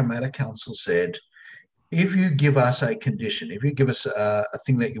ago, Parramatta Council said, if you give us a condition, if you give us a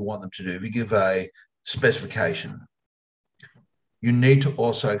thing that you want them to do, if you give a specification, you need to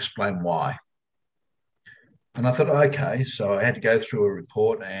also explain why. And I thought, okay, so I had to go through a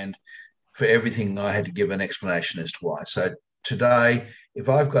report, and for everything I had to give an explanation as to why. So today, if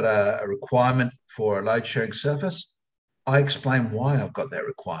I've got a requirement for a load sharing surface, I explain why I've got that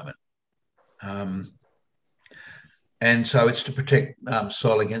requirement. And so it's to protect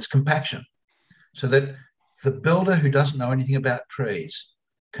soil against compaction, so that the builder who doesn't know anything about trees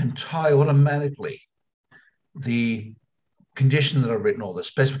can tie automatically the condition that I've written or the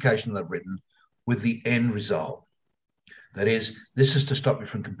specification that I've written with the end result. That is, this is to stop you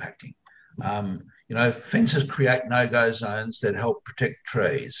from compacting. Fences create no-go zones that help protect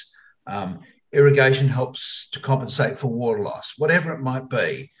trees. Irrigation helps to compensate for water loss, whatever it might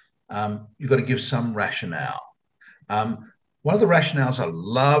be. You've got to give some rationale. One of the rationales I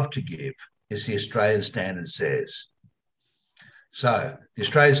love to give is the Australian standard says. So the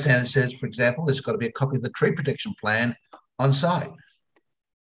Australian standard says, for example, there's got to be a copy of the tree protection plan on site.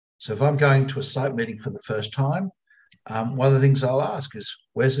 So if I'm going to a site meeting for the first time, one of the things I'll ask is,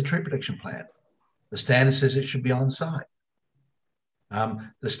 where's the tree protection plan? The standard says it should be on site.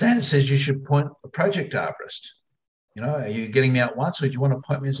 The standard says you should appoint a project arborist. Are you getting me out once, or do you want to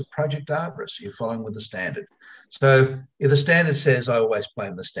appoint me as a project arborist? Are you following with the standard? So if the standard says, I always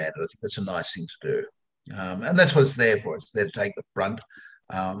blame the standard. I think that's a nice thing to do. And that's what it's there for. It's there to take the brunt.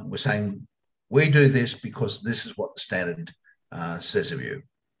 We're saying, we do this because this is what the standard says of you.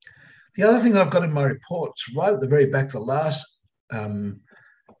 The other thing that I've got in my reports, right at the very back, the last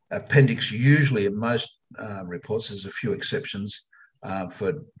appendix, usually in most reports, there's a few exceptions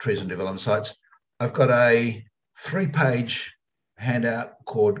for trees and development sites. I've got a 3-page handout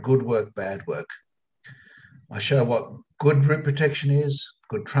called Good Work, Bad Work. I show what good root protection is,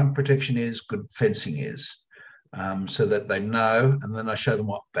 good trunk protection is, good fencing is, so that they know, and then I show them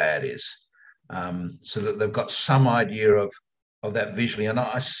what bad is, so that they've got some idea of that visually. And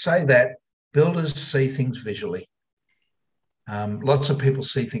I say that builders see things visually. Lots of people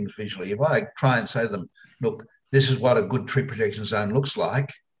see things visually. If I try and say to them, look, this is what a good tree protection zone looks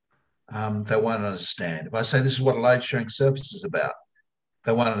like, they won't understand. If I say this is what a load sharing surface is about,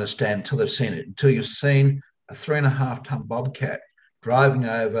 they won't understand until they've seen it. Until you've seen a 3.5-ton bobcat driving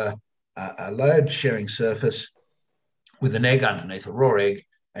over a load sharing surface with an egg underneath, a raw egg,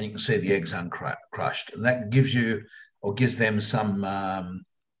 and you can see the eggs uncrushed. And that gives you or gives them some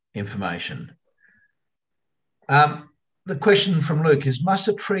information. The question from Luke is, must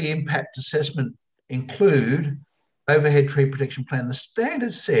a tree impact assessment include overhead tree protection plan? The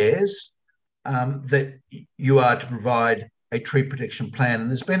standard says that you are to provide a tree protection plan. And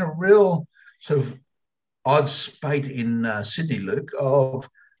there's been a real sort of odd spate in Sydney, Luke, of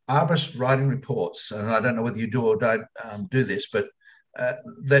arborist writing reports. And I don't know whether you do or don't do this, but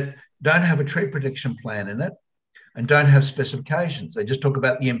that don't have a tree protection plan in it and don't have specifications. They just talk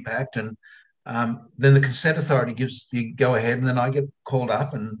about the impact, and then the consent authority gives the go ahead, and then I get called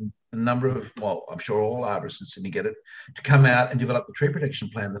up, and a number of, well, I'm sure all arborists in Sydney get it, to come out and develop the tree protection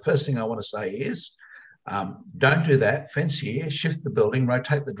plan. The first thing I want to say is, don't do that. Fence here, shift the building,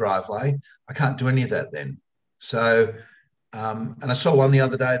 rotate the driveway. I can't do any of that then. So, and I saw one the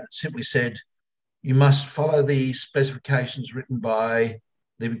other day that simply said, you must follow the specifications written by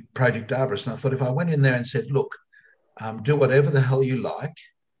the project arborist. And I thought, if I went in there and said, look, do whatever the hell you like,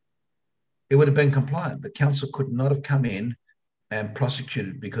 it would have been compliant. The council could not have come in and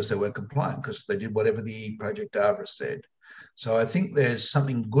prosecuted because they weren't compliant, because they did whatever the project arborist said. So I think there's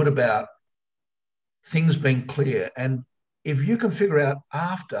something good about things being clear. And if you can figure out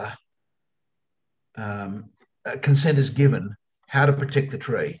after consent is given how to protect the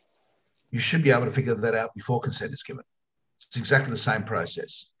tree, you should be able to figure that out before consent is given. It's exactly the same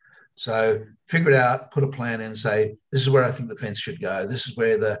process. So figure it out, put a plan in and say, this is where I think the fence should go. This is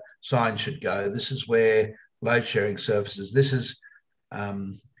where the sign should go. This is where load sharing surfaces. This is,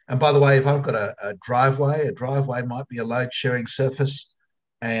 and by the way, if I've got a driveway might be a load sharing surface,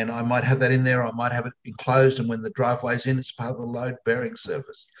 and I might have that in there. I might have it enclosed, and when the driveway's in, it's part of the load bearing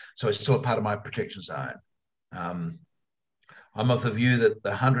surface. So it's still a part of my protection zone. I'm of the view that the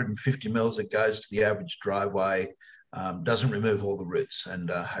 150 mils that goes to the average driveway doesn't remove all the roots, and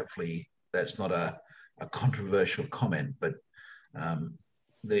hopefully that's not a controversial comment, but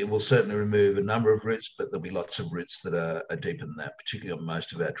they will certainly remove a number of roots, but there'll be lots of roots that are deeper than that, particularly on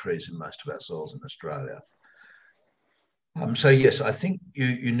most of our trees and most of our soils in Australia. So yes, I think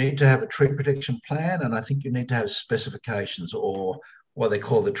you need to have a tree protection plan, and I think you need to have specifications, or what they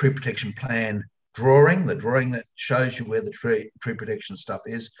call the tree protection plan drawing, the drawing that shows you where the tree protection stuff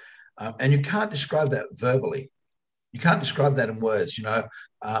is. And you can't describe that verbally. You can't describe that in words, you know.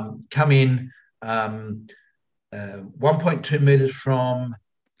 Come in 1.2 meters from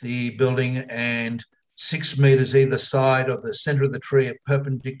the building and 6 meters either side of the center of the tree at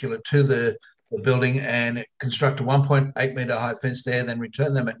perpendicular to the building, and construct a 1.8 meter high fence there, then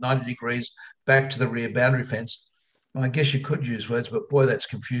return them at 90 degrees back to the rear boundary fence. Well, I guess you could use words, but boy, that's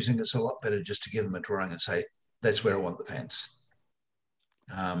confusing. It's a lot better just to give them a drawing and say, that's where I want the fence.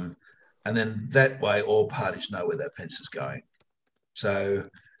 And then that way, all parties know where that fence is going. So,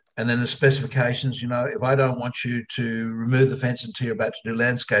 and then the specifications, you know, if I don't want you to remove the fence until you're about to do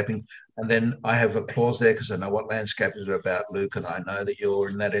landscaping, and then I have a clause there because I know what landscapers are about, Luke, and I know that you're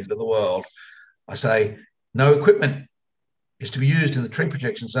in that end of the world. I say, no equipment is to be used in the tree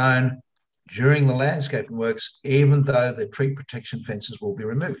protection zone during the landscaping works, even though the tree protection fences will be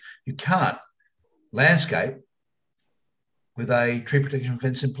removed. You can't landscape with a tree protection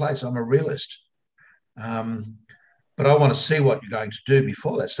fence in place. I'm a realist. But I want to see what you're going to do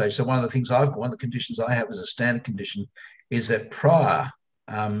before that stage. So one of the things one of the conditions I have as a standard condition is that prior,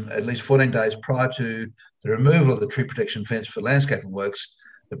 at least 14 days prior to the removal of the tree protection fence for landscaping works,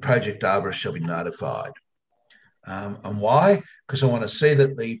 the project arborist shall be notified. And why? Because I want to see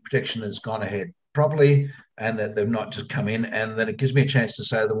that the protection has gone ahead properly and that they've not just come in, and then it gives me a chance to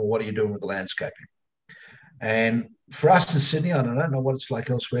say to them, well, what are you doing with the landscaping? And for us in Sydney, I don't know what it's like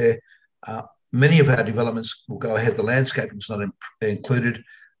elsewhere, many of our developments will go ahead, the landscaping is not included,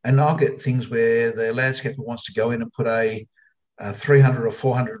 and I'll get things where the landscaper wants to go in and put a 300 or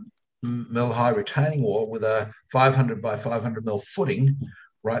 400 mil high retaining wall with a 500 by 500 mil footing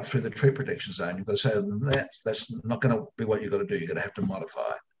right through the tree protection zone. You've got to say that's not going to be what you've got to do. You're going to have to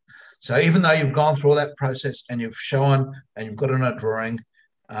modify. So even though you've gone through all that process and you've shown and you've got it on a drawing,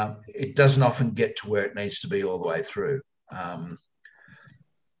 it doesn't often get to where it needs to be all the way through.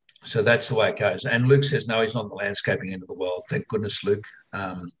 So that's the way it goes. And Luke says, no, he's not the landscaping end of the world. Thank goodness, Luke.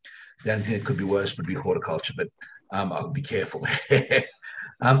 The only thing that could be worse would be horticulture, but I'll be careful there.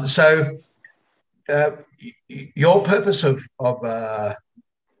 So your purpose of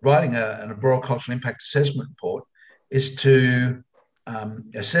writing an arboricultural impact assessment report is to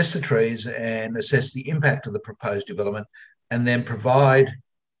assess the trees and assess the impact of the proposed development, and then provide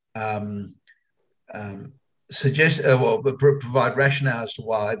provide rationale as to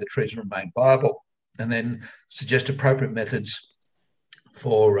why the trees remain viable, and then suggest appropriate methods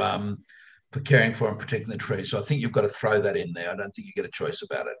for caring for and protecting the trees. So I think you've got to throw that in there. I don't think you get a choice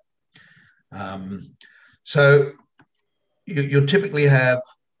about it. So you'll typically have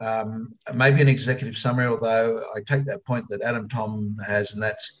maybe an executive summary, although I take that point that Adam Tom has, and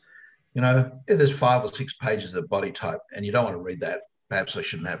that's, if there's 5 or 6 pages of body type and you don't want to read that, perhaps I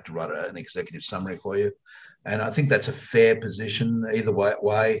shouldn't have to write an executive summary for you. And I think that's a fair position. Either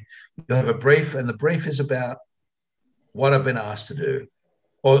way, you'll have a brief, and the brief is about what I've been asked to do,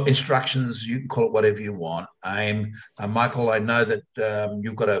 or instructions. You can call it whatever you want. Michael, I know that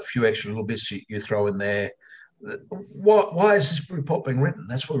you've got a few extra little bits you throw in there. Why is this report being written?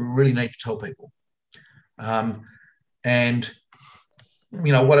 That's what we really need to tell people. And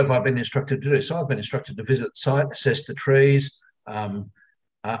what have I been instructed to do? So I've been instructed to visit the site, assess the trees,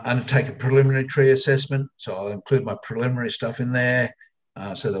 undertake a preliminary tree assessment. So I'll include my preliminary stuff in there.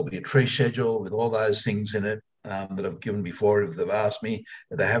 So there'll be a tree schedule with all those things in it that I've given before if they've asked me.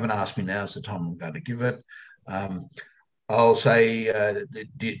 If they haven't asked me, now's the time I'm going to give it. I'll say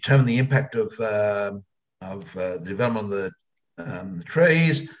determine the impact of the development of the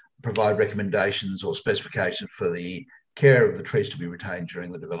trees, provide recommendations or specifications for the care of the trees to be retained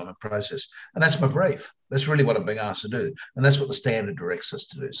during the development process. And that's my brief. That's really what I'm being asked to do. And that's what the standard directs us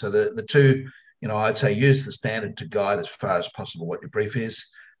to do. So the two, I'd say use the standard to guide as far as possible what your brief is.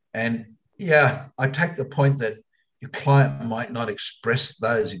 And yeah, I take the point that your client might not express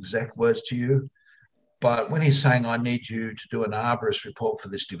those exact words to you, but when he's saying, I need you to do an arborist report for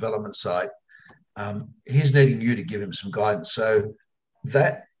this development site, he's needing you to give him some guidance. So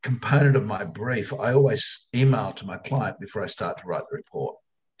that component of my brief, I always email to my client before I start to write the report.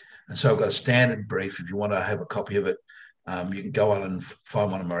 And so I've got a standard brief. If you want to have a copy of it, you can go on and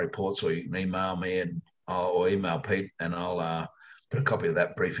find one of my reports, or you can email me or email Pete, and I'll put a copy of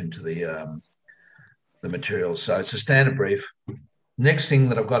that brief into the materials. So it's a standard brief. Next thing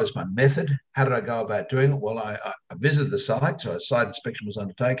that I've got is my method. How did I go about doing it? Well, I visited the site, so a site inspection was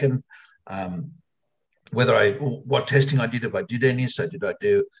undertaken. What testing I did, if I did any. So did I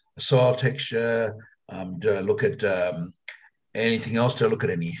do a soil texture? Did I look at anything else? Did I look at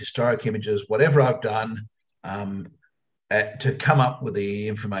any historic images? Whatever I've done to come up with the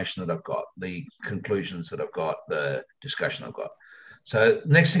information that I've got, the conclusions that I've got, the discussion I've got. So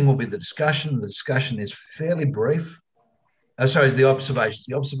next thing will be the discussion. The discussion is fairly brief. The observations.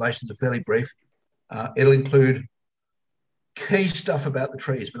 The observations are fairly brief. It'll include key stuff about the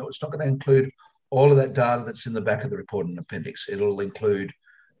trees, but it's not going to include all of that data that's in the back of the report and appendix. It'll include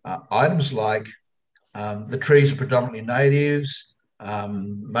items like the trees are predominantly natives,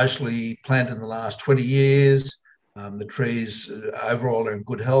 mostly planted in the last 20 years. The trees overall are in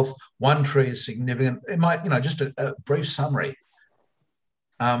good health. One tree is significant. It might, just a brief summary.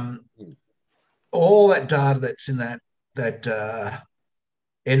 All that data that's in that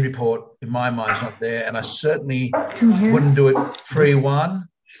end report, in my mind, is not there. And I certainly wouldn't do it 3-1.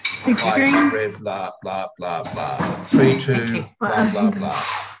 Big screen. Red, blah, blah, blah, blah. 3-2, blah, blah, blah.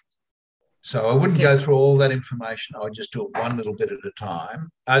 So I wouldn't go through all that information. I would just do it one little bit at a time.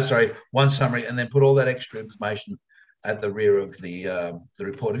 One summary, and then put all that extra information at the rear of the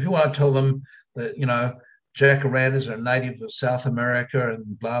report. If you want to tell them that, jacarandas are a native of South America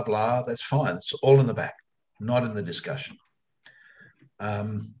and blah, blah, that's fine. It's all in the back, not in the discussion.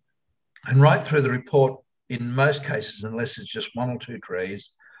 And right through the report, in most cases, unless it's just 1 or 2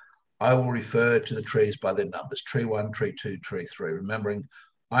 trees, I will refer to the trees by their numbers, tree 1, tree 2, tree 3, remembering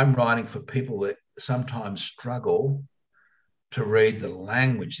I'm writing for people that sometimes struggle to read the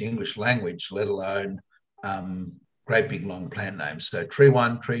language, the English language, let alone great big long plant names. So tree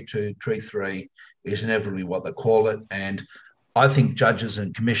 1, tree 2, tree 3 is inevitably what they call it. And I think judges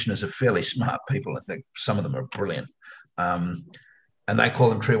and commissioners are fairly smart people. I think some of them are brilliant. And they call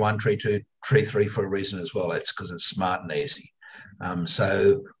them tree 1, tree 2, tree 3 for a reason as well. It's because it's smart and easy.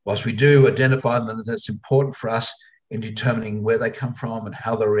 So whilst we do identify them, that's important for us in determining where they come from and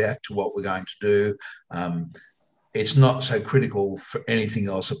how they react to what we're going to do. It's not so critical for anything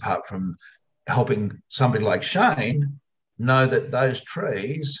else apart from helping somebody like Shane know that those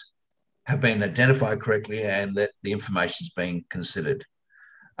trees have been identified correctly and that the information is being considered.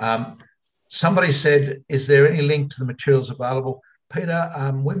 Somebody said, is there any link to the materials available? Peter,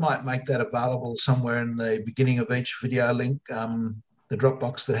 we might make that available somewhere in the beginning of each video link, the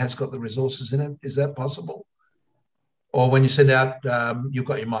Dropbox that has got the resources in it. Is that possible? Or when you send out, you've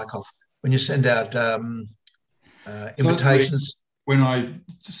got your mic off, when you send out invitations. when I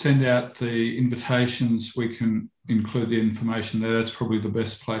send out the invitations, we can include the information there. That's probably the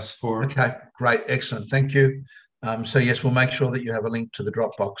best place for it. Okay, great, excellent, thank you. So yes, we'll make sure that you have a link to the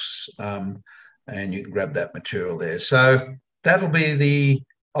Dropbox and you can grab that material there. So that'll be the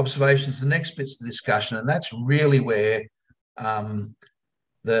observations. The next bit's the discussion, and that's really where the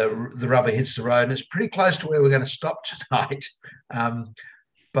rubber hits the road, and it's pretty close to where we're going to stop tonight.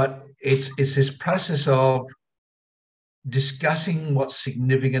 But it's this process of discussing what's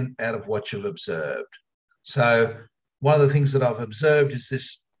significant out of what you've observed. So one of the things that I've observed is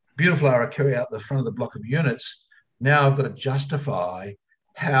this beautiful aracari out the front of the block of units. Now I've got to justify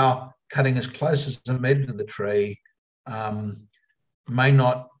how cutting as close as a metre to the tree may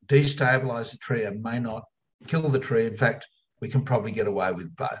not destabilise the tree and may not kill the tree. In fact, we can probably get away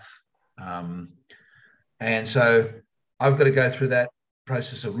with both. And so I've got to go through that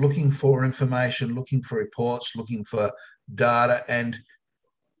process of looking for information, looking for reports, looking for data. And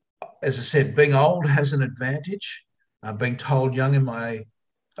as I said, being old has an advantage. Being told young in my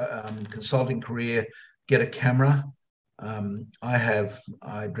consulting career, get a camera.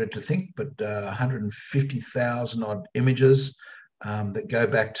 I dread to think, but 150,000 odd images that go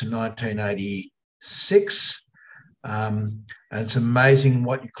back to 1986. And it's amazing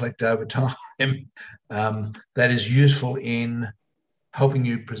what you collect over time that is useful in helping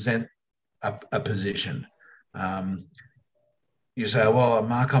you present a position. You say, well,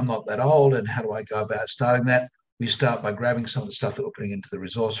 Mark, I'm not that old, and how do I go about starting that? We start by grabbing some of the stuff that we're putting into the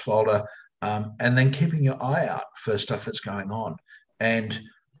resource folder and then keeping your eye out for stuff that's going on. And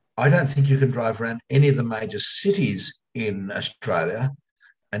I don't think you can drive around any of the major cities in Australia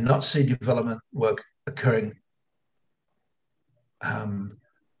and not see development work occurring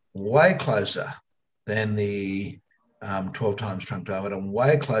way closer than the 12 times trunk diameter and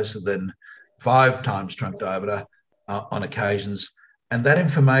way closer than 5 times trunk diameter on occasions. And that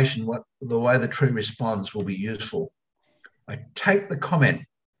information, the way the tree responds, will be useful. I take the comment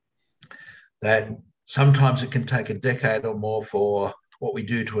that sometimes it can take a decade or more for what we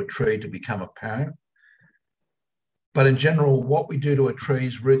do to a tree to become apparent. But in general, what we do to a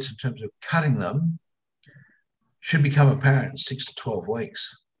tree's roots in terms of cutting them should become apparent in 6 to 12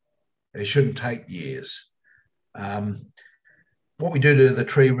 weeks. It shouldn't take years. What we do to the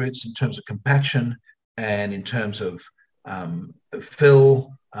tree roots in terms of compaction and in terms of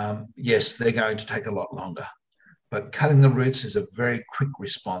fill, yes, they're going to take a lot longer. But cutting the roots is a very quick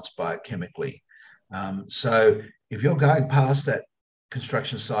response biochemically. So if you're going past that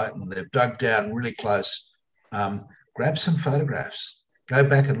construction site and they've dug down really close, grab some photographs. Go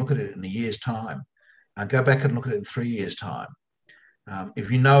back and look at it in a year's time. Go back and look at it in 3 years' time. If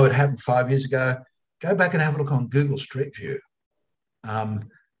you know it happened 5 years ago, go back and have a look on Google Street View.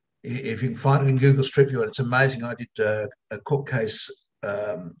 If you can find it in Google Street View, and it's amazing. I did a court case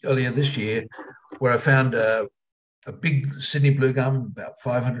earlier this year where I found a big Sydney blue gum, about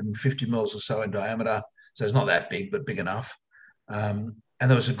 550 mils or so in diameter. So it's not that big, but big enough. And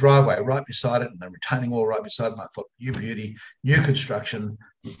there was a driveway right beside it and a retaining wall right beside it. And I thought, you beauty, new construction.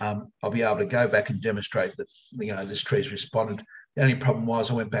 I'll be able to go back and demonstrate that, you know, this tree's responded. The only problem was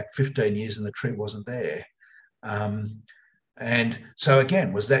I went back 15 years and the tree wasn't there. And so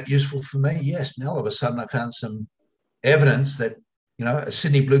again, was that useful for me? Yes. Now all of a sudden I found some evidence that, you know, a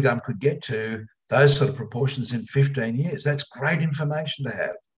Sydney blue gum could get to those sort of proportions in 15 years. That's great information to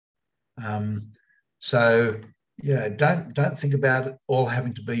have. So yeah, don't think about it all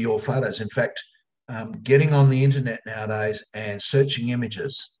having to be your photos. In fact, getting on the internet nowadays and searching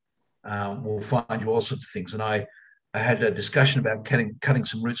images will find you all sorts of things. And I had a discussion about cutting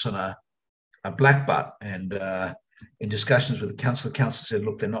some roots on a black butt, and in discussions with the council said,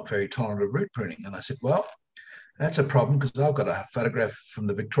 look, they're not very tolerant of root pruning. And I said, well, that's a problem because I've got a photograph from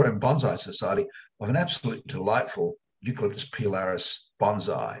the Victorian Bonsai Society of an absolutely delightful Eucalyptus pilaris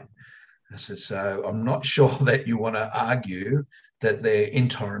bonsai. I said, so I'm not sure that you want to argue that they're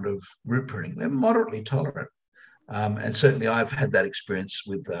intolerant of root pruning. They're moderately tolerant. And certainly I've had that experience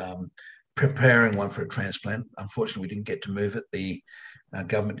with preparing one for a transplant. Unfortunately, we didn't get to move it. The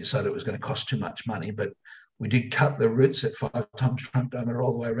government decided it was going to cost too much money, but we did cut the roots at 5 times trunk diameter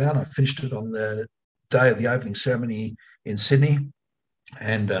all the way around. I finished it on the day of the opening ceremony in Sydney,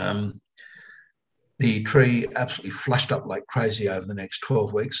 and the tree absolutely flushed up like crazy over the next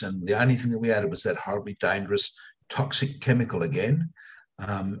 12 weeks. And the only thing that we added was that horribly dangerous toxic chemical again.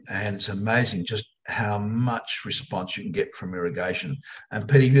 And it's amazing just how much response you can get from irrigation. And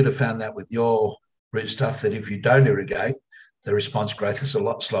Peter, you'd have found that with your root stuff, that if you don't irrigate, the response growth is a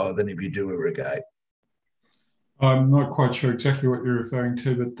lot slower than if you do irrigate. I'm not quite sure exactly what you're referring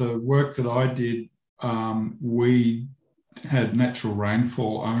to, but the work that I did, we had natural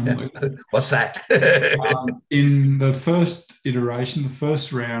rainfall only. What's that? In the first iteration, the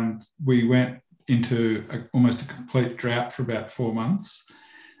first round, we went into almost a complete drought for about 4 months.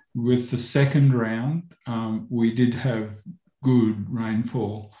 With the second round, we did have good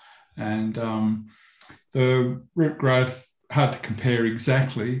rainfall, and the root growth, hard to compare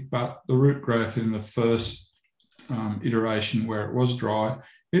exactly, but the root growth in the first iteration where it was dry,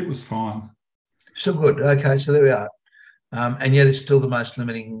 it was fine. So good. Okay, so there we are. And yet it's still the most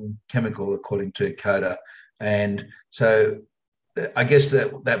limiting chemical according to CODA. And so I guess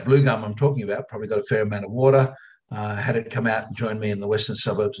that blue gum I'm talking about probably got a fair amount of water. Had it come out and join me in the western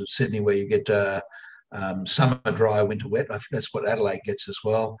suburbs of Sydney, where you get summer dry, winter wet. I think that's what Adelaide gets as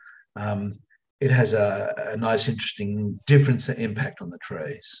well. It has a nice, interesting difference in impact on the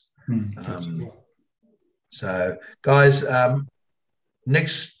trees. So, guys,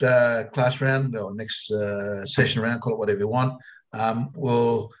 next class round or next session round, call it whatever you want,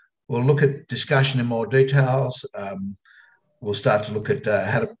 we'll look at discussion in more details. We'll start to look at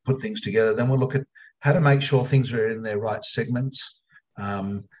how to put things together. Then we'll look at how to make sure things are in their right segments.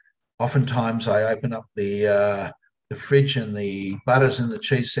 Oftentimes I open up the fridge and the butter's in the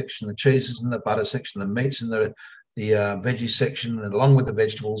cheese section, the cheese is in the butter section, the meat's in the veggie section, and along with the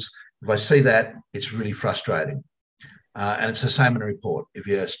vegetables. If I see that, it's really frustrating. And it's the same in a report. If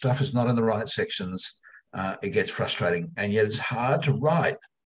your stuff is not in the right sections, it gets frustrating. And yet it's hard to write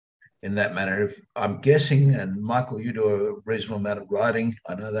in that manner. If I'm guessing, and Michael, you do a reasonable amount of writing,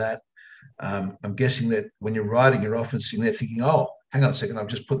 I know that. I'm guessing that when you're writing, you're often sitting there thinking, oh, hang on a second, I've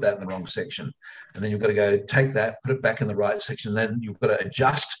just put that in the wrong section. And then you've got to go take that, put it back in the right section. And then you've got to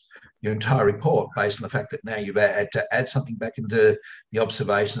adjust your entire report based on the fact that now you've had to add something back into the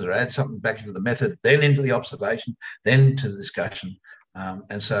observations or add something back into the method, then into the observation, then to the discussion.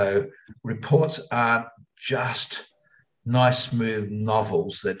 And so reports aren't just nice, smooth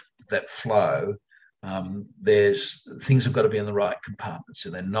novels that flow. There's things have got to be in the right compartments.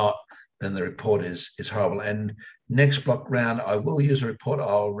 If they're not, then the report is horrible. And next block round, I will use a report.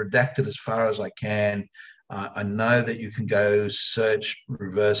 I'll redact it as far as I can. I know that you can go search,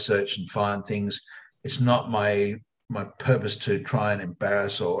 reverse search, and find things. It's not my purpose to try and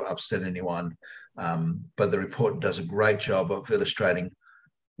embarrass or upset anyone, but the report does a great job of illustrating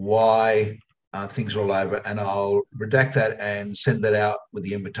why things are all over, and I'll redact that and send that out with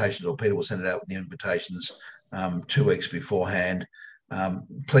the invitations, or Peter will send it out with the invitations 2 weeks beforehand.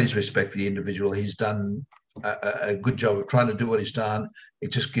 Please respect the individual. He's done a good job of trying to do what he's done. It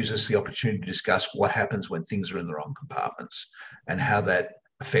just gives us the opportunity to discuss what happens when things are in the wrong compartments and how that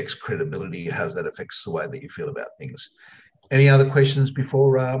affects credibility, how that affects the way that you feel about things. Any other questions before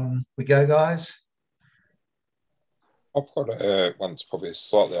we go, guys? I've got one that's probably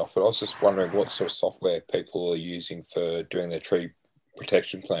slightly off, but I was just wondering what sort of software people are using for doing their tree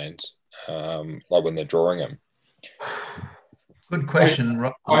protection plans, like when they're drawing them. Good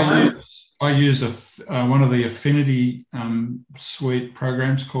question. I use one of the Affinity suite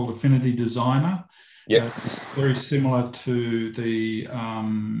programs called Affinity Designer. Yep. It's very similar to the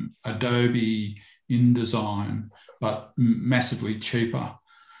Adobe InDesign, but massively cheaper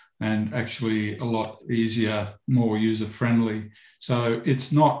and actually a lot easier, more user-friendly. So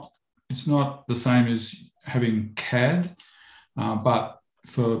it's not the same as having CAD, but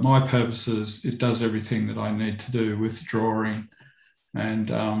for my purposes, it does everything that I need to do with drawing. And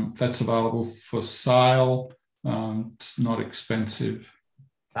that's available for sale. It's not expensive.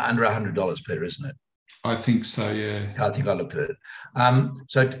 Under $100, Peter, isn't it? I think so, yeah. I think I looked at it.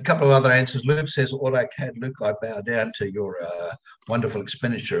 So a couple of other answers. Luke says, AutoCAD. Luke, I bow down to your wonderful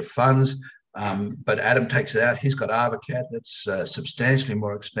expenditure of funds. But Adam takes it out. He's got ArborCAD. That's substantially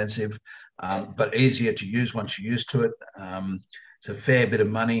more expensive, but easier to use once you're used to it. It's a fair bit of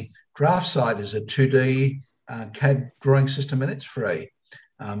money. DraftSight is a 2D CAD drawing system, and it's free.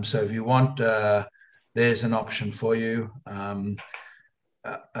 So if you want, there's an option for you.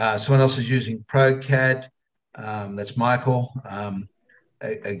 Someone else is using ProCAD. That's Michael.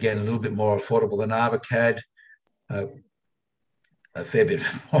 Again, a little bit more affordable than ArborCAD. A fair bit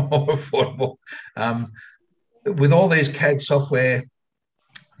more affordable. With all these CAD software,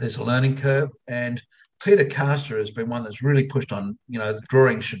 there's a learning curve, and Peter Castor has been one that's really pushed on, the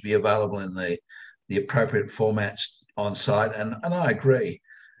drawing should be available in the appropriate formats on site, and I agree.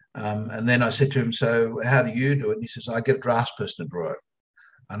 And then I said to him, so how do you do it? And he says, I get a draftsperson to draw it.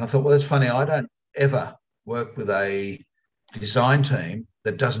 And I thought, well, that's funny. I don't ever work with a design team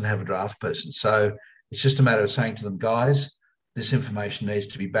that doesn't have a draftsperson. So it's just a matter of saying to them, guys, this information needs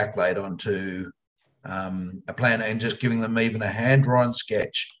to be backlayed onto a plan, and just giving them even a hand-drawn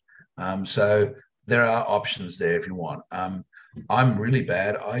sketch. So there are options there if you want. I'm really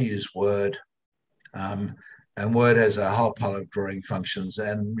bad. I use Word, and Word has a whole pile of drawing functions,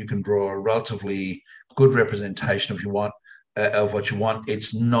 and you can draw a relatively good representation if you want of what you want.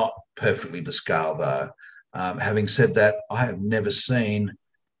 It's not perfectly to scale though. Having said that, I have never seen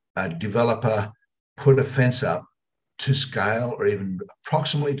a developer put a fence up to scale, or even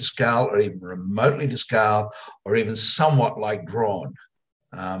approximately to scale, or even remotely to scale, or even somewhat like drawn.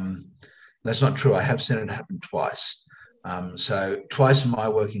 That's not true. I have seen it happen twice. So twice in my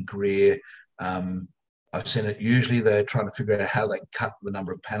working career, I've seen it. Usually they're trying to figure out how they cut the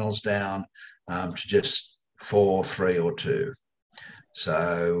number of panels down to just 4, 3, or 2.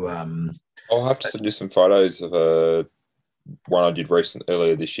 So I'll have to send you some photos of one I did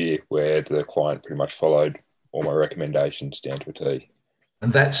earlier this year, where the client pretty much followed all my recommendations down to a T.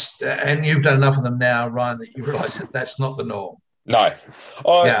 And you've done enough of them now, Ryan, that you realise that that's not the norm. No,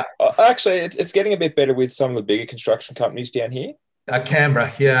 actually, it's getting a bit better with some of the bigger construction companies down here.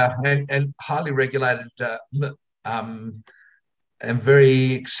 Canberra, yeah, and highly regulated, and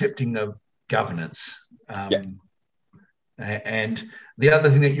very accepting of governance. And the other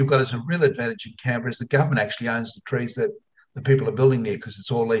thing that you've got as a real advantage in Canberra is the government actually owns the trees that the people are building near, because it's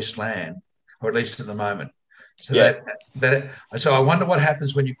all leased land, or at least at the moment. So so I wonder what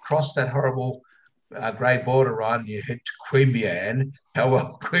happens when you cross that horrible grey border, right, and you head to Queanbeyan, how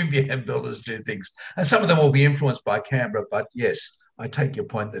well Queanbeyan builders do things. And some of them will be influenced by Canberra, but yes, I take your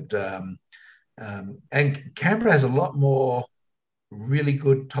point that, and Canberra has a lot more really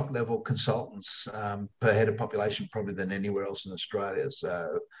good top-level consultants per head of population probably than anywhere else in Australia.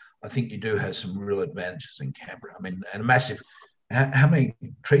 So I think you do have some real advantages in Canberra. I mean, and a massive, how many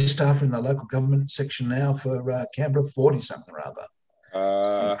tree staff are in the local government section now for Canberra? 40-something or other.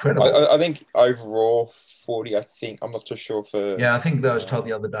 Incredible. I think overall 40, I think. I'm not too sure for... Yeah, I think I was told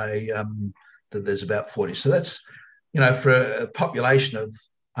the other day that there's about 40. So that's, for a population of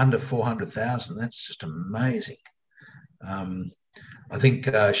under 400,000, that's just amazing. I think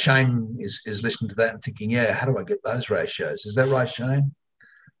Shane is listening to that and thinking, yeah, how do I get those ratios? Is that right, Shane?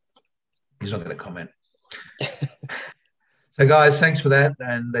 He's not going to comment. So, guys, thanks for that.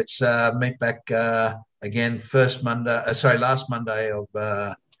 And let's meet back again last Monday of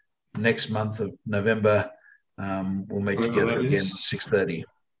next month of November. We'll meet together again at 6:30.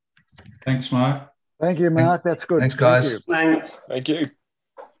 Thanks, Mark. Thank you, Mark. That's good. Thanks, guys. Thanks. Thank you.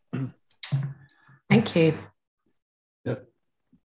 Thank you.